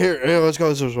money. All right, here, let's go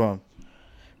with this one.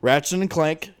 Ratchet and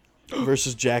Clank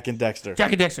versus Jack and Dexter.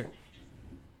 Jack and Dexter.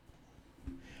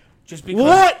 Just because.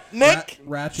 What, Nick?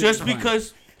 Ratchet. Just and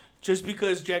Clank.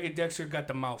 because Jack and Dexter got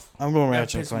the mouth. I'm going That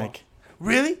Ratchet and pissed him Clank. off.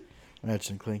 Really?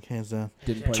 Ratchet and Clank, hands down.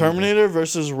 Didn't play Terminator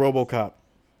versus RoboCop.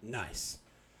 Nice.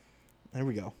 There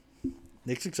we go.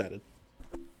 Nick's excited.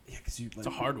 Yeah, because you. It's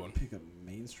a hard one. Pick a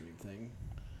mainstream thing.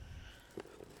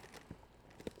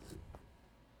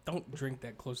 Don't drink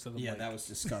that close to the Yeah, mic. that was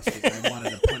disgusting. I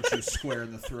wanted to punch you square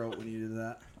in the throat when you did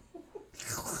that.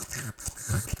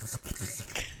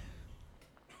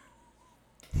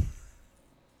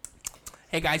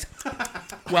 Hey guys,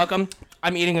 welcome.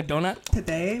 I'm eating a donut.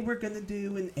 Today we're gonna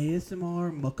do an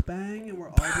ASMR mukbang, and we're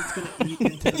all just gonna eat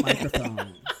into the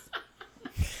microphones.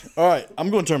 All right, I'm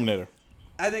going Terminator.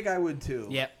 I think I would too.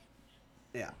 Yep.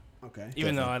 Yeah. Okay.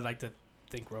 Even though I'd like to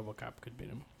think RoboCop could beat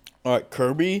him. All right,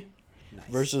 Kirby Nice.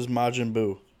 versus Majin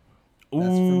Buu. That's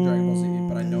from Dragon Ball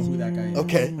Z, but I know who that guy is.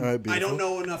 Okay, all right, beautiful. I don't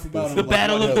know enough about him. The like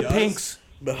Battle what of he the does. Pinks.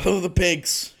 Battle of the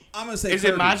Pigs. I'm gonna say. Is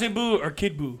Kirby. it Majin Buu or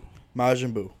Kid Buu?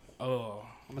 Majin Buu. Oh,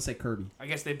 I'm gonna say Kirby. I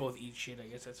guess they both eat shit. I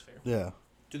guess that's fair. Yeah,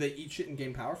 Do they eat shit and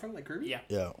gain power from it, like Kirby? Yeah,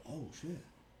 yeah, Oh shit.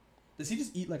 Does he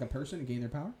just eat like a person and gain their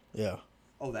power? yeah.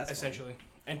 Oh, that's essentially.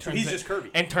 And So he's just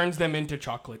Kirby. And turns them into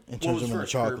chocolate. And What turns was them into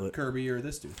first, chocolate. Kirby or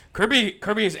this dude?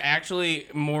 Kirby is actually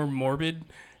more morbid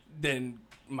than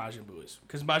Majin Buu is,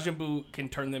 because Majin Buu can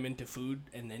turn them into food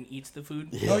and then eats the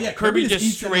food. Oh yeah, Kirby just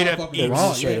eats them straight all up fucking eats raw.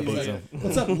 them. Straight Yeah, up he's eats like,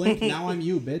 what's up, Link? Now I'm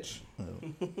you, bitch.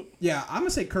 Yeah, I'm gonna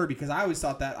say Kirby because I always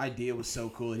thought that idea was so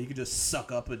cool that he could just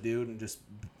suck up a dude and just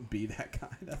be that guy.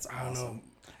 That's awesome. I don't know.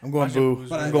 I'm going Majin Boo. Buu's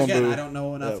But I'm going again, Boo. I don't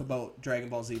know enough Yeah. about Dragon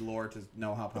Ball Z lore to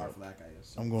know how powerful that guy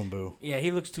is. I'm going Boo. Yeah, he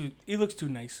looks too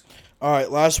nice. All right,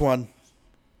 last one.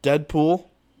 Deadpool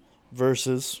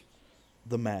versus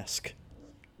The Mask.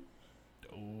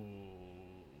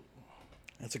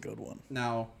 That's a good one.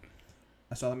 Now,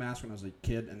 I saw The Mask when I was a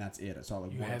kid, and that's it. I saw it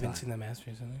like You one haven't time. seen the Mask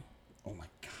recently? Oh my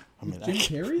god. I mean, Jim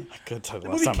Carrey? I could tell you The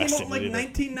last movie time I came out seen in like it. either.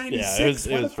 1996. Yeah, it was-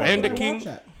 Why it the was fuck right would there. I King. watch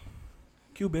that?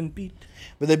 Cuban beat.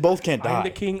 But they both can't I'm die. the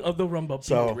king of the rumba.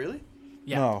 So- beat. Really?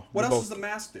 Yeah. No. What they else both- does The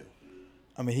Mask do?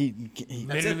 I mean, he That's it,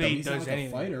 though. Literally He's not does like a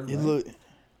anything. fighter, he right? look.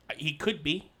 He could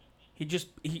be.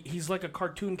 He's like a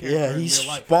cartoon character Yeah, in he real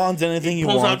life. spawns anything he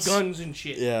Pulls wants. out guns and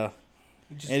shit. Yeah,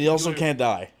 Just and he also do it- can't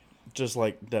die, just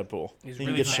like Deadpool. He's he really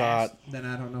can get fast. shot. Then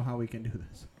I don't know how we can do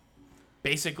this.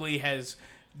 Basically has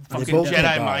They fucking both can't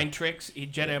Jedi die. mind tricks. He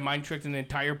Jedi mind tricked an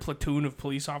entire platoon of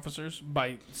police officers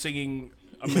by singing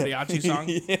a mariachi song.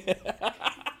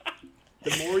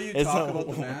 The more you It's talk not- about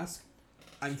The Mask,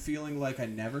 I'm feeling like I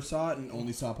never saw it and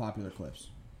only saw popular clips.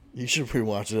 You should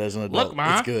rewatch it as an adult. Look,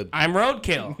 Ma, It's good. I'm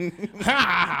roadkill. Ha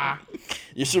ha ha.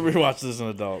 You should rewatch this as an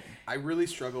adult. I really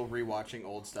struggle rewatching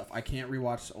old stuff. I can't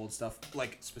rewatch old stuff,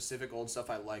 like specific old stuff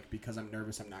I like, because I'm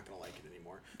nervous I'm not going to like it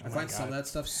anymore. I find some of that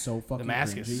stuff so fucking The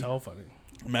Mask cringy. is so funny.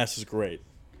 Mask is great.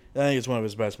 I think it's one of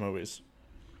his best movies.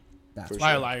 That's For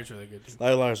Liar sure. Liar's really good too.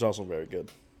 Liar Liar is also very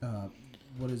good.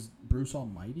 What is Bruce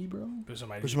Almighty, bro? Bruce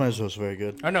Almighty. Bruce Almighty is also very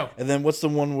good. I know. And then what's the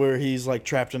one where he's like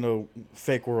trapped in a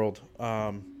fake world?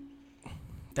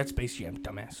 That's Space Jam,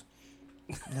 dumbass.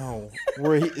 No,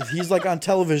 where he's like on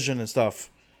television and stuff.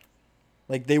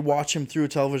 Like they watch him through a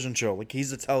television show. Like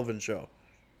he's a television show.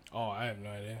 Oh, I have no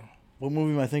idea. What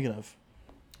movie am I thinking of?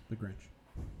 The Grinch.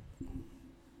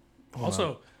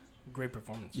 Also, great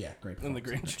performance. Yeah, great. In The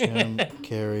performance. Grinch. Jim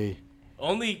Carrey.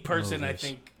 Only person I Movies.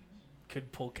 think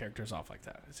could pull characters off like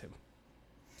that is him.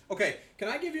 Okay, can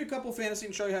I give you a couple fantasy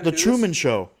and show you how to The do Truman this?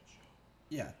 Show.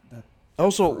 Yeah, that,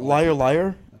 Also, Liar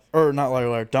Liar, or not Liar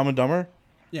Liar, Dumb and Dumber.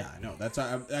 yeah, I know. That's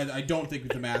I don't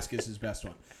think The Mask is his best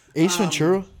one. Ace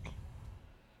Ventura.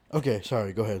 Okay,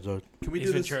 sorry. Go ahead, Zod. Can we Ace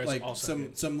do this Ventura is like also some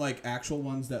good. some like actual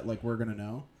ones that like we're gonna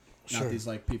know, Sure. not these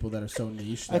like people that are so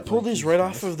niche. I that, pulled like, these Jesus right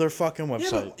Christ. off of their fucking Yeah,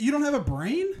 website. but you don't have a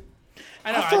brain.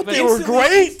 I know. I thought but they were instantly-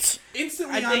 great.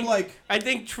 Instantly, I I'm think, like, I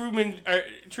think Truman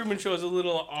Show is a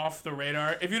little off the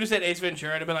radar. If you'd have said Ace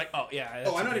Ventura, I'd have been like, oh yeah. that's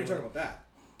Oh, I'm a not good even one. talking about that.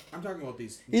 I'm talking about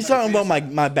these. He's entire talking about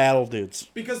fantasy- my battle dudes.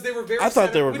 Because they were very. I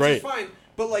thought they were which great. Is fine,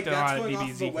 but like They're that's on going off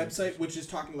of the DBZ website, which is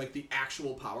talking like the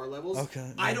actual power levels.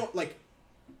 Okay, I yeah. don't like.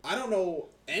 I don't know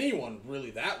anyone really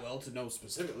that well to know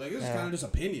specifically. Like this is Yeah. kind of just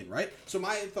opinion, right? So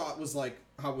my thought was like,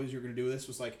 how was you going to do this?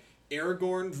 Was like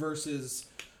Aragorn versus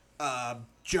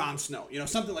Jon Snow,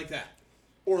 something like that,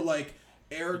 or like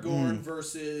Aragorn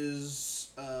versus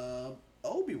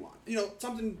Obi-Wan,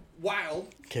 something wild.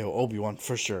 Okay, well, Obi-Wan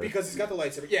for sure. Because he's got the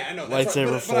lightsaber. Yeah, I know. That's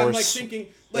Lightsaber but I'm like force. thinking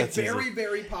like That's very, easy.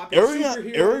 very popular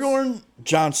superheroes. Aragorn,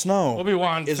 Jon Snow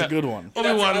Obi-Wan is a good one.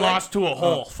 Obi-Wan That's- I like- lost to a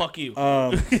hole. Fuck you.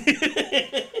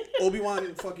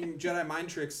 Obi-Wan fucking Jedi mind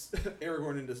tricks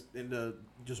Aragorn into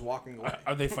just walking away.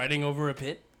 Are they fighting over a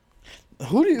pit?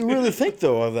 Who do you really think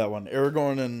though of that one?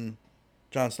 Aragorn and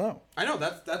Jon Snow. I know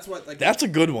that's what like. That's a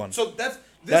good one. So this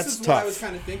That's is what tough. I was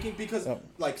kind of thinking because Oh.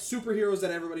 like superheroes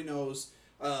that everybody knows,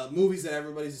 movies that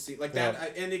everybody's seen like that,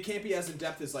 Yeah. and it can't be as in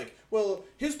depth as like, well,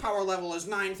 his power level is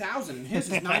 9,000 and his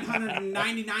is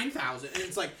 999,000, and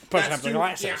it's like Pushing that's up the too,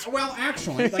 glasses. yeah, well,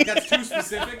 actually, like that's too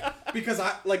specific because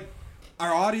I like.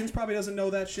 Our audience probably doesn't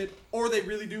know that shit, or they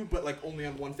really do, but like only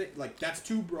on one thing. Like that's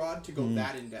too broad to go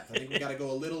that in depth. I think we got to go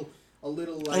a little. I'm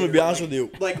gonna be honest with you.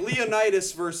 Like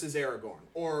Leonidas versus Aragorn,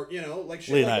 or like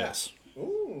shit Leonidas. like that.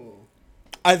 Ooh.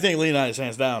 I think Leonidas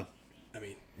hands down. I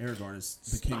mean, Aragorn is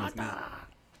the king of men.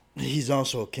 He's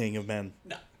also a king of men.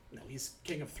 no, he's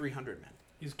king of 300 men.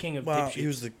 He's king of Well, dipshits. he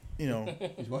was the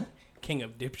He's what? King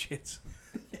of dipshits.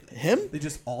 him. They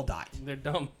just all died. They're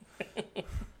dumb.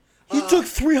 He took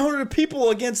 300 people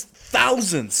against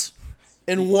thousands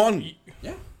and won.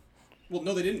 Yeah. Well,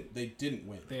 no, they didn't. They didn't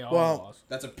win. They all Well, lost.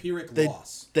 That's a Pyrrhic They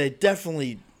loss. they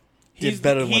definitely did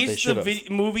better than what they should have. He's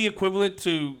the movie equivalent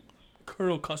to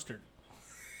Colonel Custard.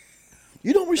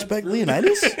 You don't respect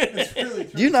Leonidas? It's really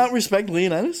Do you not respect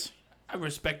Leonidas? I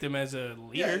respect him as a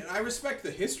Yeah, leader. and I respect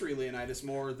the history of Leonidas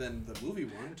more than the movie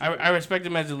one. I respect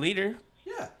him as a leader.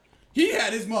 Yeah. He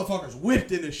had his motherfuckers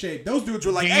whipped into shape. Those dudes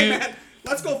were like, Do Hey you- man,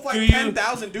 let's go do fight you-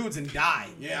 10,000 dudes and die.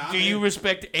 yeah. Do you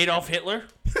respect Adolf Hitler?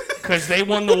 Because they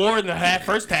won the war in the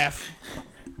first half.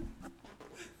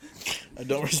 I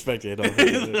don't respect Adolf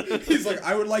Hitler. He's like,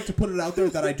 I would like to put it out there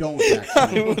that I don't. I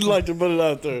Actually. would like to put it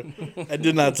out there. I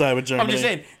did not side with Germany. I'm just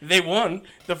saying, they won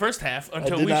the first half I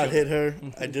until did we not showed. hit her.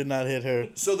 I did not hit her.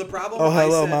 So the problem Oh,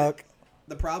 hello, I said, Mark.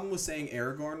 the problem with saying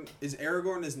Aragorn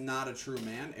is not a true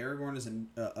man. Aragorn is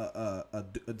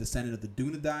a descendant of the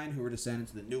Dunedain, who are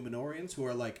descendants of the Numenorians, who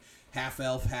are like half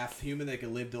elf, half human. They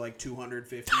can live to like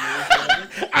 250 years. Or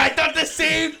whatever. I thought the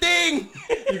same thing.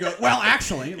 You go, well,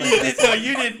 actually, like,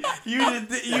 You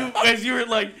did. As you were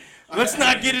like, let's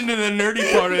not get into the nerdy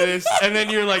part of this. And then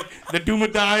you're like, the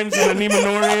Dumadines and the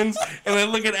Numenorians. And then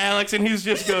look at Alex, and he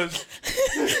just goes,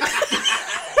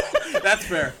 that's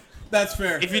fair. That's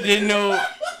fair. if you didn't know,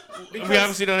 we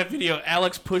obviously don't have video.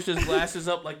 Alex pushed his glasses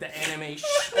up like the anime,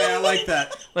 Yeah, I like that.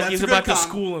 like That's he's a good about to com-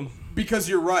 school him. Because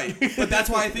you're right, but that's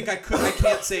why I think I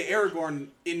can't say Aragorn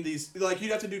in these. Like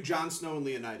you'd have to do Jon Snow and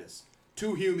Leonidas,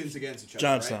 two humans against each other.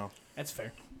 Jon right? Snow. That's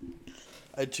fair.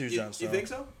 I'd choose You, Jon Snow. you think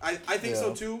so? I think so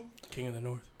Yeah. too. King of the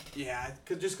North. Yeah,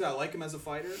 just 'cause I like him as a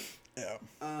fighter. Yeah.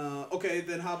 Okay,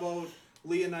 then how about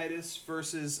Leonidas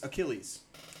versus Achilles?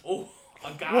 Oh,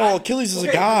 a god. Well, Achilles is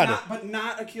Okay, a god. but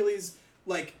not Achilles.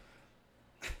 Like,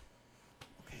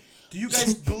 Do you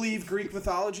guys believe Greek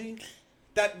mythology?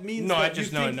 That means that you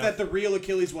think that the real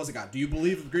Achilles was a god. Do you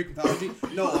believe in Greek mythology?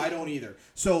 No, I don't either.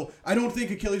 So I don't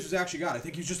think Achilles was actually God. I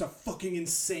think he was just a fucking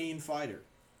insane fighter.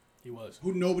 He was.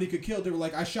 Who nobody could kill. They were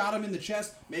like, I shot him in the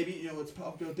chest. Maybe, let's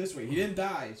go this way. He didn't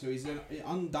die, so he's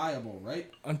undiable,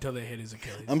 right? Until they hit his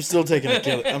Achilles. I'm still taking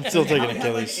Achilles. I'm still taking He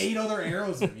had like Achilles. 8 other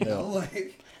arrows in him, you know?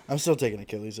 Like, I'm still taking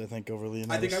Achilles, I think, over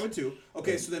Leonidas. I think I would too.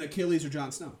 Okay, so then Achilles or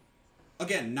Jon Snow.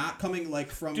 Again, not coming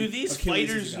like from. Do these Achilles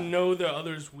fighters know the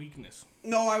other's weakness?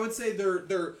 No, I would say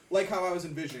they're like how I was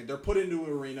envisioning. They're put into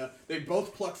an arena. They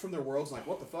both plucked from their worlds. Like,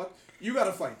 what the fuck? You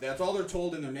gotta fight. That's all they're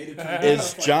told in their native tongue.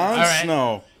 Is Jon Alright.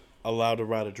 Snow allowed to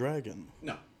ride a dragon?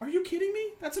 No. Are you kidding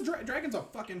me? That's a dragon's a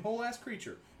fucking whole ass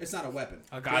creature. It's not a weapon.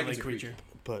 A godly Dragon's a creature.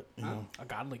 But, you know, A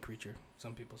godly creature,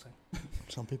 some people say.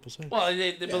 some people say. Well,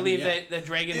 they believe yeah. that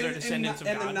dragons are descendants of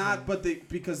and gods. they're not, but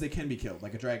because they can be killed.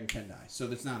 Like a dragon can die.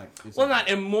 So it's not a. It's Well, not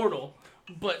immortal,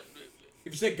 but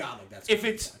if you say godly, that's. if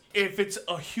it's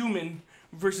a human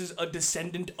versus a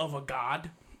descendant of a god,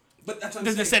 But that's what I'm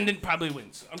the saying. descendant probably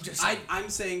wins. I'm just saying. I'm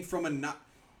saying from a not.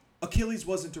 Achilles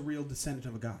wasn't a real descendant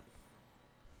of a god.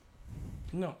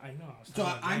 No, I know. So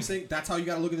I'm saying that's how you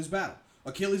got to look at this battle.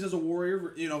 Achilles as a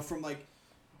warrior, from like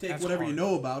take That's whatever you hard.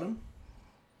 know about him,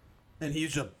 and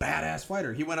he's just a badass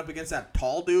fighter. He went up against that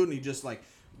tall dude, and he just like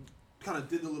kind of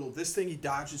did the little this thing. He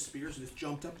dodged his spears and just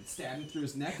jumped up and stabbed him through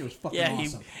his neck. It was fucking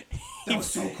awesome. That was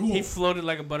so cool. He floated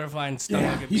like a butterfly and stung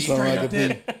like a he bee. straight like a up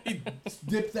did. He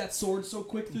dipped that sword so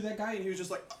quick through that guy, and he was just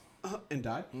like, and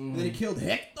died. And then he killed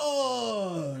Hector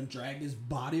and dragged his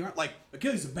body around. Like,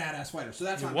 Achilles is a badass fighter, so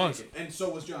that's what I'm thinking. And so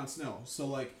was Jon Snow. So,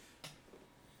 like...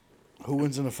 Who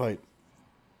wins in a fight?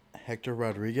 Hector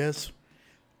Rodriguez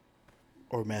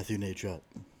or Matthew Nadeshot?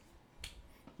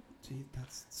 See,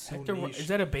 that's so Hector, niche. is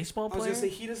that a baseball I was player? going to say,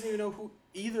 he doesn't even know who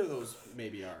either of those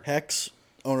maybe are. Hex,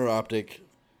 owner of Optic.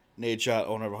 Nadeshot,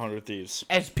 owner of 100 Thieves.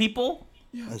 As people?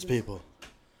 As people.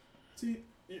 See...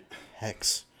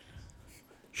 Hex.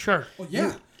 Sure. Well,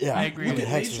 yeah. Yeah, I agree Look with at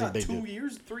Hex Nate was a shot big 3 dude.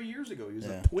 years ago. He was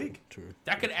Yeah, a twig. True.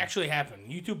 That could actually happen.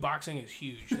 YouTube boxing is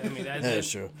huge. I mean, That is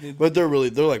true. But they're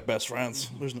like best friends.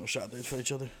 There's no shot they'd fight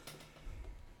each other.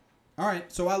 All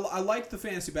right, so I like the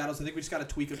fantasy battles. I think we just got to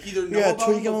tweak them. Either know Yeah, about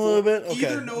tweak them them a little bit.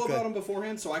 Okay, Either know okay. about them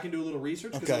beforehand, so I can do a little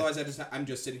research. Because Okay. otherwise, I'm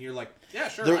just sitting here like, yeah,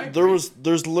 sure. I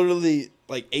There's literally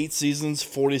like 8 seasons,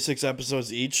 46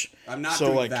 episodes each. I'm not so,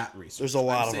 doing like, that research. There's a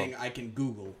lot I'm of saying them. I can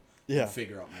Google Yeah. and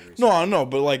figure out my research. No, I know,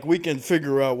 but like we can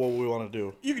figure out what we want to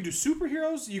do. You can do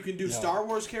superheroes. You can do Star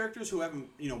Wars characters who haven't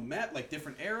met, like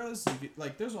different eras.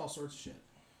 Like there's all sorts of shit.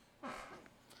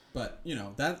 But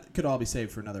that could all be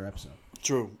saved for another episode.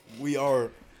 True. We're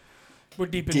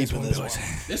deep in deep this in one, this boys. one.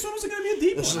 This one was going to be a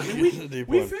deep This one. I is mean, a deep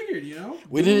we one. figured,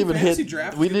 We didn't even fantasy hit.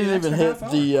 draft We could be didn't an even extra hit half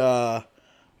hour. the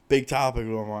big topic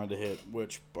we wanted to hit,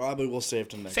 which probably we'll save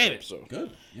to next Save it. episode.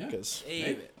 Good. Yeah. Because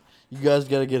Save it. you guys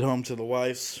got to get home to the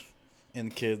wives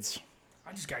and the kids.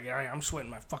 I just gotta get out of here. I'm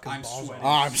sweating my fucking I'm balls sweating.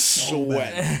 off. I'm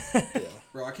sweating.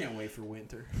 Bro, I can't wait for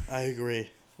winter. I agree.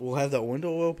 We'll have that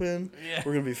window open. Yeah.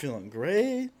 We're gonna be feeling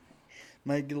great.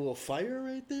 Might get a little fire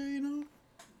right there,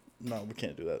 No, we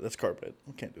can't do that. That's carpet.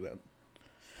 We can't do that.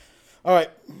 All right,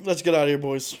 let's get out of here,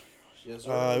 boys. Yes,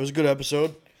 It was a good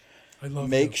episode. I love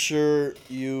Make sure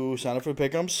you sign up for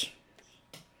PickEms.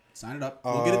 Sign it up.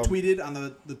 We'll get it tweeted on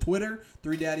the Twitter,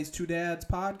 3 Daddies, 2 Dads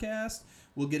podcast.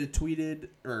 We'll get it tweeted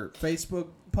or Facebook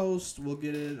post. We'll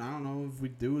get it, I don't know if we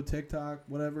do a TikTok,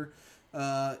 whatever. Check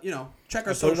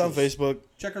our Put socials. it on Facebook.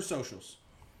 Check our socials.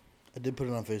 I did put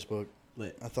it on Facebook.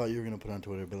 Lit. I thought you were gonna put it on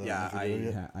Twitter, but Yeah, I never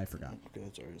did it. I forgot. Okay,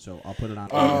 that's alright. So I'll put it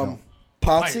on.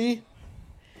 Potsy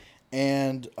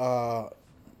and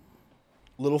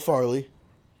Little Farley,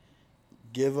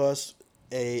 give us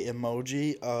a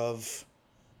emoji of,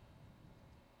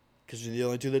 because you're the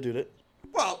only two that do it.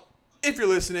 Well, if you're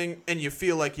listening and you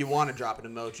feel like you want to drop an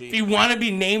emoji, If you want to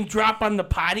be name drop on the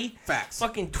potty, facts.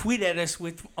 fucking tweet at us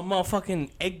with a motherfucking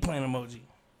eggplant emoji.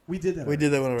 We did that. We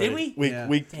did that one already. Did we? Week Yeah.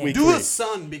 week Do a 3.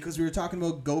 sun because we were talking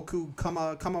about Goku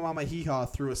Kamamama Hee Haw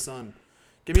through a sun.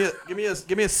 Give me a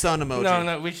sun emoji.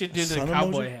 No, we should do the Sun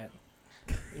cowboy emoji? hat.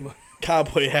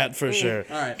 Cowboy hat for sure.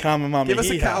 All right. Common mama Give us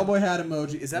a hee-haw. cowboy. Cowboy hat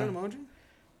emoji. Is that an emoji?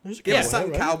 There's a Give us cowboy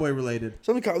something hat, right? cowboy related.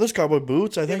 There's cowboy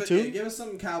boots, I think, too. Give us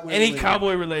something cowboy. Any related.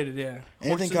 cowboy related, yeah.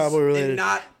 Anything Horses, cowboy related. and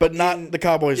not but not in- the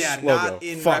Cowboys Yeah, logo. not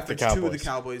in Fuck the reference to Cowboys. the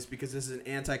Cowboys because this is an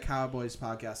anti-Cowboys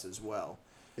podcast as well.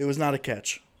 It was not a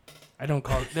catch. I don't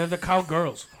call it. They're the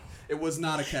cowgirls. It was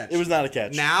not a catch. It was not a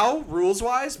catch. Now,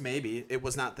 rules-wise, maybe it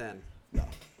was not then.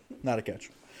 Not a catch.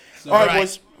 So, All right, right.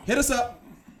 boys. Hit us up.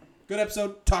 Good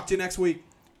episode. Talk to you next week.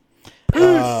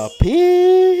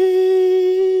 Peace.